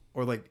people,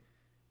 or like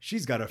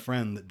she's got a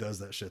friend that does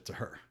that shit to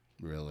her.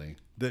 Really?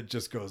 That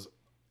just goes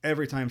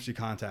every time she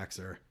contacts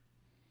her.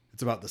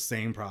 it's about the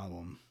same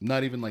problem.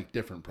 Not even like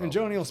different problems.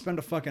 And Joni will spend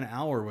a fucking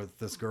hour with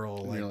this girl.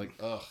 And like, you're like,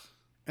 ugh.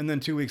 And then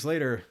 2 weeks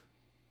later,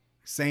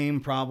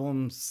 same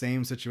problem,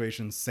 same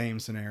situation, same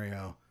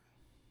scenario.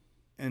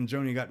 And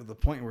Joni got to the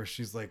point where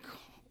she's like,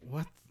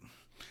 what?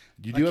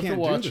 You do I have to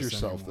can't do watch this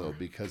yourself, anymore. though,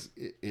 because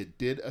it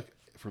did,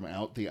 from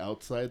the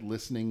outside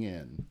listening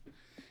in,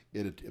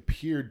 it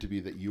appeared to be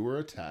that you were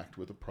attacked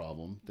with a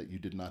problem that you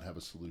did not have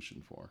a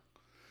solution for.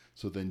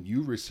 So then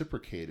you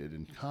reciprocated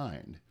in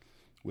kind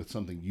with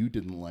something you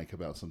didn't like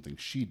about something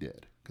she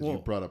did. Because you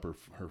brought up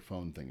her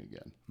phone thing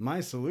again.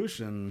 My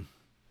solution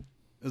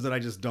is that I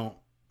just don't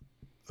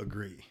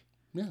agree.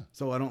 Yeah.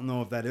 So I don't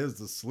know if that is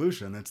the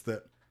solution. It's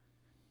that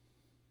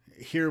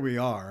here we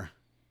are.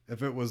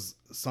 If it was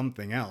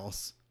something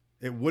else,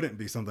 it wouldn't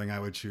be something I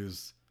would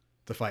choose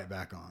to fight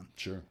back on.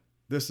 Sure.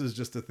 This is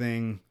just a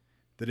thing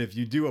that if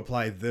you do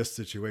apply this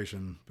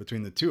situation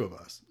between the two of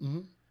us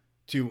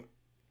to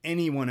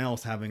anyone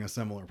else having a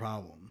similar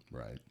problem,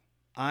 Right.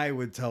 I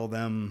would tell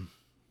them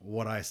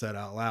what I said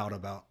out loud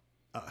about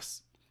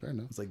us. Fair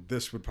enough. It's like,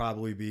 this would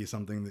probably be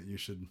something that you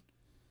should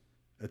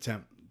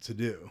attempt to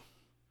do.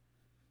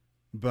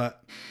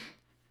 But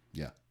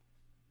yeah.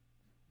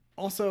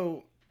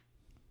 Also,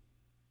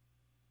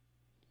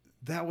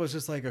 that was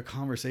just like a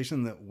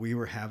conversation that we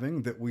were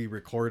having that we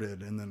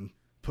recorded and then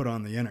put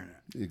on the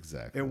internet.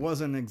 Exactly. It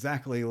wasn't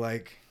exactly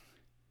like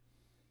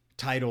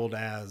titled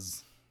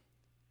as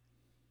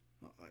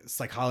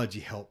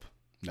psychology help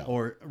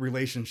or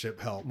relationship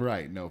help.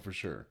 Right. No, for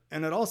sure.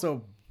 And it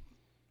also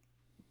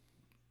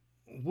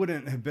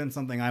wouldn't have been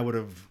something I would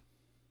have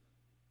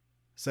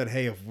said,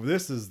 hey, if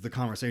this is the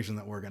conversation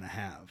that we're going to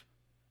have,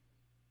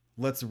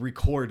 let's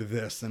record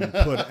this and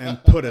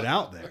put it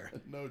out there.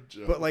 No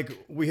joke. But like,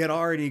 we had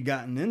already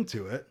gotten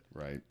into it.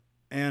 Right.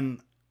 And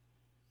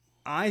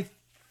I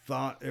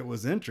thought it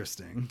was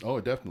interesting. Oh,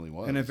 it definitely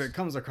was. And if it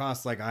comes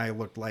across like I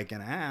looked like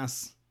an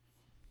ass,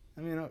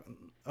 I mean,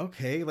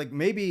 okay, like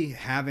maybe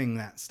having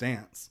that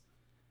stance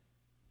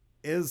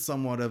is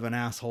somewhat of an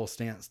asshole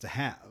stance to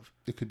have.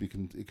 It could be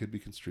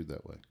construed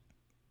that way.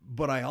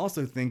 But I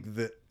also think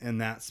that in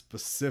that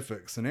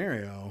specific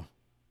scenario,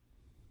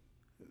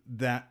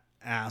 that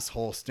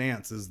asshole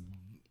stance is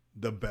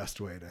the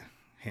best way to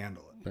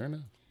handle it. Fair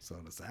enough. So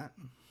does that.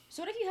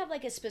 So what if you have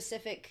like a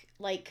specific,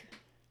 like,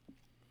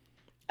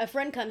 a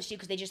friend comes to you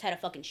because they just had a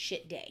fucking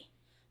shit day,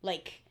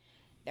 like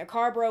their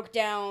car broke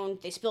down,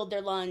 they spilled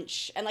their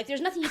lunch, and like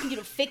there's nothing you can do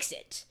to fix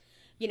it,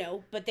 you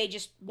know, but they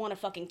just want to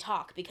fucking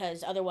talk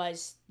because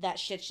otherwise that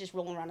shit's just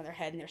rolling around in their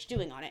head and they're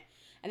stewing on it,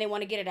 and they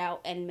want to get it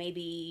out, and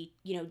maybe,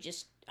 you know,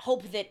 just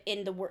hope that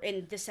in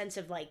the sense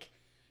of like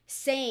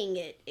saying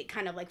it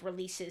kind of like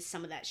releases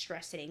some of that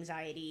stress and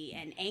anxiety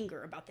and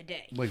anger about the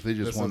day. Like they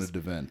just wanted to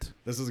vent.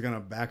 This is gonna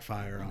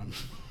backfire on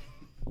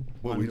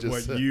What we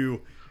just said.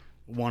 you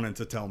wanted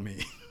to tell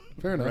me.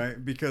 Fair enough.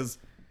 Right? Because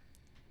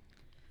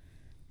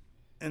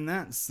in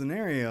that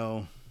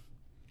scenario,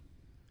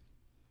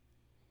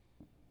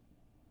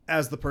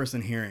 as the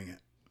person hearing it,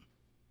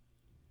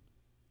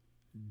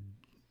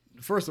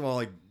 first of all,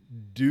 like,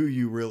 do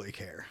you really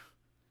care?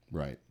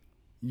 Right.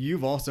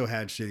 You've also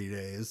had shitty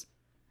days,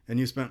 and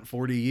you spent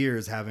 40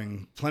 years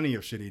having plenty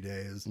of shitty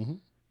days,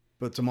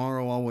 but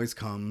tomorrow always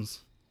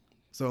comes.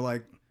 So,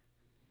 like,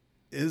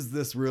 is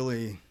this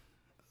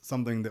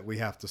something that we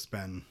have to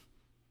spend?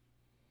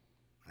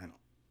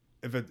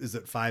 Is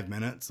it 5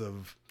 minutes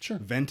of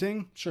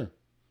venting? Sure.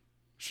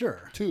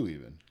 2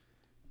 even.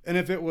 And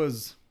if it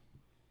was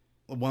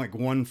like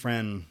one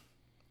friend,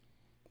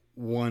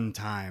 one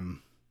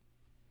time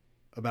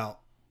about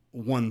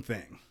one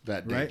thing.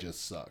 That day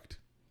just sucked.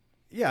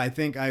 Yeah, I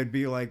think I'd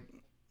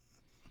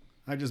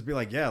just be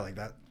like, yeah, like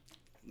that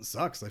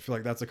sucks. I feel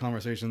like that's a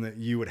conversation that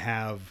you would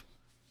have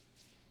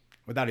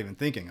without even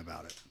thinking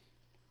about it.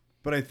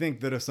 But I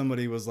think that if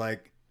somebody was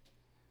like,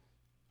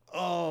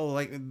 oh,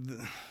 like,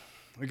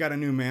 we got a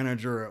new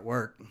manager at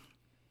work,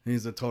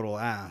 he's a total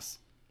ass,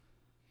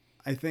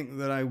 I think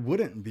that I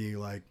wouldn't be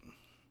like,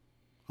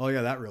 oh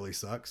yeah, that really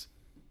sucks.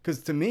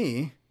 Because to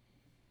me,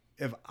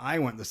 if I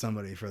went to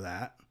somebody for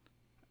that,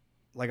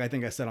 like I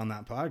think I said on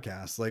that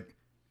podcast, like,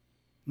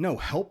 no,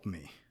 help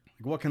me.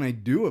 Like, what can I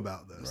do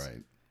about this?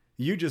 Right.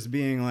 You just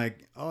being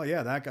like, oh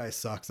yeah, that guy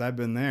sucks, I've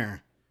been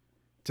there.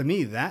 To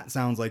me, that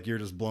sounds like you're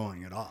just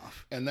blowing it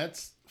off. And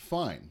that's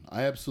fine.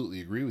 I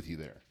absolutely agree with you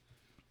there.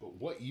 But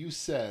what you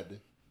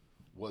said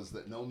was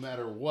that no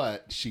matter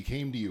what she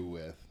came to you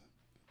with,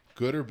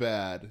 good or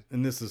bad,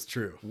 and this is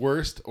true,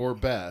 worst or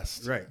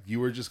best, right, you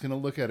were just going to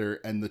look at her,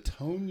 and the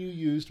tone you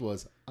used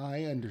was,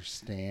 I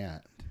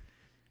understand.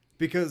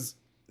 Because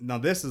now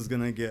this is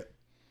going to get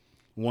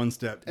one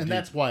step and deep.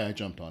 that's why I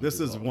jumped on this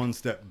is one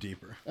step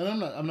deeper. And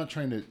I'm not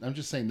trying to, I'm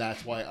just saying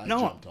that's why I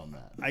jumped on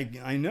that.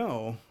 I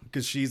know,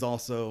 because she's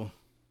also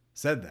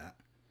said that.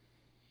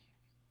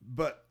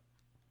 But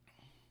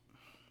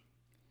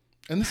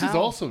and this is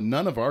also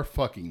none of our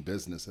fucking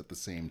business at the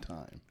same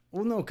time.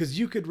 Well, no, because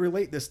you could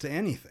relate this to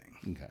anything.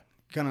 Okay.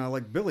 Kind of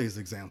like Billy's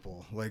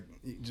example. Like,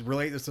 you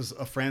relate this to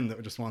a friend that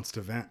just wants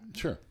to vent.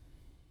 Sure.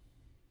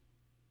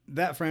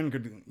 That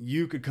friend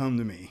you could come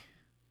to me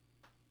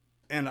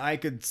And I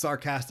could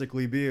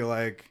sarcastically be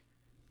like,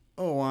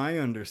 oh, I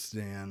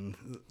understand.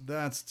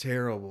 That's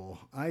terrible.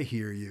 I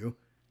hear you.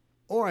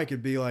 Or I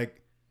could be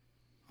like,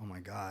 oh my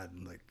God,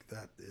 like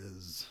that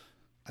is,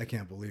 I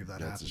can't believe that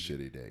That's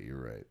happened. a shitty day.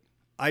 You're right.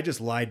 I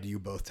just lied to you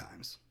both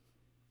times.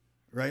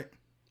 Right?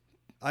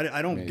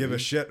 I don't give a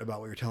shit about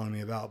what you're telling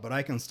me about, but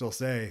I can still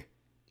say,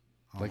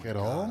 oh Like my at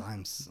God, all?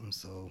 I'm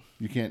so.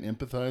 You can't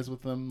empathize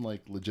with them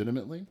like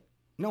legitimately?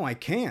 No, I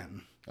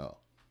can. Oh.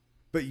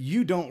 But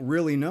you don't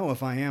really know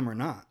if I am or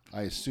not.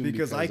 I assume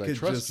Because I could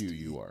trust just- you,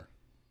 you are.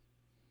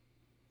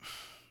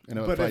 And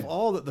But if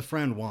all that the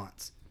friend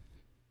wants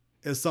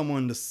is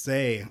someone to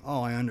say,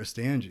 oh, I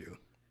understand you,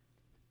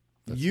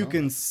 you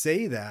can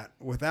say that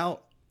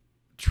without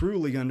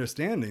truly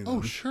understanding them.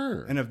 Oh,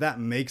 sure. And if that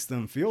makes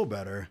them feel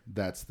better,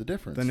 That's the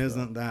difference. then though.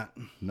 isn't that...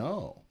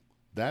 No.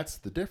 That's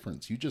the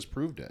difference. You just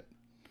proved it.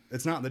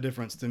 It's not the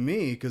difference to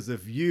me, because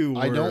if you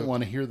were... I don't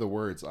want to hear the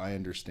words, I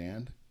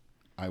understand.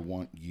 I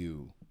want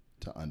you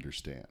to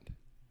understand.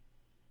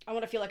 I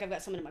want to feel like I've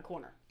got someone in my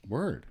corner.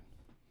 Word.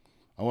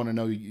 I want to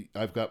know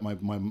I've got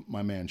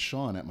my man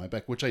Sean at my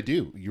back, which I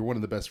do. You're one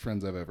of the best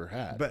friends I've ever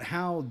had. But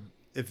how...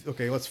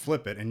 Okay, let's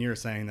flip it, and you're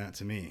saying that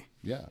to me.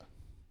 Yeah.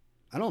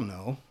 I don't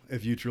know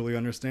if you truly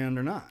understand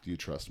or not. Do you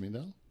trust me,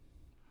 though?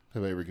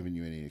 Have I ever given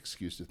you any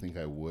excuse to think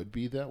I would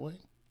be that way?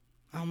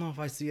 I don't know if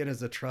I see it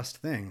as a trust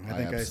thing. I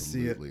think I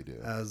see it absolutely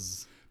do.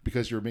 as...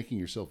 Because you're making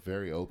yourself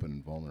very open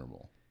and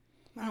vulnerable.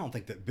 I don't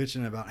think that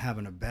bitching about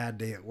having a bad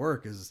day at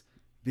work is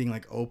being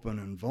like open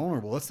and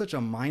vulnerable. It's such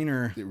a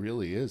minor... It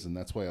really is, and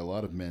that's why a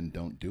lot of men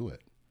don't do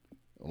it.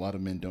 A lot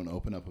of men don't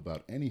open up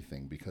about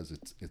anything because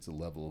it's a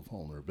level of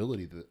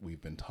vulnerability that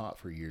we've been taught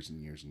for years and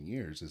years and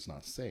years is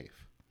not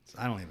safe.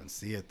 I don't even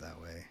see it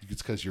that way.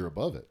 It's because you're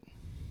above it.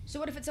 So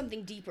what if it's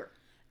something deeper?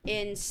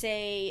 In,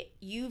 say,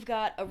 you've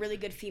got a really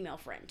good female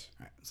friend.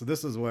 All right, so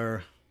this is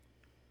where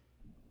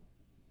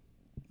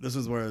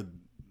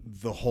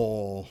the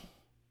whole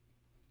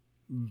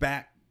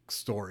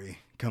backstory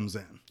comes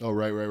in. Oh,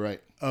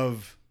 right.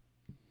 Of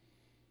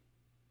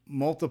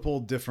multiple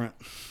different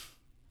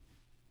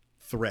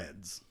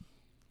threads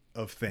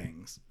of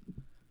things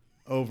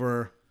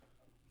over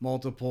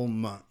multiple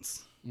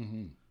months.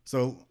 Mm-hmm.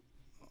 So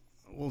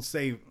we'll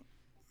say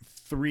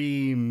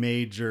 3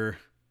 major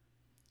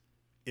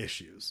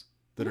issues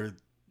that are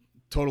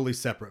totally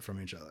separate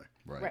from each other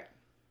Right.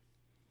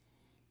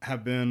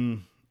 have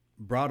been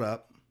brought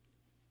up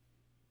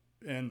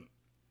and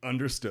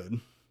understood,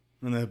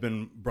 and they have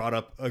been brought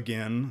up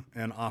again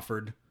and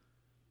offered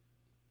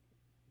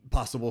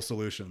possible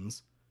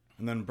solutions,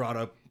 and then brought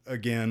up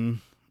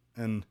again.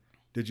 And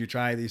did you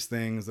try these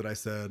things that I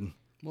said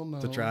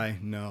to try?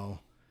 No.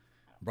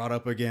 Brought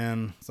up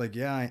again. It's like,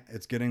 yeah,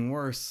 it's getting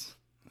worse.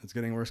 It's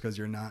getting worse because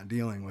you're not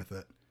dealing with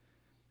it.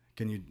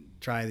 Can you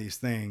try these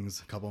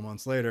things? A couple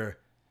months later,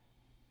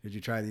 did you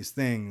try these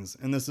things?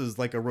 And this is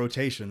like a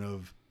rotation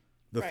of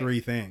the 3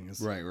 things.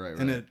 Right.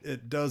 And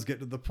it does get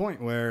to the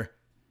point where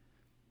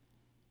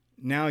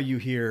now you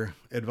hear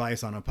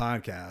advice on a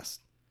podcast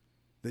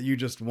that you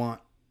just want.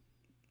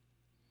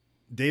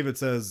 David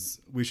says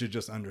we should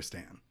just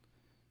understand.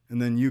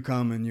 And then you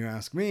come and you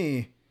ask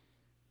me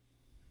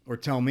or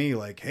tell me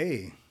like,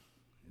 hey,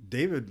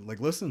 David, like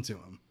listen to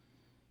him.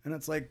 And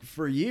it's like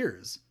for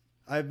years,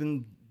 I've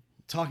been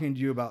talking to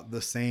you about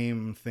the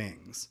same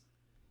things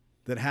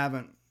that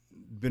haven't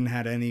been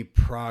had any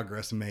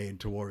progress made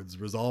towards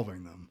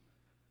resolving them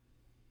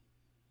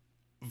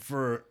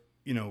for,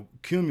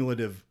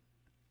 cumulative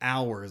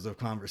hours of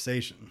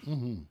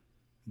conversation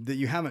that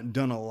you haven't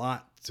done a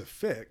lot to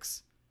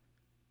fix.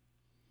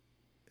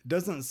 It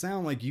doesn't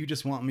sound like you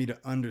just want me to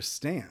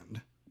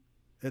understand.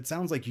 It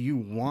sounds like you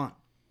want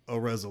a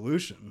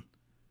resolution.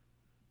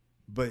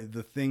 But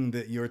the thing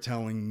that you're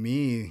telling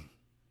me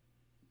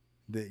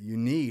that you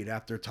need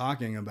after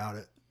talking about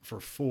it for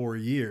 4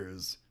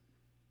 years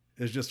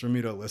is just for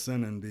me to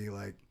listen and be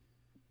like,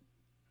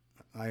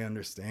 I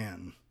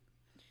understand.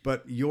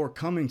 But you're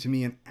coming to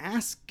me and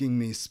asking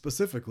me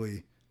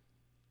specifically,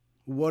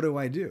 what do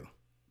I do?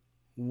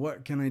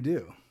 What can I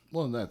do?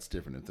 Well, and that's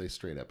different. If they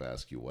straight up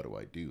ask you, what do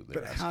I do?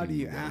 But how do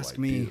you ask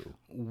me,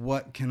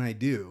 what can I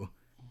do?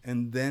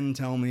 And then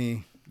tell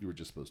me... You were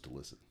just supposed to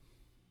listen.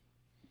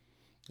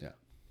 Yeah.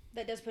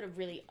 That does put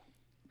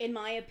in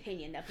my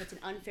opinion, that puts an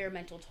unfair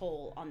mental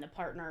toll on the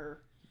partner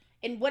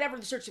in whatever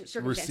the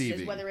circumstances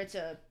Receiving. is, whether it's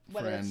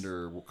Friend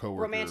or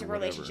coworker romantic or whatever.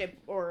 relationship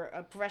or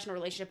a professional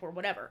relationship or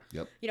whatever.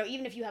 Yep.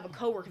 Even if you have a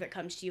coworker that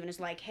comes to you and is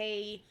like,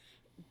 hey,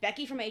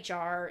 Becky from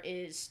HR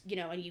is,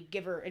 and you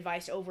give her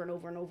advice over and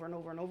over and over and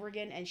over and over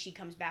again, and she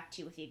comes back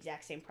to you with the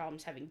exact same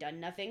problems, having done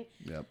nothing.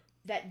 Yep.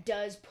 That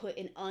does put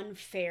an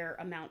unfair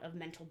amount of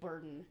mental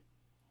burden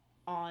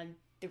on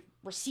the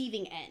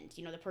receiving end,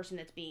 the person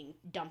that's being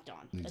dumped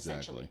on,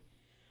 essentially.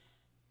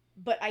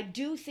 But I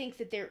do think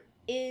that there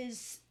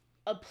is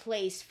a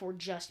place for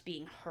just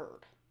being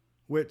heard.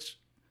 Which,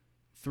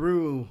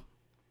 through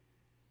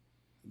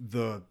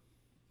the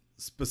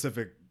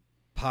specific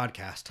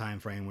podcast time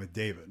frame with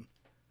David,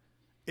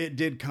 it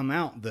did come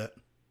out that,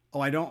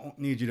 I don't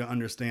need you to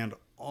understand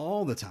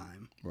all the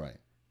time. Right.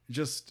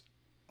 just,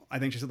 I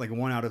think she said like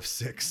 1 out of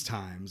 6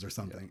 times or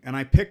something. Yeah. And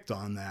I picked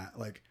on that.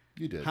 Like,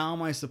 you did. How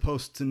am I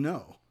supposed to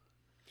know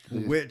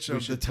which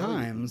of the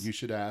times? You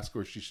should ask,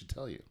 or she should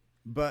tell you.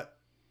 But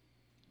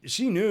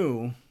she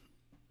knew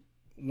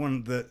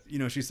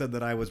she said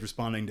that I was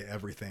responding to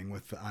everything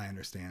with the I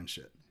understand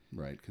shit.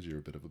 Right, because you're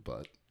a bit of a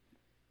butt.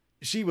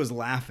 She was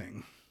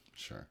laughing.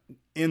 Sure.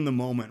 In the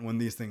moment when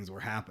these things were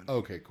happening.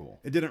 Okay, cool.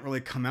 It didn't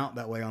really come out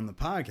that way on the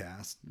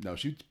podcast. No,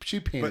 she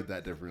painted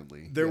that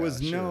differently. There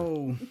was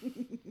no...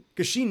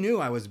 Because she knew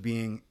I was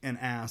being an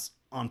ass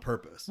on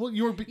purpose. Well,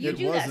 you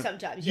do that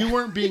sometimes. Yeah. You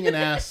weren't being an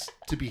ass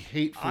to be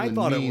hateful I and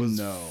thought mean, it was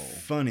no.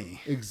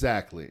 funny.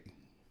 Exactly.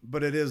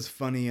 But it is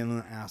funny in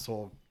an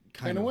asshole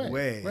kind of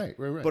way.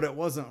 Right. But it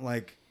wasn't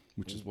like...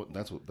 Which is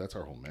that's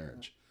our whole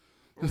marriage.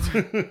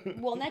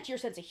 Well, and that's your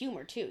sense of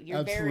humor, too. You're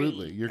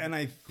Absolutely. very... And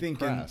I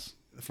think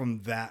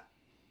from that,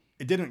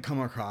 it didn't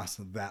come across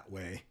that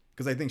way.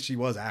 Because I think she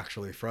was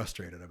actually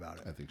frustrated about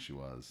it. I think she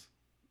was.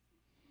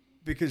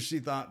 Because she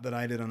thought that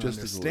I didn't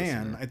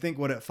understand. I think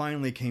what it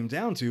finally came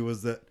down to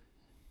was that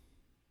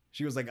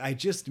she was like, I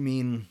just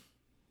mean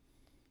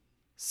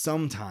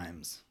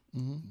sometimes.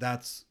 Mm-hmm.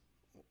 That's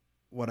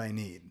what I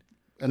need.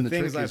 And the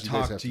things I've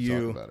talked to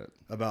you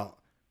about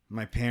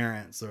my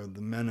parents or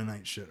the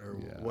Mennonite shit or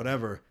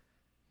whatever,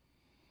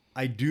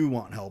 I do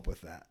want help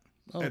with that.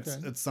 Okay.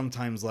 It's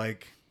sometimes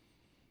like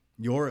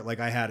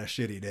I had a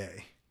shitty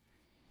day.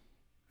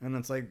 And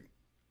it's like,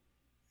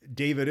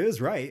 David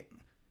is right.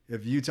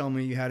 If you tell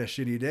me you had a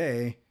shitty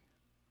day,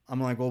 I'm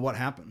like, well, what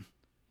happened?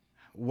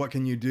 What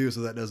can you do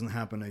so that doesn't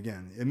happen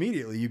again?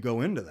 Immediately you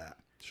go into that.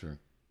 Sure.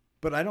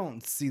 But I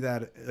don't see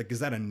that. Like, is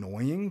that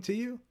annoying to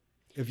you?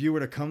 If you were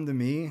to come to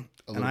me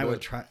and I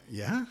would try.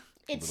 Yeah.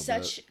 It's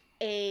such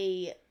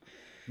a.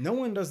 No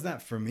one does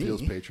that for me.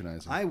 Feels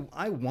patronizing.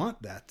 I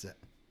want that.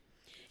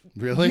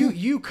 Really?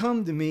 You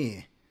come to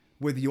me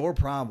with your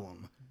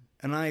problem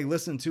and I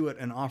listen to it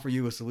and offer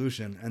you a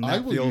solution, and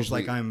that feels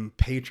like I'm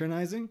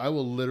patronizing. I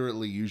will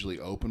literally usually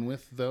open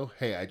with, though,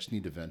 hey, I just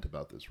need to vent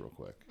about this real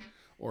quick.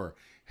 Or,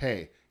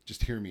 hey,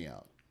 just hear me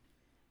out.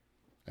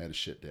 I had a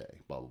shit day.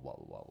 Blah, blah, blah,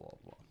 blah, blah,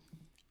 blah.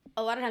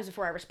 A lot of times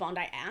before I respond,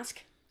 I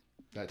ask.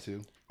 That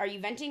too? Are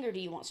you venting or do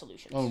you want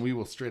solutions? Oh, and we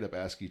will straight up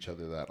ask each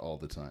other that all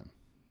the time.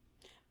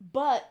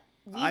 But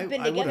we've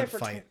been together for...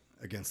 fight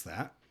against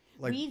that.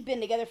 Like, we've been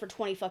together for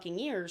 20 fucking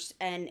years,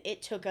 and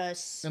it took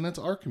us... And that's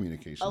our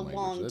communication language.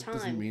 Long that time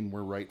doesn't mean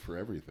we're right for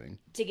everything.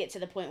 To get to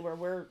the point where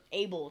we're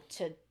able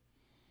to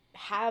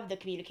have the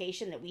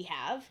communication that we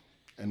have.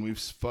 And we've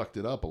fucked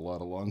it up a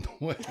lot along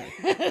the way.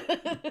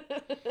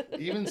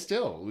 Even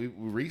still,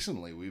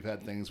 recently we've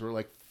had things where we're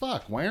like,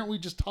 fuck, why aren't we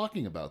just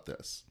talking about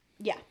this?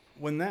 Yeah.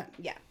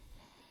 Yeah.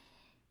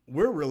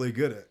 We're really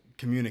good at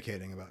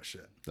communicating about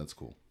shit. That's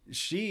cool.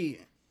 She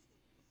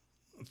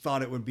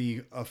thought it would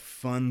be a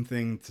fun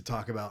thing to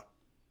talk about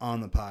on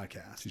the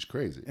podcast. She's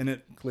crazy. And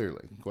it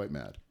clearly quite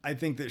mad. I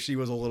think that she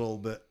was a little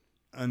bit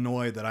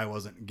annoyed that I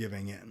wasn't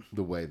giving in.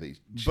 The way that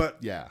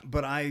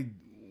but I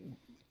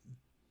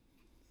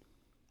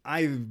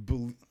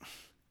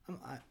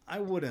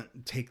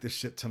wouldn't take this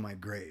shit to my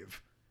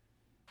grave.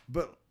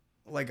 But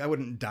like I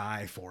wouldn't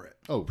die for it.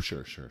 Oh,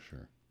 sure.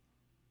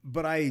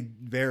 But I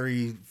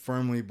very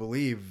firmly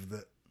believe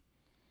that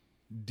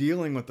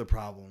dealing with the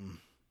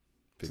problem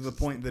to the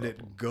point that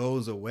it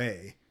goes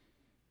away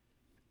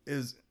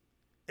is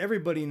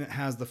everybody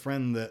has the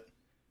friend that,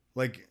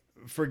 like,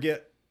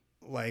 forget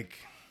like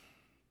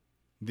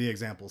the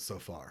examples so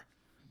far,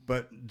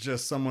 but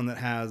just someone that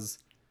has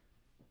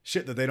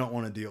shit that they don't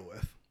want to deal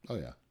with. Oh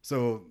yeah.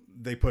 So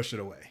they push it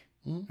away.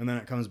 Mm-hmm. And then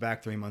it comes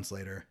back 3 months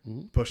later,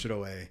 push it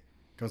away,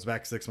 comes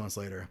back 6 months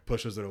later,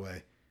 pushes it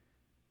away.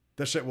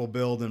 That shit will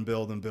build and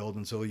build and build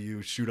until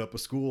you shoot up a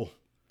school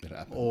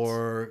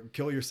or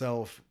kill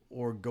yourself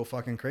or go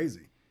fucking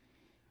crazy.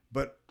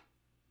 But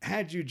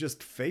had you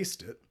just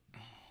faced it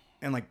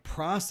and like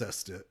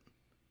processed it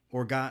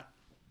or got,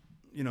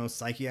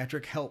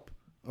 psychiatric help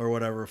or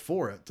whatever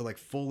for it to like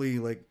fully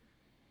like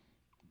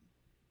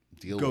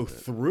go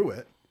through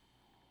it,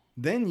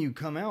 then you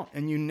come out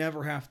and you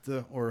never have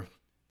to, or,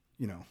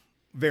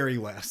 very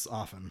less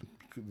often.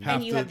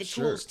 And you have the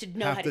tools to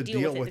know how to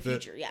deal with it in the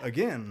future. Yeah.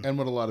 Again. And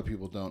what a lot of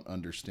people don't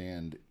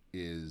understand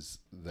is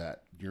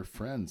that your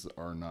friends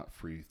are not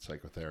free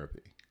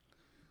psychotherapy.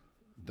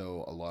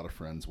 Though a lot of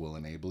friends will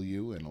enable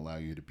you and allow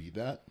you to be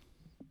that.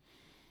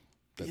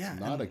 That's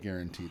not a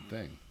guaranteed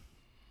thing.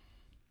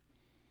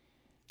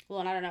 Well,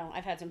 and I don't know.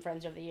 I've had some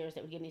friends over the years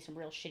that would give me some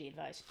real shitty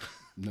advice.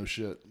 No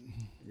shit.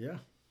 Yeah.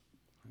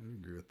 I would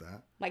agree with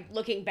that. Like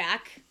looking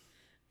back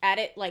at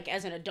it, like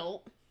as an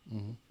adult,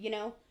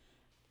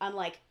 I'm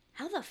like,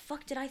 how the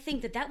fuck did I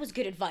think that was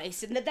good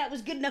advice and that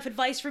was good enough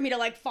advice for me to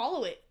like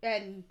follow it?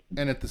 And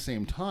at the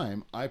same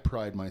time, I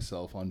pride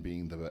myself on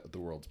being the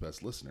world's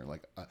best listener.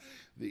 Like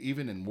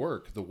even in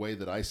work, the way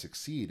that I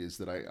succeed is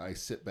that I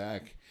sit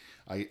back.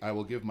 I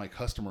will give my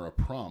customer a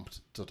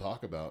prompt to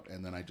talk about,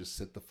 and then I just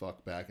sit the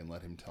fuck back and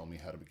let him tell me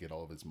how to get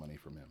all of his money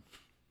from him.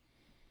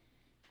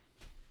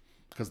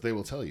 Because they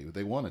will tell you.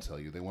 They want to tell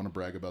you. They want to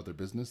brag about their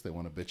business. They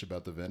want to bitch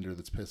about the vendor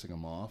that's pissing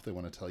them off. They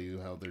want to tell you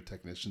how their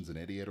technician's an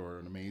idiot or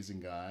an amazing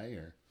guy.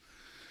 Or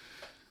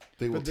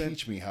they will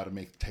teach me how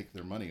to take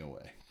their money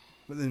away.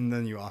 But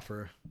then you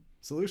offer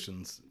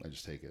solutions. I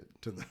just take it.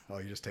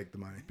 You just take the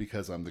money.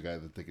 Because I'm the guy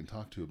that they can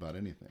talk to about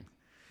anything.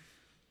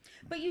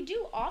 But you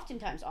do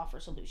oftentimes offer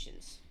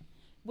solutions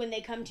when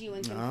they come to you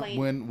and complain.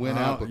 When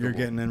applicable. You're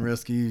getting in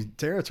risky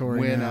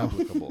territory when now.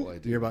 applicable, I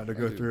do. You're about to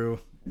go through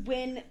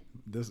when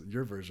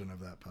your version of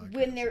that podcast.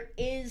 When there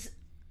is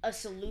a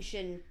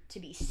solution to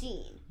be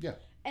seen. Yeah.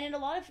 And in a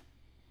lot of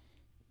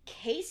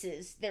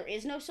cases, there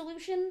is no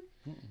solution.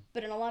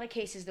 But in a lot of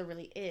cases, there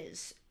really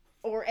is.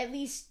 Or at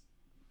least,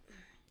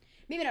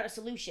 maybe not a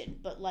solution,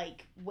 but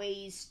like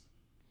ways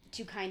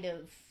to kind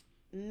of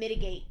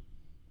mitigate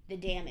the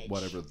damage.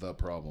 Whatever the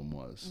problem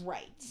was.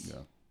 Right. Yeah.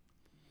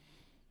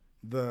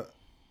 The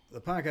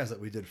podcast that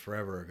we did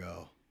forever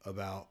ago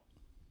about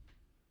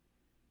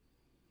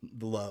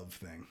the love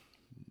thing.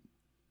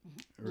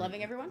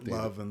 Loving everyone?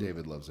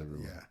 David loves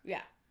everyone. Yeah.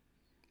 Yeah.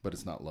 But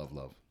it's not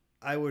love.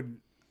 I would,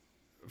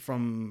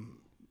 from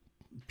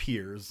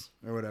peers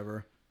or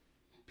whatever,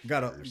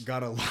 got a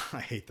I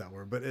hate that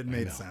word, but it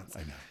made sense.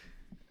 I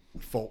know.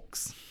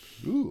 Folks.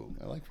 Ooh,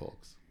 I like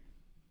folks.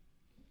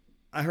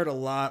 I heard a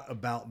lot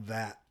about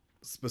that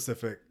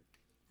specific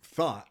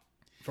thought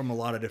from a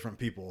lot of different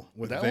people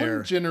with that their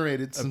one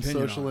generated some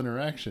opinion social on it.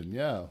 interaction.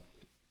 Yeah.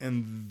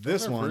 And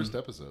this That was our one first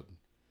episode.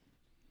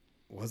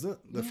 was it?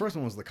 The first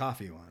one was the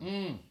coffee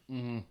one.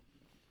 Mm-hmm.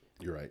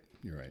 You're right.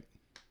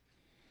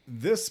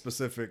 This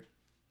specific,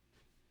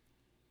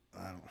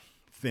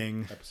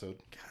 thing. Episode.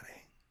 God,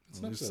 It's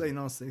I'll an just episode. say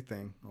no. Say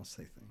thing. I'll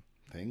say thing.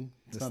 Thing?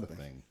 It's This not a thing.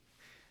 thing.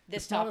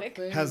 This It's not a topic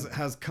thing.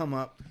 Has come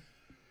up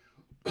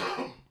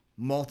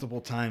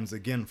multiple times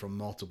again from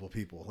multiple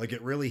people. Like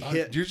it really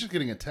hit. You're just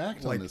getting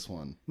attacked like- on this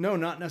one. No,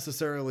 not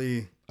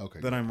necessarily Okay.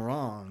 that I'm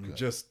wrong. Good.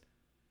 Just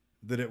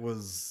that it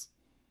was.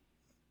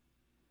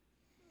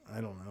 I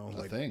don't know.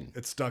 A thing.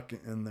 It stuck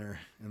in their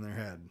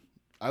head.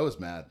 I was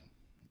mad.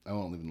 I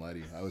won't even lie to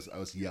you. I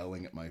was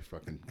yelling at my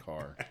fucking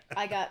car.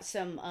 I got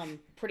some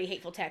pretty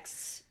hateful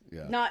texts.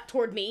 Yeah. Not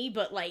toward me,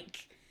 but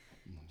like,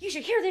 you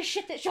should hear this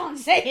shit that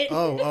Sean's saying.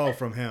 Oh,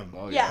 from him.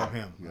 Oh, yeah. From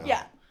him.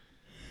 Yeah.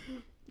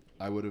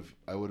 I would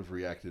have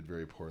reacted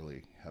very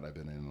poorly had I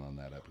been in on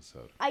that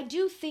episode. I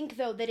do think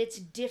though that it's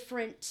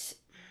different.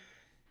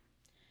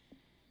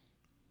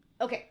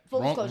 Okay,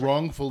 full disclosure.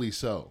 Wrongfully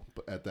so,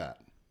 but at that.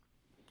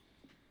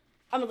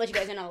 I'm gonna let you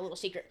guys in on a little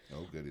secret.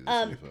 Oh, goody. This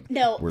will be fun.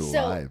 No, We're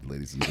so- live,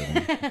 ladies and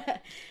gentlemen.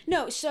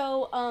 No,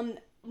 so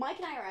Mike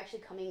and I are actually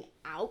coming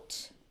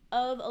out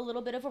of a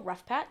little bit of a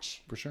rough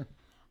patch. For sure.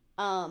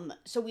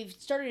 So we've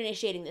started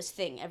initiating this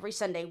thing. Every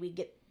Sunday we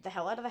get the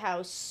hell out of the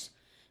house.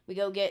 We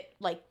go get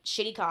like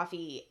shitty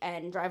coffee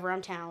and drive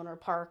around town or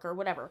park or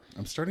whatever.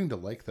 I'm starting to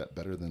like that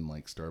better than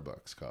like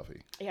Starbucks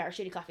coffee. Yeah, our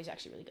shitty coffee is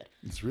actually really good.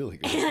 It's really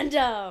good.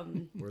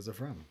 And Where's it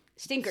from?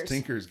 Stinkers.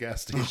 Stinker's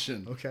gas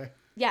station. Okay.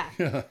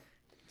 Yeah.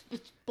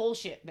 It's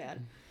bullshit,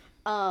 man.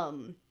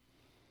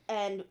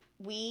 And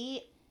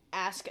we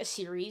ask a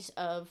series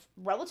of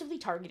relatively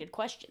targeted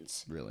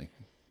questions. Really?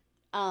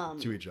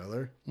 To each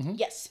other.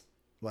 Yes.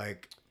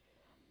 Like,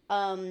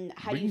 How We do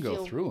can you go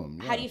feel? through 'em,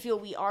 How yeah. do you feel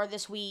we are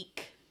this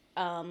week?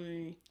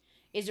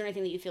 Is there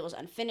anything that you feel is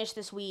unfinished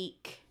this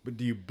week? but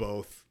do you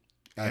both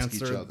Ask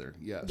each answer other.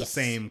 Yes. the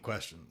same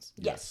questions?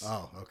 Yes.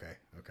 Oh, okay.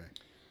 Okay.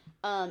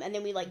 And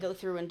then we like go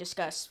through and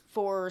discuss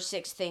 4 or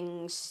 6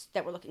 things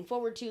that we're looking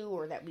forward to,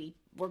 or that we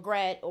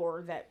regret,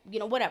 or that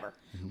whatever.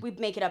 We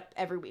make it up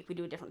every week. We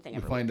do a different thing We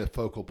every find week. a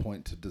focal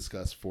point to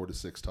discuss 4 to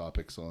 6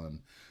 topics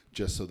on,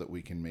 just so that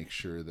we can make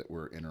sure that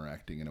we're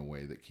interacting in a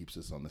way that keeps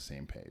us on the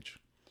same page.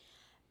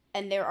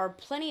 And there are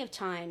plenty of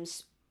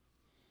times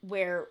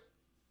where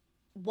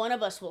one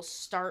of us will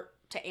start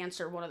to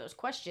answer one of those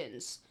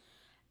questions,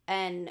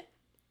 and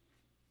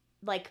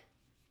like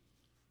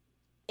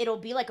it'll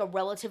be like a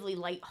relatively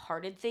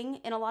light-hearted thing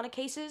in a lot of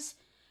cases,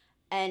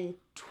 and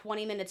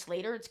 20 minutes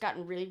later it's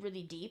gotten really,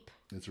 really deep.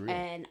 It's real.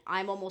 And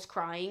I'm almost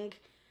crying,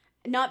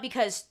 not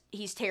because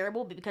he's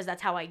terrible, but because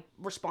that's how I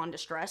respond to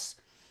stress.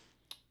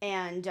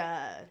 And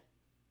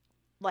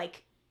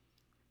like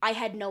I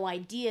had no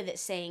idea that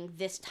saying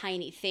this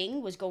tiny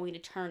thing was going to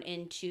turn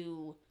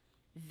into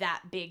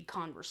that big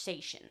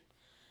conversation,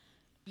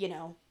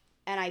 and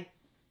I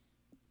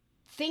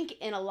think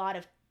in a lot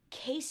of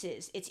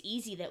cases it's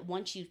easy that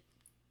once you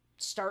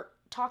start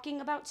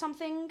talking about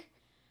something,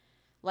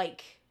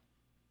 like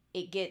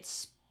it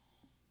gets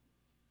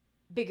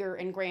bigger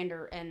and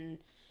grander, and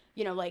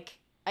like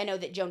I know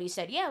that Joni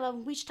said, yeah, well,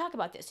 we should talk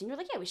about this, and you're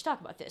like, yeah, we should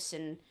talk about this,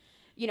 and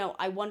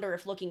I wonder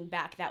if looking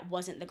back that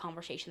wasn't the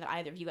conversation that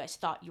either of you guys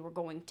thought you were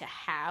going to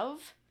have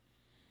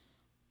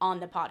on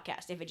the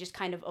podcast, if it just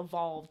kind of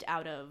evolved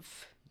out of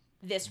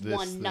this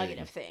one nugget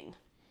of thing.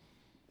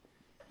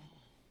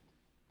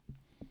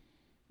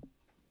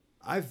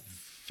 I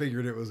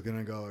figured it was going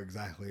to go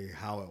exactly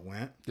how it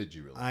went. Did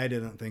you really? I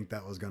didn't think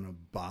that was going to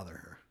bother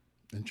her.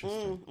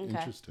 Interesting. okay.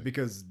 Interesting.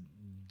 Because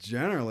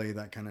generally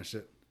that kind of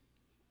shit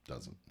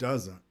Doesn't.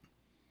 doesn't.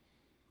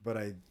 But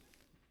I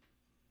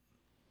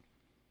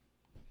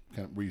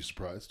Were you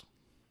surprised?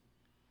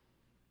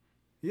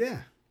 yeah.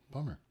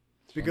 Bummer.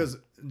 Because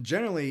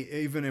generally,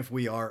 even if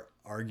we are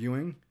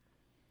arguing,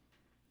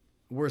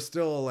 we're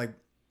still like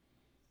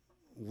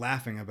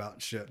laughing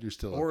about shit. You're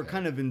still or okay.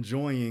 kind of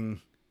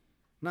enjoying.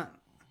 Not.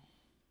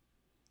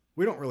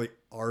 We don't really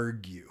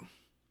argue,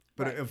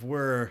 but Right. if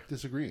we're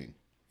Disagreeing.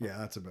 yeah,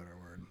 that's a better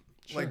word.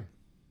 Sure. Like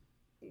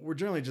we're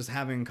generally just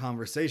having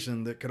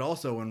conversation that could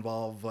also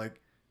involve like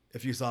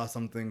if you saw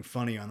something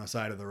funny on the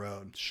side of the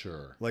road,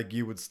 Sure. like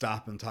you would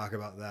stop and talk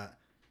about that,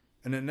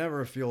 and it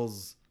never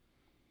feels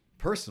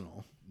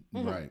personal.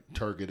 Right.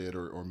 Targeted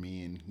or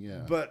mean.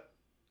 Yeah. But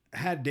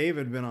had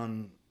David been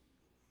on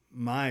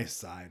my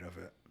side of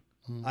it,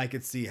 I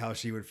could see how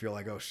she would feel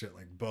like, oh shit,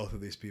 like both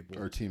of these people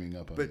Or teaming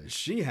up on But me.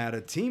 she had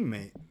a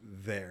teammate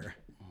there.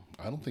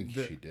 I don't think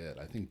she did.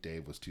 I think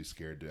Dave was too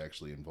scared to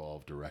actually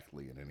involve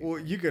directly in anything. Well,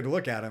 you could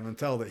look at him and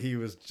tell that he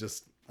was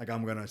just like,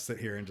 I'm going to sit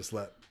here and just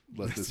let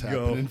this go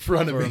happen in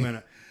front of for me. a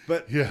minute.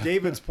 But Yeah.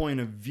 David's point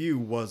of view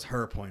was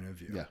her point of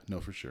view. Yeah, no,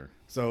 for sure.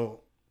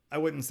 So I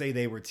wouldn't say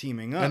they were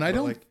teaming up. And I but,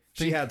 don't like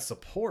she think- had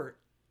support.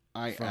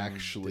 I From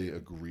actually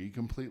agree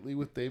completely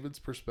with David's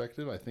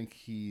perspective. I think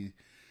he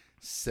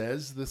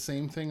says the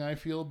same thing I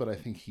feel, but I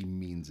think he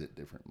means it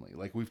differently.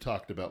 Like we've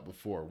talked about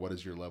before, what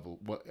is your level?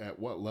 At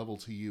what level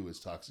to you is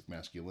toxic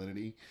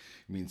masculinity?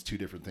 It means two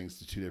different things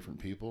to two different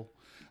people.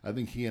 I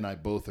think he and I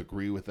both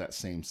agree with that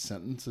same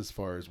sentence as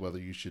far as whether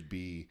you should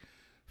be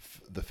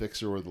the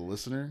fixer or the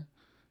listener,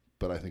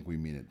 but I think we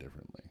mean it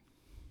differently.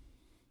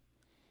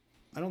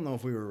 I don't know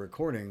if we were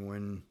recording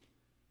when.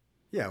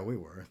 Yeah, we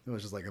were. It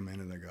was just like a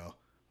minute ago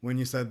when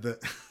you said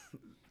that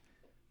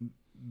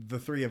the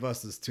three of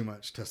us is too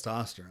much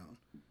testosterone.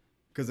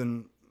 Because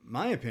in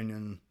my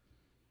opinion,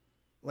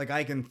 like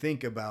I can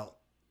think about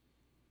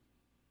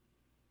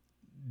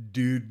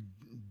dude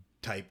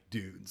type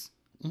dudes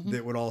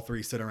that would all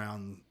three sit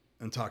around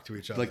and talk to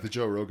each other. Like the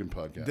Joe Rogan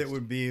podcast. That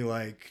would be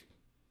like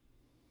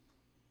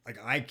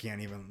I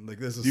can't even like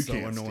this is You so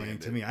can't annoying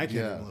stand to it. me. I can't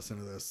Yeah. even listen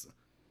to this.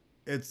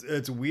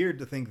 It's weird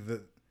to think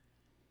that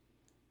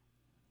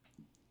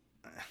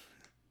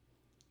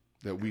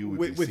we would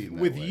be with seen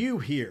that with way. you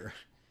here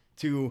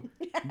to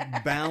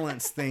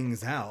balance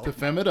things out. To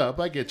fem it up,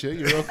 I get you.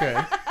 You're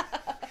okay.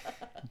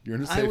 You're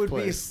in a safe I would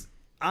place.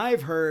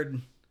 I've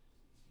heard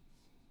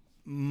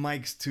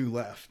Mike's too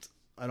left.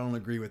 I don't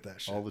agree with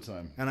that shit. All the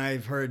time. And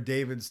I've heard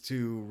David's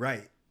too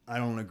right. I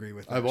don't agree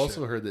with that I've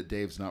also shit. heard that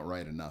Dave's not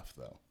right enough,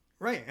 though.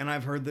 Right. And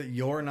I've heard that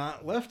you're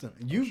not left.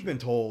 You've been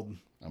told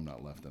I'm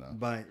not left enough.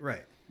 by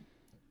right.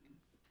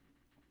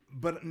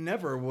 But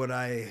never would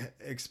I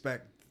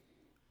expect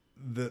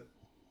the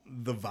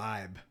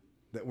vibe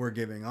that we're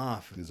giving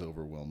off Is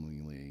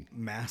overwhelmingly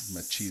mass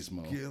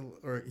machismo.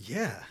 or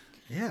yeah.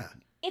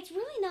 It's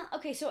really not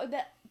okay. So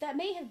that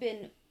may have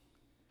been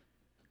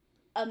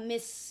a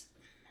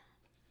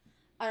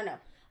I don't know.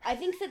 I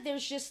think that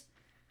there's just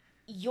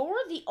you're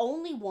the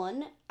only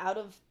one out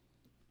of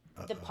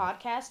the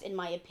podcast, in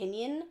my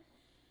opinion,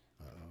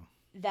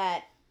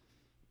 that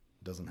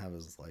Doesn't have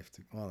his life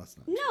to. Well, that's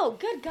not. no,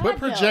 good God, Quit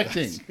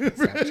projecting.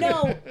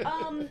 No.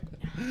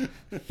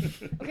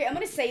 Okay, I'm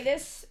gonna say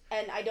this,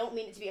 and I don't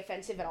mean it to be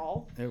offensive at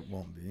all. It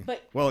won't be.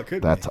 But well, it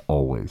could. That's be.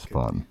 always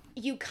fun.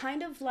 You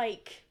kind of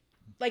like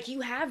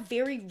you have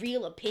very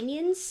real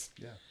opinions.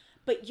 Yeah.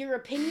 But your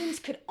opinions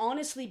could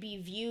honestly be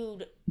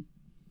viewed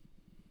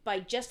by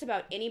just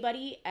about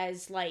anybody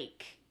as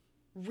like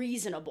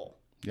reasonable.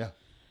 Yeah.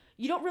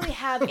 You don't really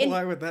have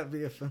Why would that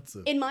be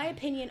offensive? in my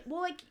opinion,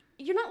 well, like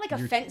you're not like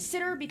a fence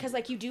sitter because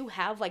like you do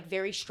have like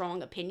very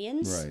strong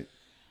opinions. Right.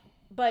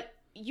 But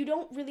you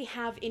don't really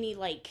have any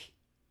like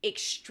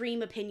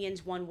extreme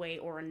opinions one way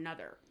or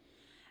another.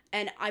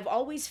 And I've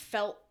always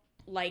felt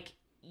like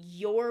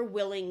you're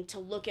willing to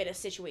look at a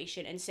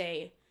situation and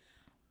say,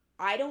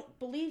 I don't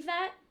believe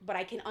that, but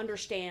I can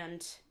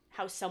understand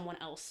how someone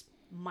else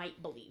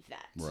might believe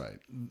that. Right.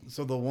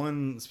 So the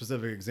one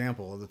specific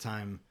example of the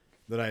time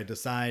that I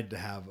decide to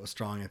have a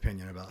strong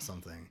opinion about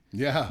something,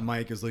 Yeah.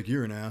 Mike is like,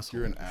 "You're an asshole."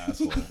 You're an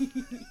asshole.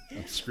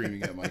 I'm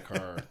screaming at my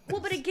car. Well,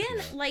 but again,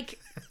 like,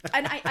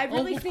 and I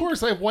really of think...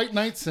 course, I have white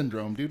knight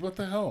syndrome, dude. What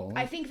the hell?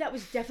 I think that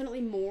was definitely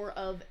more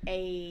of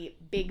a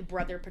big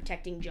brother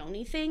protecting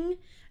Joni thing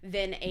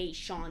than a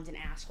Sean's an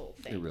asshole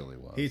thing. It really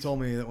was. He told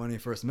me that when he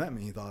first met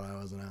me, he thought I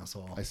was an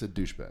asshole. I said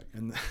douchebag.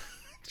 And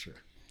true.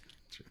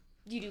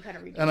 You do kind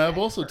of read. And I've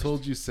also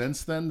told you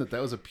since then that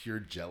was a pure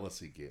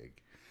jealousy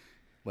gig.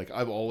 Like,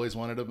 I've always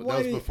wanted to... That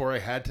was before I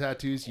had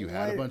tattoos. You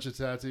had a bunch of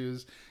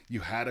tattoos.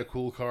 You had a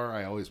cool car.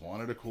 I always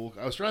wanted a cool...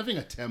 I was driving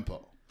a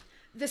Tempo.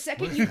 The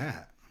second What you... is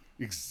that?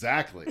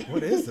 Exactly.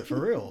 What is it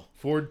for real?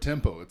 Ford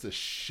Tempo. It's a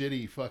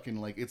shitty fucking...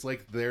 like it's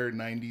like their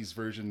 90s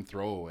version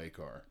throwaway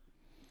car.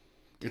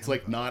 It's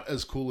like not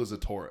as cool as a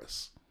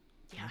Taurus.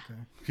 Yeah.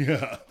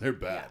 Yeah, they're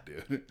bad,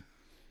 dude.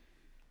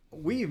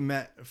 We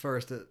met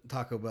first at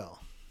Taco Bell,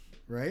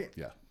 right?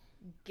 Yeah.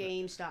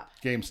 GameStop.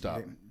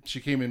 GameStop. She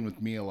came in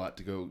with me a lot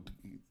to go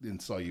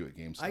and saw you at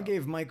GameStop. I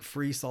gave Mike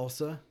free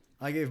salsa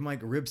I gave Mike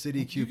Rib City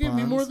You coupons. gave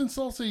me more than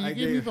salsa. You I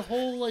gave me gave- the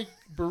whole like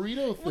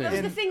burrito thing. Well, that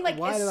was the thing. Like,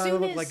 why as did I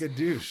soon look as like a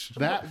douche?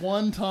 That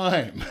one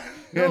time,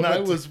 No, and I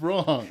but- was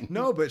wrong.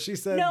 No, but she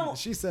said No.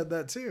 she said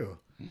that too.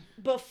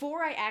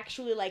 before I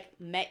actually like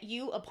met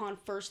you upon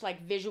first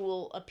like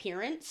visual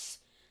appearance,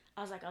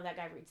 I was like, oh, that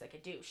guy reads like a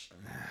douche.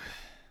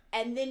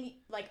 And then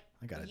like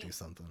I gotta you do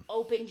something.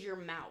 opened your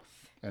mouth,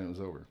 And it was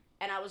over.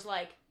 and I was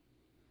like,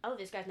 oh,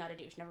 this guy's not a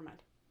douche. Never mind.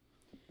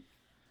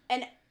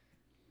 And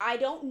I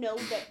don't know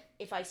that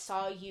if I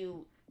saw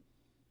you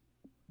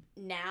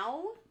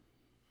now,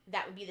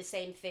 that would be the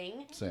same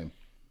thing. Same.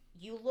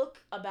 You look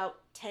about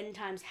 10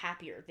 times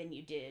happier than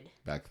you did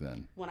Back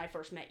then. when I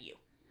first met you.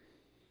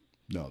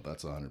 No,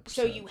 that's 100%.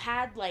 So you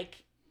had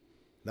like,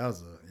 That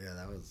was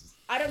that was.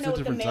 I don't It's know a what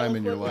the different male time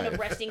in your equivalent of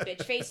life. resting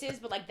bitch face is,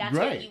 but like that's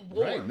right, what you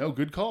wore. right. No,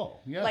 good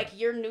call. Yeah. Like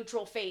your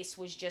neutral face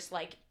was just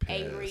like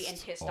angry and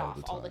Pissed pissed all off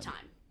the all the time.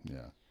 time.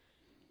 Yeah.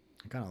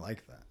 I kind of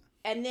like that.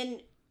 And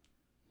then,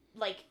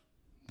 like,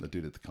 The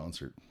dude at the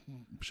concert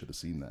should have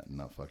seen that and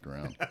not fucked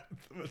around.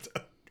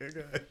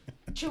 Okay.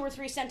 2 or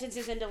 3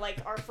 sentences into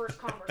like our first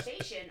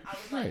conversation, I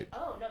was like, Right.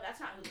 oh no,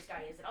 that's not who this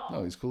guy is at all.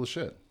 No, he's cool as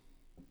shit.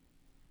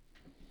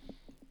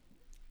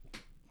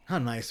 How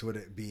nice would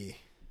it be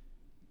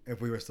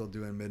if we were still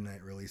doing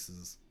midnight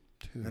releases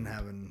Dude. and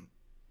having?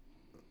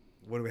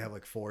 What do we have?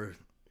 Like 4.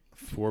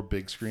 4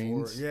 big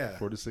screens. 4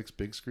 4 to 6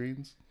 big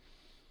screens.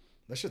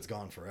 That shit's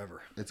gone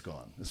forever. It's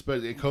gone.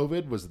 Especially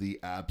COVID was the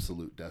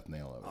absolute death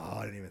nail of it. Oh,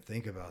 I didn't even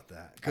think about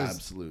that. Because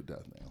Absolute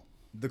death nail.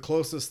 the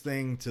closest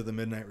thing to the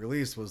midnight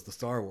release was the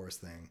Star Wars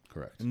thing.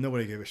 Correct. And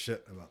nobody gave a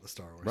shit about the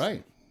Star Wars.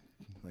 Right.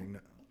 Like, no.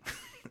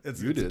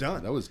 it's You did.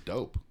 done. That was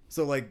dope.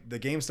 So like the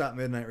GameStop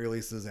midnight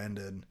releases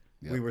ended.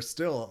 Yep. We were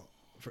still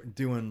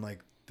doing like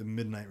the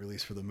midnight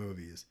release for the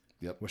movies.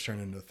 Yep. Which turned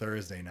into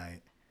Thursday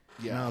night.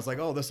 Yeah. And I was like,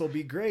 oh, this will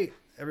be great.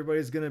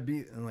 Everybody's gonna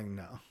be. I'm like,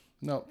 no,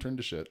 No, turned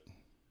to shit.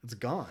 it's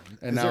gone.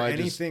 And Is now there I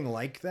just- anything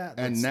like that?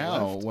 And that's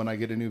now, left? when I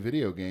get a new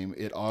video game,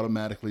 it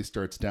automatically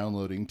starts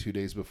downloading 2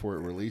 days before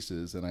it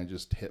releases, and I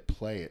just hit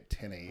play at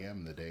 10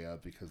 a.m. the day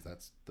of because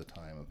that's the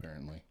time,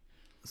 apparently.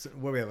 So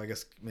what do we have? I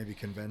guess maybe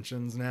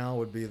conventions now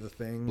would be the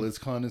thing.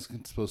 BlizzCon is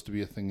supposed to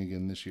be a thing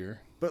again this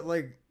year. But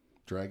like,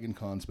 Dragon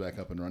Con's back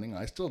up and running.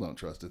 I still don't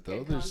trust it,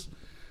 though. VidCon.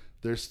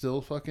 There's still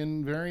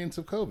fucking variants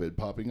of COVID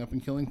popping up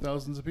and killing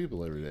thousands of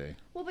people every day.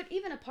 Well, but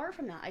even apart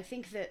from that, I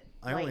think that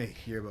I like, only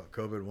hear about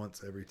COVID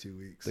once every 2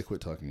 weeks. They quit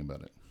talking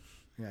about it.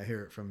 Yeah, I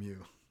hear it from you.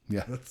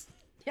 Yeah.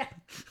 yeah,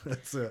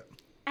 That's it.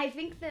 I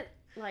think that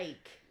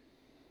like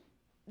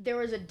there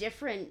was a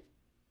different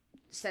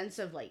sense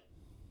of like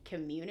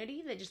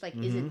community that just like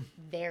isn't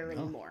there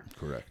anymore.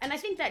 Correct. And I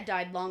think that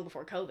died long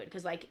before COVID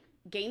because like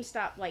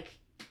GameStop, like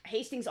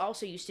Hastings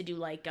also used to do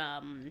like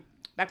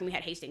back when we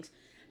had Hastings,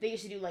 they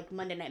used to do like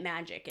Monday Night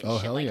Magic and Oh,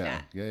 shit hell like yeah.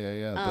 that.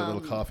 Yeah. That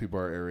little coffee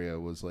bar area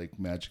was like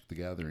Magic the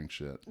Gathering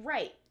shit.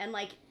 Right. And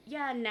like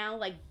yeah, now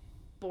like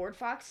Board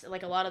Fox,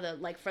 like a lot of the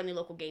like friendly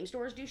local game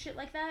stores do shit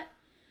like that.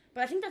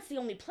 But I think that's the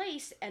only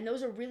place, and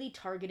those are really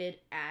targeted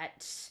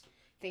at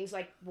things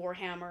like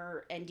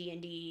Warhammer and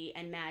D&D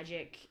and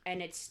Magic,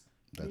 and it's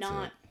That's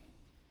not it.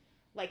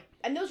 like,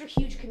 and those are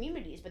huge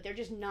communities, but they're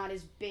just not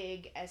as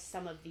big as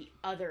some of the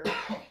other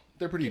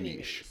They're pretty niche.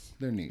 communities.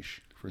 They're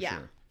niche, for Yeah.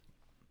 sure.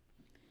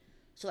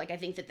 So like I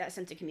think that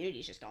sense of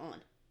community is just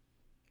gone.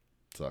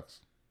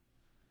 Sucks.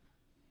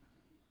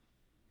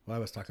 Why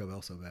was Taco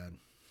Bell so bad?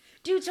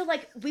 Dude, so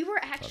like we were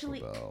Taco actually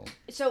Bell.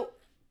 so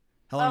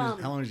How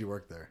long did you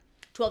work there?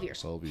 12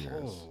 years. 12 years.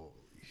 Holy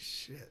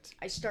shit.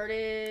 I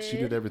started She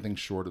did everything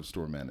short of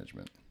store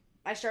management.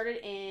 I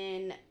started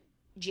in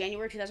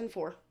January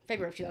 2004,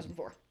 February of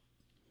 2004.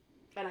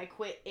 And I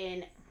quit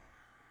in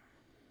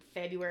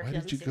February of Why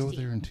did you 2016. go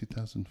there in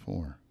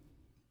 2004?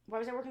 Why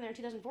was I working there in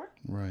 2004?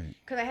 Right.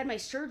 Because I had my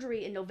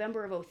surgery in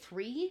November of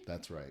 03,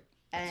 That's right.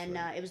 and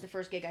it was the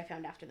first gig I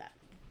found after that.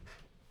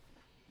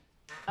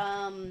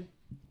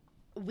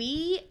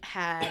 We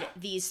had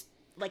these,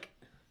 like,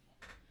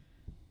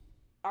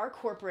 our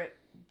corporate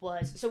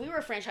was, so we were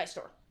a franchise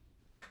store.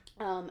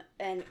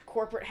 And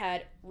corporate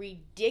had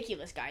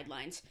ridiculous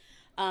guidelines.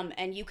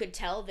 And you could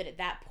tell that at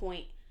that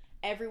point,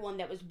 everyone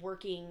that was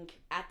working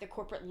at the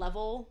corporate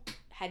level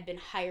had been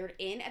hired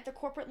in at the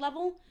corporate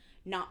level,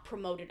 not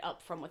promoted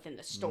up from within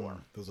the store.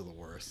 Those are the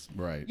worst.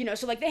 Right. You know,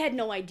 so like they had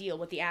no idea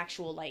what the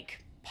actual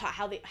like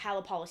how the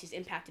policies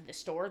impacted the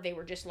store. They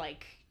were just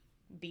like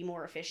be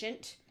more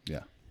efficient.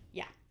 Yeah.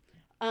 Yeah.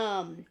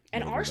 And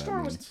Whatever our that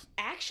store was means.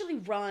 actually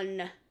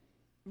run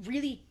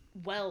really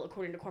well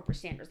according to corporate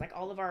standards. Like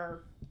all of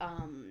our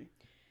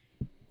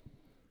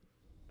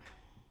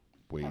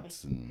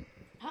Weights and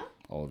Huh?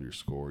 all of your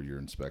score, your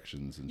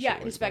inspections and yeah, shit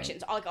like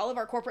inspections. Like all of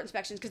our corporate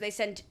inspections, because they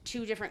send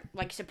 2 different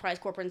like surprise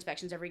corporate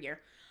inspections every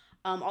year.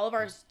 All of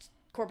our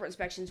corporate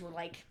inspections were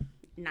like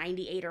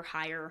 98 or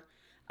higher.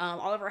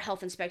 All of our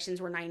health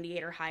inspections were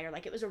 98 or higher.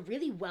 Like it was a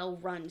really well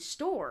run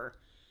store,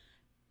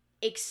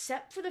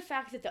 except for the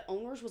fact that the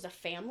owners was a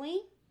family,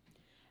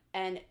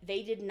 and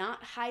they did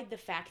not hide the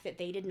fact that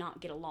they did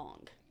not get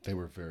along. They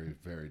were very,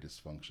 very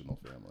dysfunctional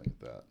family at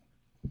that.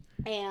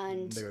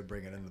 And They would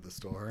bring it into the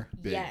store.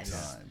 Big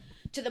yes, time.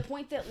 to the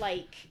point that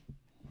like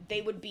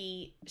they would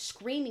be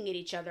screaming at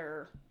each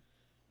other,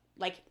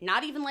 like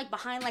not even like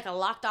behind like a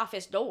locked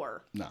office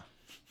door. Nah.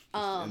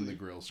 Just in the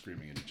grill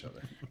screaming at each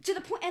other. To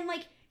the point, and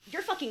like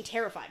you're fucking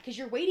terrified because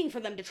you're waiting for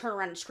them to turn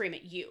around and scream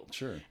at you.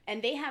 Sure.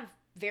 And they have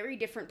very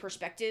different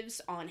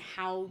perspectives on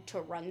how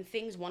to run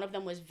things. One of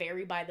them was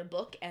very by the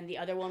book, and the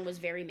other one was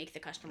very make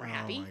the customer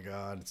happy. Oh my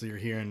god! So you're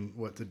hearing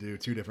what to do,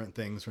 two different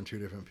things from two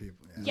different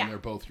people. Yeah. And they're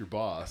both your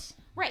boss.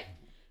 Right.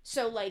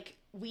 So like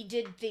we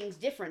did things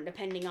different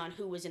depending on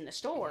who was in the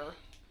store,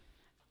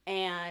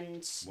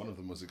 and One of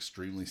them was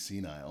extremely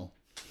senile.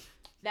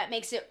 that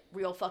makes it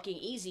real fucking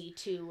easy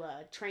to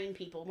train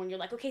people when you're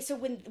like, okay, so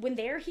when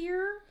they're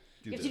here,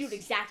 you have to do it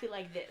exactly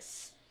like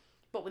this.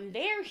 But when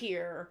they're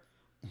here,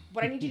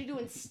 what I need you to do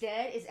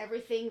instead is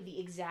everything the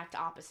exact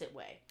opposite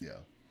way. Yeah.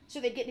 So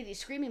they'd get into these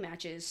screaming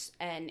matches,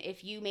 and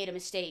if you made a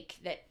mistake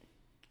that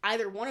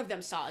either one of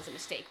them saw as a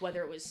mistake,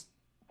 whether it was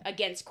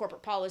against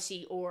corporate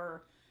policy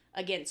or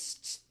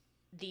against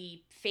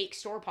the fake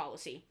store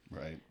policy,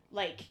 Right.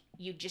 like,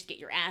 you'd just get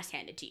your ass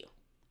handed to you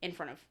in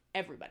front of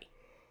everybody,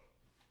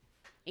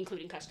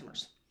 including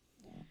customers.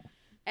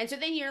 And so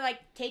then you're, like,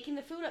 taking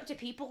the food up to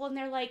people, and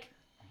they're like,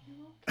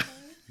 "You okay?"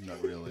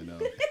 Not really, no.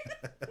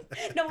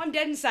 No, I'm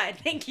dead inside.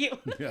 Thank you.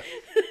 Yeah.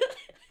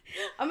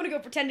 I'm going to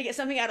go pretend to get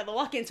something out of the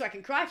walk-in so I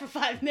can cry for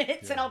 5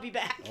 minutes, and I'll be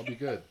back. I'll be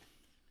good.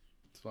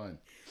 It's fine.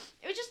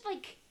 It was just,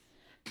 like...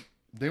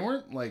 They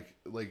weren't like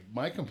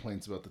my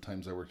complaints about the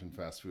times I worked in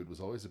fast food was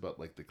always about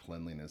like the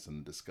cleanliness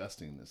and the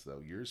disgustingness,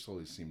 though. Yours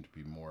always seemed to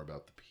be more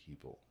about the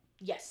people.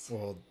 Yes.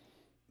 Well,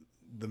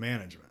 the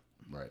management.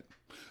 Right.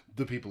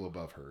 The people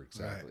above her,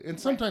 exactly. Right. And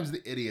sometimes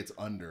the idiots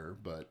under,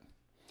 but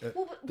Well,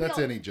 but we that's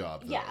all- any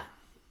job, though. Yeah.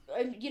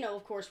 And, you know,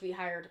 of course, we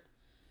hired...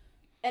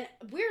 And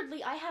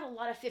weirdly, I had a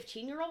lot of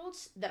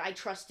 15-year-olds that I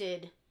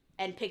trusted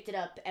and picked it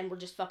up and were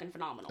just fucking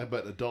phenomenal.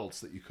 But adults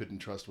that you couldn't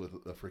trust with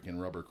a freaking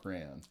rubber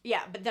crayon.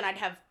 Yeah, but then I'd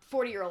have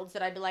 40-year-olds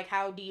that I'd be like,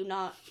 how do you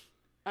not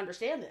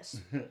understand this?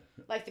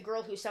 Like the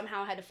girl who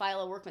somehow had to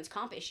file a workman's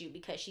comp issue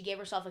because she gave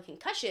herself a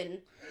concussion.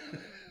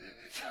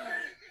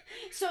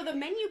 So the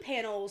menu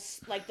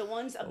panels, like the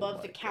ones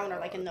above the counter,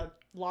 like in the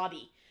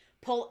lobby,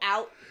 pull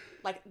out,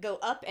 like go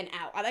up and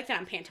out. I like that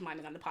I'm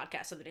pantomiming on the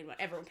podcast so that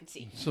everyone can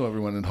see. So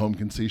everyone at home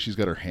can see she's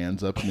got her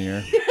hands up in the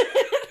air.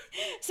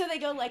 So they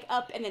go like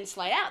up and then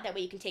slide out. That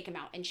way you can take them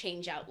out and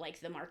change out like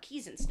the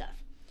marquees and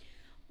stuff.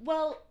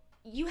 Well,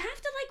 you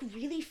have to like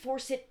really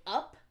force it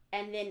up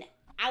and then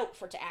out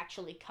for it to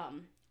actually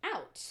come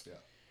out. Yeah.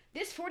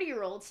 This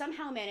 40-year-old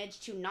somehow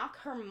managed to knock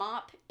her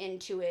mop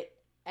into it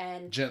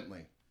and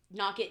Gently.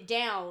 knock it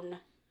down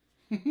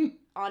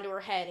onto her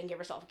head and give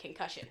herself a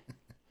concussion.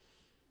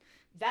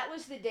 That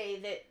was the day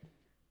that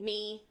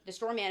me, the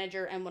store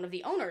manager, and one of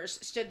the owners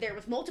stood there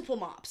with multiple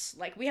mops.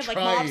 Like, we had, like,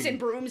 Trying mops and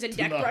brooms and to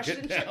deck knock brushes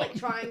it and shit, down. like,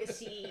 trying to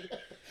see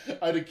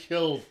I'd have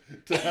killed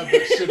to have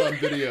that shit on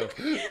video.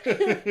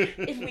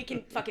 if we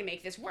can fucking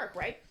make this work,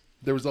 right?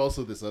 There was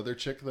also this other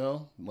chick,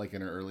 though, like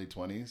in her early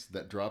 20s,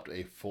 that dropped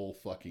a full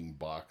fucking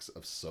box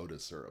of soda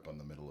syrup on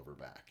the middle of her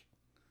back.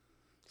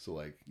 So,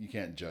 like, you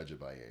can't judge it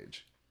by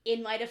age.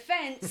 In my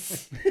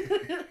defense,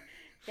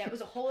 that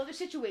was a whole other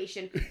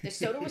situation. The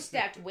soda was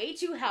stacked way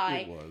too high.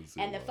 It was.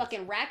 And the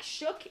fucking rack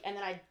shook, and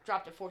then I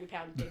dropped a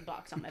 40-pound big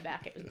box on my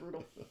back. It was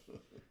brutal.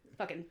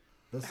 Fucking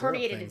Those syrup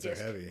herniated a things are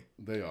disc.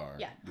 They heavy. are.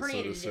 Yeah, The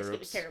herniated a soda disc. It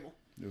was syrups, terrible.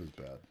 It was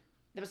bad.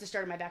 That was the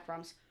start of my back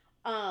problems.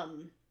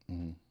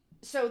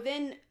 So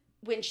then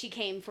when she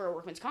came for a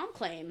workman's comp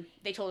claim,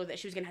 they told her that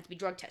she was going to have to be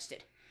drug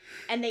tested.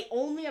 And they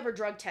only ever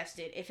drug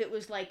tested if it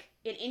was like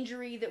an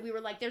injury that we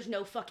were like, there's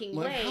no fucking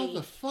Like, way how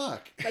the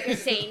fuck? like a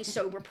sane,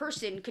 sober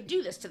person could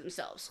do this to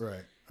themselves.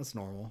 Right. That's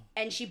normal.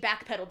 And she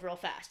backpedaled real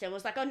fast and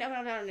was like, oh, no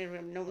not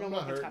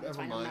workman's hurt. comp. It's Never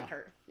fine. I'm mind. not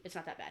hurt. It's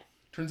not that bad.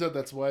 Turns out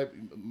that's why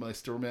my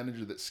store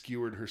manager that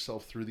skewered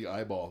herself through the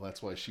eyeball,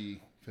 that's why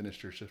she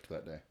finished her shift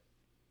that day.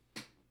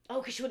 Oh,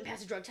 because she wouldn't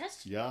pass a drug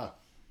test? Yeah.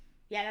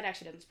 Yeah, that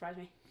actually doesn't surprise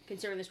me.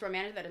 Considering the store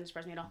manager, that doesn't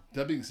surprise me at all.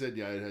 That being said,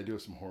 yeah, I do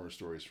have some horror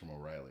stories from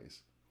O'Reilly's.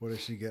 What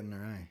does she get in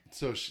her eye?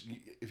 So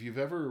if you've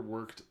ever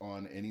worked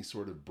on any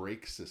sort of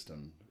brake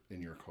system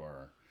in your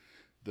car,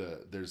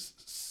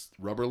 there's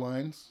rubber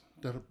lines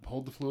that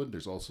hold the fluid.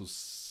 There's also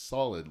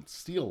solid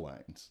steel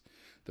lines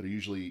that are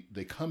usually,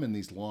 they come in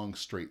these long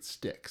straight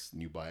sticks,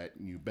 and you buy it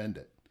and you bend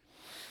it.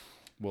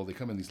 Well, they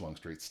come in these long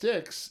straight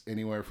sticks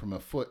anywhere from 1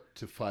 foot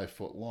to 5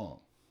 foot long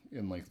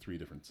in like 3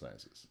 different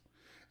sizes.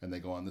 And they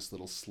go on this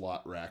little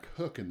slot rack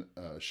hook and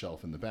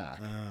shelf in the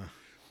back.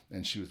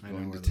 And she was I know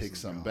going to where this take is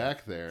some going.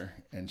 back there,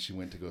 and she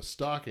went to go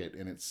stock it,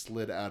 and it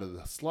slid out of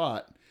the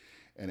slot,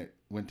 and it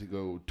went to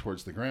go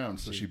towards the ground.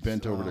 So she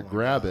bent over to oh my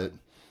grab God. it,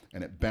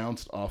 and it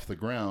bounced off the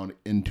ground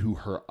into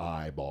her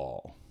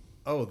eyeball.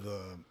 Oh,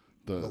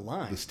 the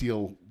line. The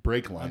steel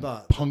brake line I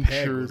thought the peg was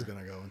punctured going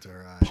to go into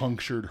her eye.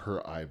 punctured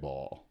her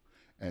eyeball,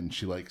 and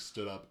she like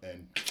stood up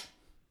and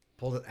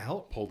Pulled it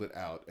out? pulled it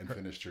out and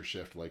finished her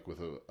shift like with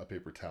a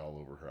paper towel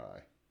over her eye.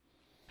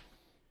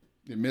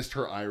 It missed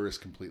her iris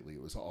completely.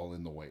 It was all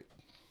in the weight.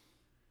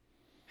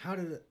 How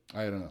did it?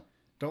 I don't know.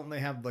 Don't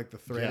they have like the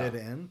threaded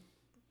end?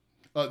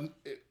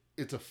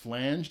 It's a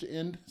flanged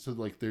end, so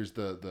like there's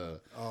the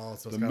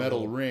So the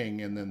metal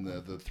ring, and then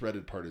the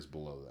threaded part is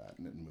below that,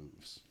 and it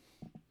moves.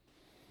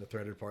 The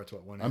threaded part's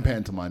what one. I'm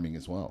pantomiming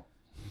as well.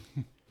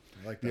 I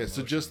like that. Yeah,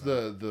 so motion, just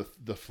though.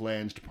 the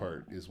flanged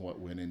part is what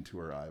went into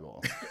her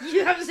eyeball.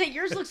 You have to say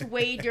yours looks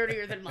way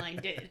dirtier than mine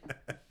did.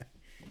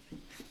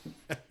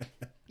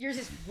 Yours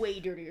is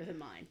way dirtier than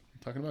mine.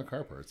 Talking about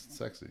car parts, it's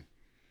sexy.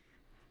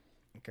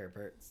 car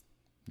parts.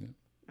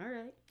 All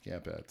right. Yeah,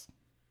 pets.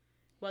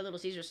 Why Little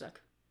Caesars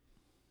suck?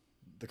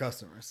 The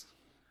customers.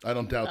 I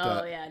don't doubt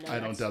that. Oh yeah, no, I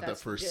don't doubt that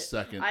that's for a good.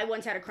 second. I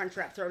once had a crunch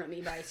wrap thrown at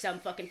me by some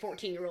fucking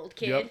 14-year-old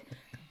kid. Yep.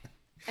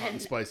 Hot and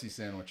And spicy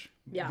sandwich.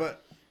 yeah,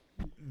 But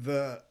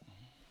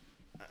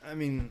I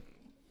mean,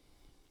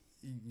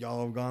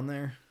 y'all have gone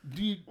there.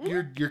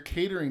 You're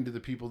catering to the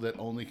people that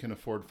only can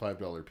afford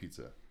 $5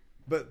 pizza.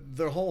 But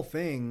the whole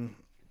thing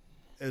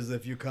is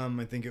if you come,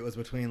 I think it was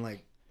between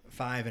like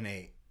 5 and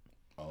 8.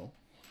 Oh.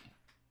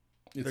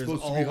 It's There's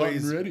supposed to be hot and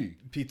always ready.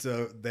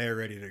 pizza there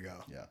ready to go.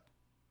 Yeah.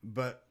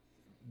 But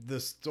the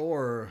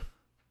store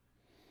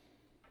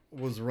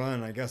was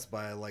run, I guess,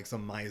 by like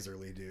some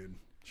miserly dude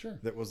Sure.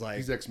 that was like,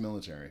 He's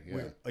ex-military.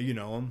 Yeah. you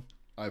know him.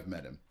 I've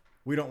met him.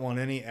 We don't want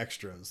any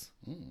extras.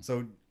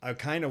 So I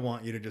kind of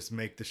want you to just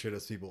make the shit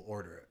as people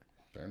order it.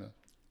 Fair enough.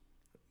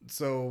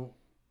 So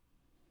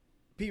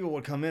people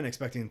would come in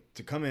expecting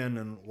to come in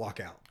and walk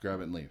out. Grab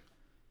it and leave.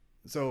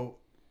 So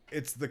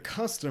it's the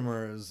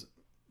customers,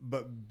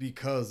 but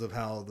because of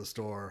how the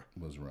store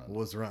Was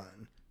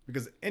run.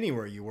 Because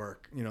anywhere you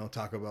work, you know,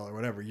 Taco Bell or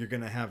whatever, you're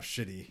going to have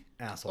shitty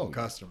asshole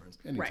customers.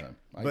 Anytime.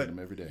 I But get them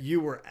every day. you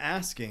were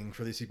asking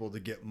for these people to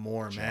get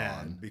more John.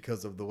 mad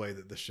because of the way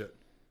that the shit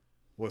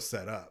was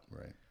set up.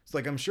 Right. It's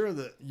like, I'm sure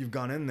that you've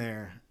gone in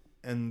there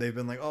and they've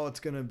been like, oh,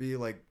 it's going to be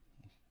like,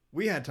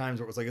 we had times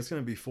where it was like, it's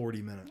going to be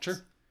 40 minutes. Sure.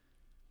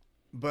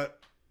 But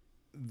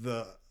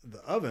the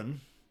oven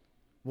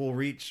will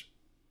reach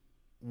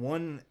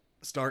one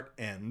start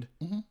end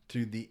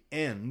to the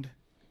end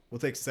will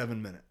take 7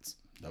 minutes.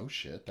 No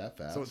shit, that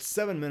fast. So it's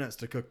 7 minutes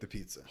to cook the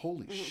pizza.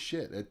 Holy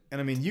shit.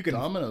 And I mean, you can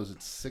Domino's,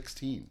 it's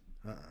 16.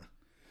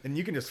 and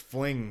you can just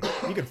fling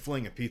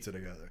a pizza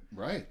together.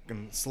 Right. You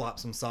can slop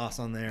some sauce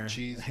on there,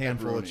 Cheese, a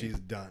handful of pepperoni. cheese,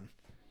 done.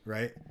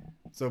 Right?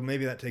 So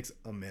maybe that takes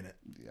a minute.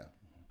 Yeah.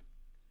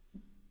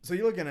 So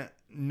you're looking at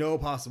no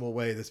possible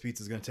way this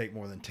pizza is going to take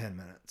more than 10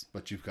 minutes.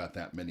 But you've got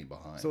that many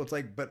behind. So it's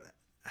like, but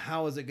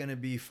how is it going to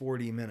be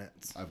 40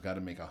 minutes? I've got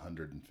to make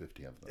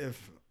 150 of them.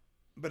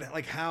 But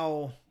like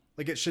how,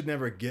 like it should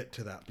never get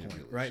to that point,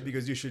 really right? should.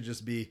 Because you should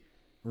just be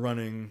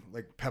running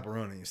like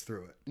pepperonis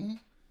through it.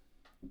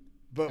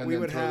 But and we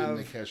then would throw it in have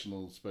the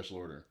occasional special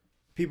order.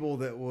 people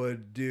that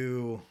would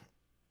do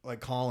like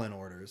call-in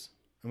orders,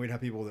 and we'd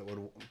have people that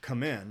would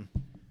come in,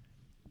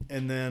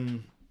 and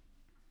then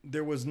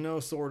there was no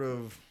sort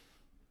of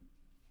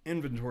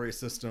inventory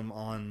system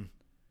on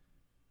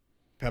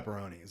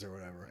pepperonis or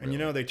whatever. And you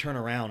know, they turn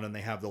around and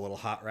they have the little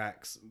hot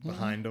racks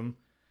behind them.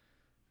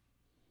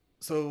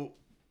 So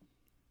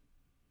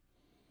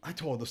I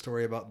told the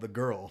story about the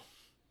girl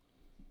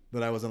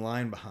that I was in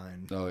line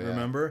behind. Oh, yeah.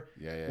 Remember?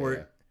 Yeah.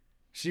 Where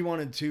she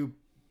wanted 2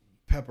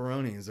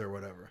 pepperonis or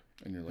whatever.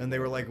 And you're like, And they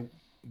were like, whatever.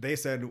 they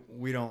said,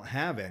 we don't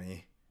have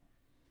any.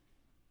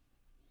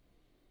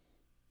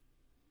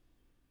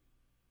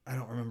 I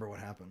don't remember what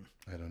happened.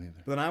 I don't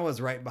either. But then I was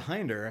right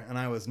behind her and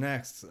I was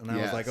next. And I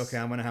was like, Yes. okay,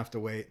 I'm going to have to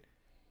wait.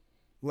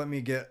 Let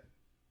me get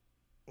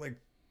like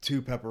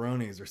 2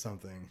 pepperonis or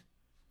something.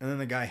 And then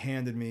the guy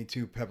handed me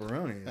 2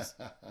 pepperonis.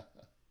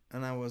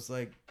 And I was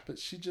like, But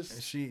she just...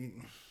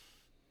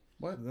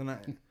 what?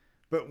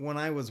 But when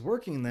I was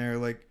working there,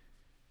 like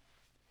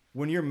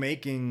when you're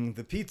making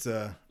the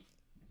pizza,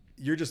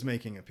 you're just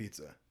making a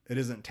pizza. It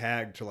isn't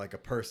tagged to like a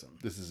person.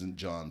 This isn't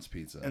John's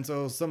Pizza. And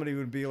so somebody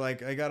would be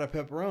like, I got a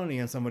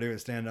pepperoni. And somebody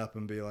would stand up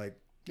and be like,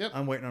 Yep.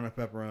 I'm waiting on a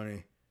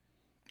pepperoni.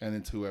 And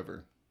it's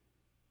whoever.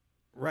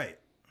 Right.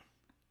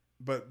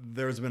 But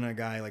there's been a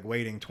guy like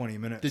waiting 20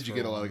 minutes. Did you for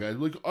get a one. lot of guys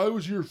like, I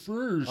was here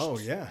first? Oh,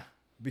 yeah.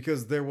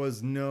 Because there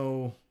was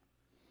no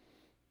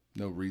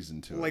No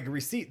reason to like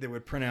receipt that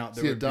would print out.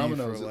 That See, would at be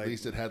Domino's, for, at like,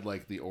 least it had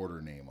like the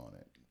order name on it.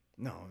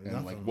 No, And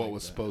nothing like what like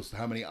was that. supposed to,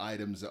 how many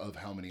items of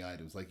how many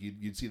items. Like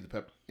you'd see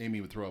Amy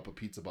would throw up a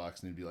pizza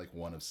box and it'd be like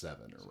 1 of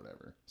 7 or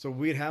whatever. So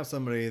we'd have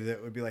somebody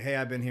that would be like, hey,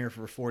 I've been here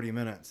for 40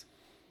 minutes.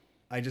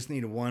 I just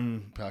need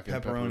 1 Packet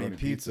of pepperoni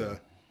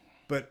pizza.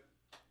 But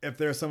if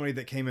there's somebody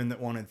that came in that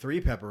wanted 3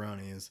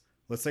 pepperonis,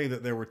 let's say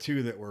that there were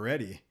 2 that were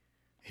ready.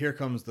 Here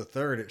comes the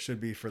third. It should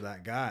be for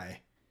that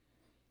guy.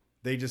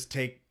 They just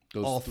take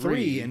Those all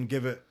 3 and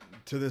give it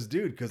to this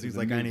dude because he's the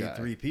like, I new need guy.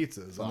 3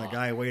 pizzas. And the Fuck.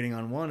 guy waiting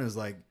on 1 is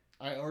like,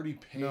 I already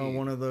paid no,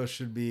 one of those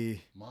should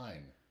be.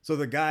 mine. So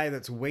the guy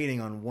that's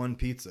waiting on 1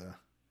 pizza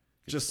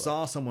just fucked.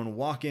 saw someone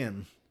walk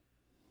in,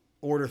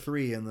 order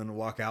 3, and then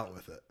walk out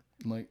with it.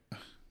 I'm like,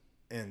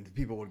 And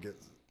people would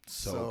get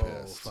So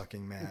pissed.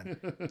 fucking mad.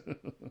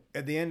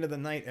 At the end of the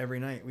night, every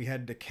night, we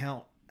had to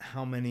count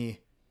how many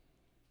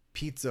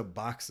pizza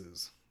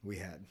boxes we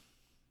had.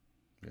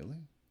 really?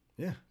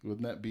 Yeah.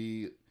 Wouldn't that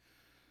be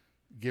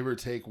give or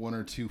take 1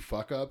 or 2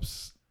 fuck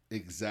ups,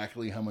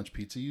 exactly how much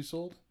pizza you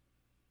sold?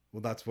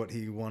 Well, that's what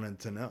he wanted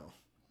to know.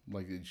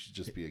 Like, it should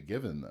just be a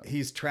given, though.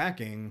 He's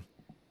tracking,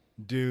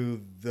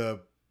 do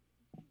the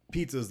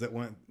pizzas that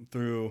went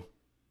through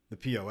the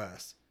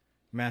POS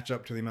match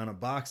up to the amount of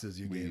boxes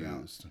you gave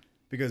out?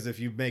 Because if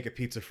you make a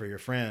pizza for your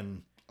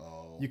friend,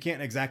 you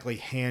can't exactly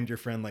hand your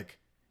friend like,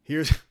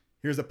 here's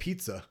a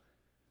pizza,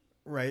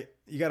 right?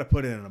 You got to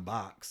put it in a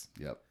box.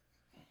 Yep.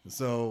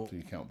 So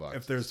you count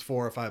boxes. If there's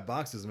 4 or 5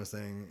 boxes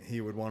missing,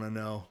 he would want to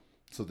know.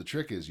 So the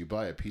trick is you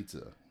buy a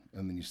pizza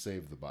and then you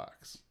save the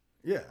box.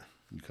 Yeah.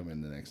 You come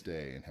in the next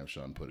day and have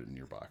Sean put it in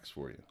your box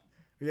for you.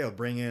 Yeah,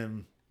 bring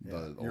in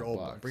your old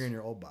box. Bring in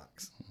your old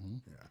box. Mm-hmm.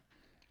 Yeah.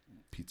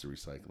 Pizza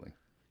recycling.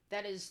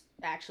 That is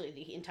actually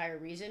the entire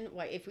reason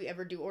why if we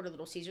ever do order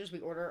Little Caesars, we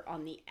order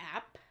on the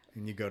app.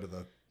 And you go to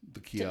the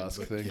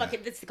kiosk thing.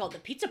 Fucking, it's called the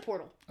pizza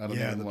portal. I don't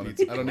even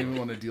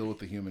want to deal with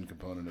the human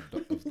component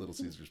of Little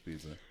Caesars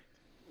pizza.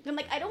 I'm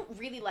like, I don't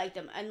really like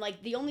them. And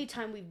like the only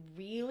time we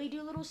really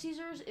do Little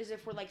Caesars is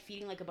if we're like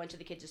feeding like a bunch of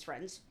the kids as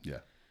friends. Yeah.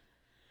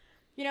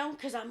 You know,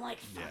 because I'm like,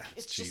 fuck,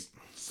 it's just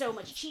so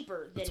much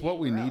cheaper than It's what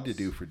we need else. to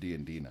do for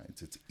D&D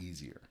nights. It's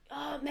easier.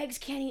 Megs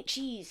can't eat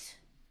cheese.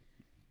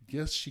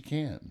 Yes, she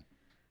can.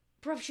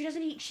 Bro, she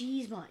doesn't eat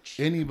cheese much.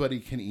 Anybody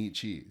can eat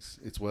cheese.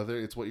 It's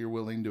what you're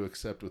willing to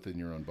accept within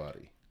your own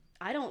body.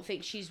 I don't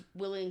think she's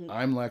willing.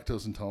 I'm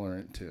lactose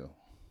intolerant too.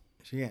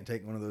 She can't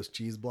take one of those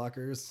cheese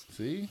blockers.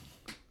 See?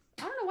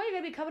 I don't know why you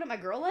gotta be coming at my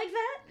girl like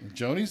that.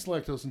 Joni's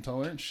lactose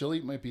intolerant. She'll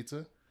eat my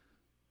pizza.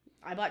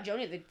 I bought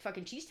Joni the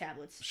fucking cheese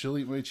tablets. She'll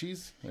eat my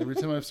cheese. Every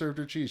time I've served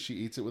her cheese, she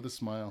eats it with a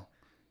smile.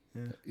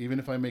 Yeah. Even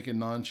if I make a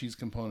non-cheese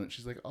component,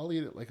 she's like, I'll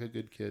eat it like a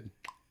good kid.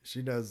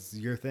 She does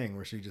your thing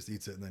where she just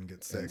eats it and then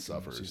gets sick. And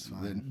suffers.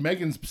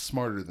 Megan's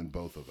smarter than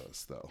both of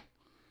us, though.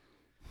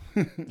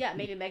 Yeah,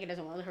 maybe Megan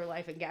doesn't want her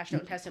life in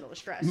gastrointestinal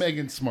distress.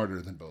 Megan's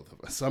smarter than both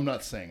of us. I'm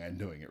not saying I'm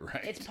doing it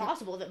right. It's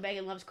possible that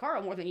Megan loves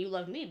Carl more than you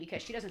love me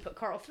because she doesn't put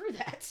Carl through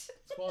that. It's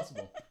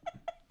possible.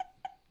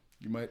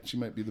 She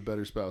might be the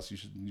better spouse. You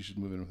should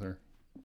move in with her.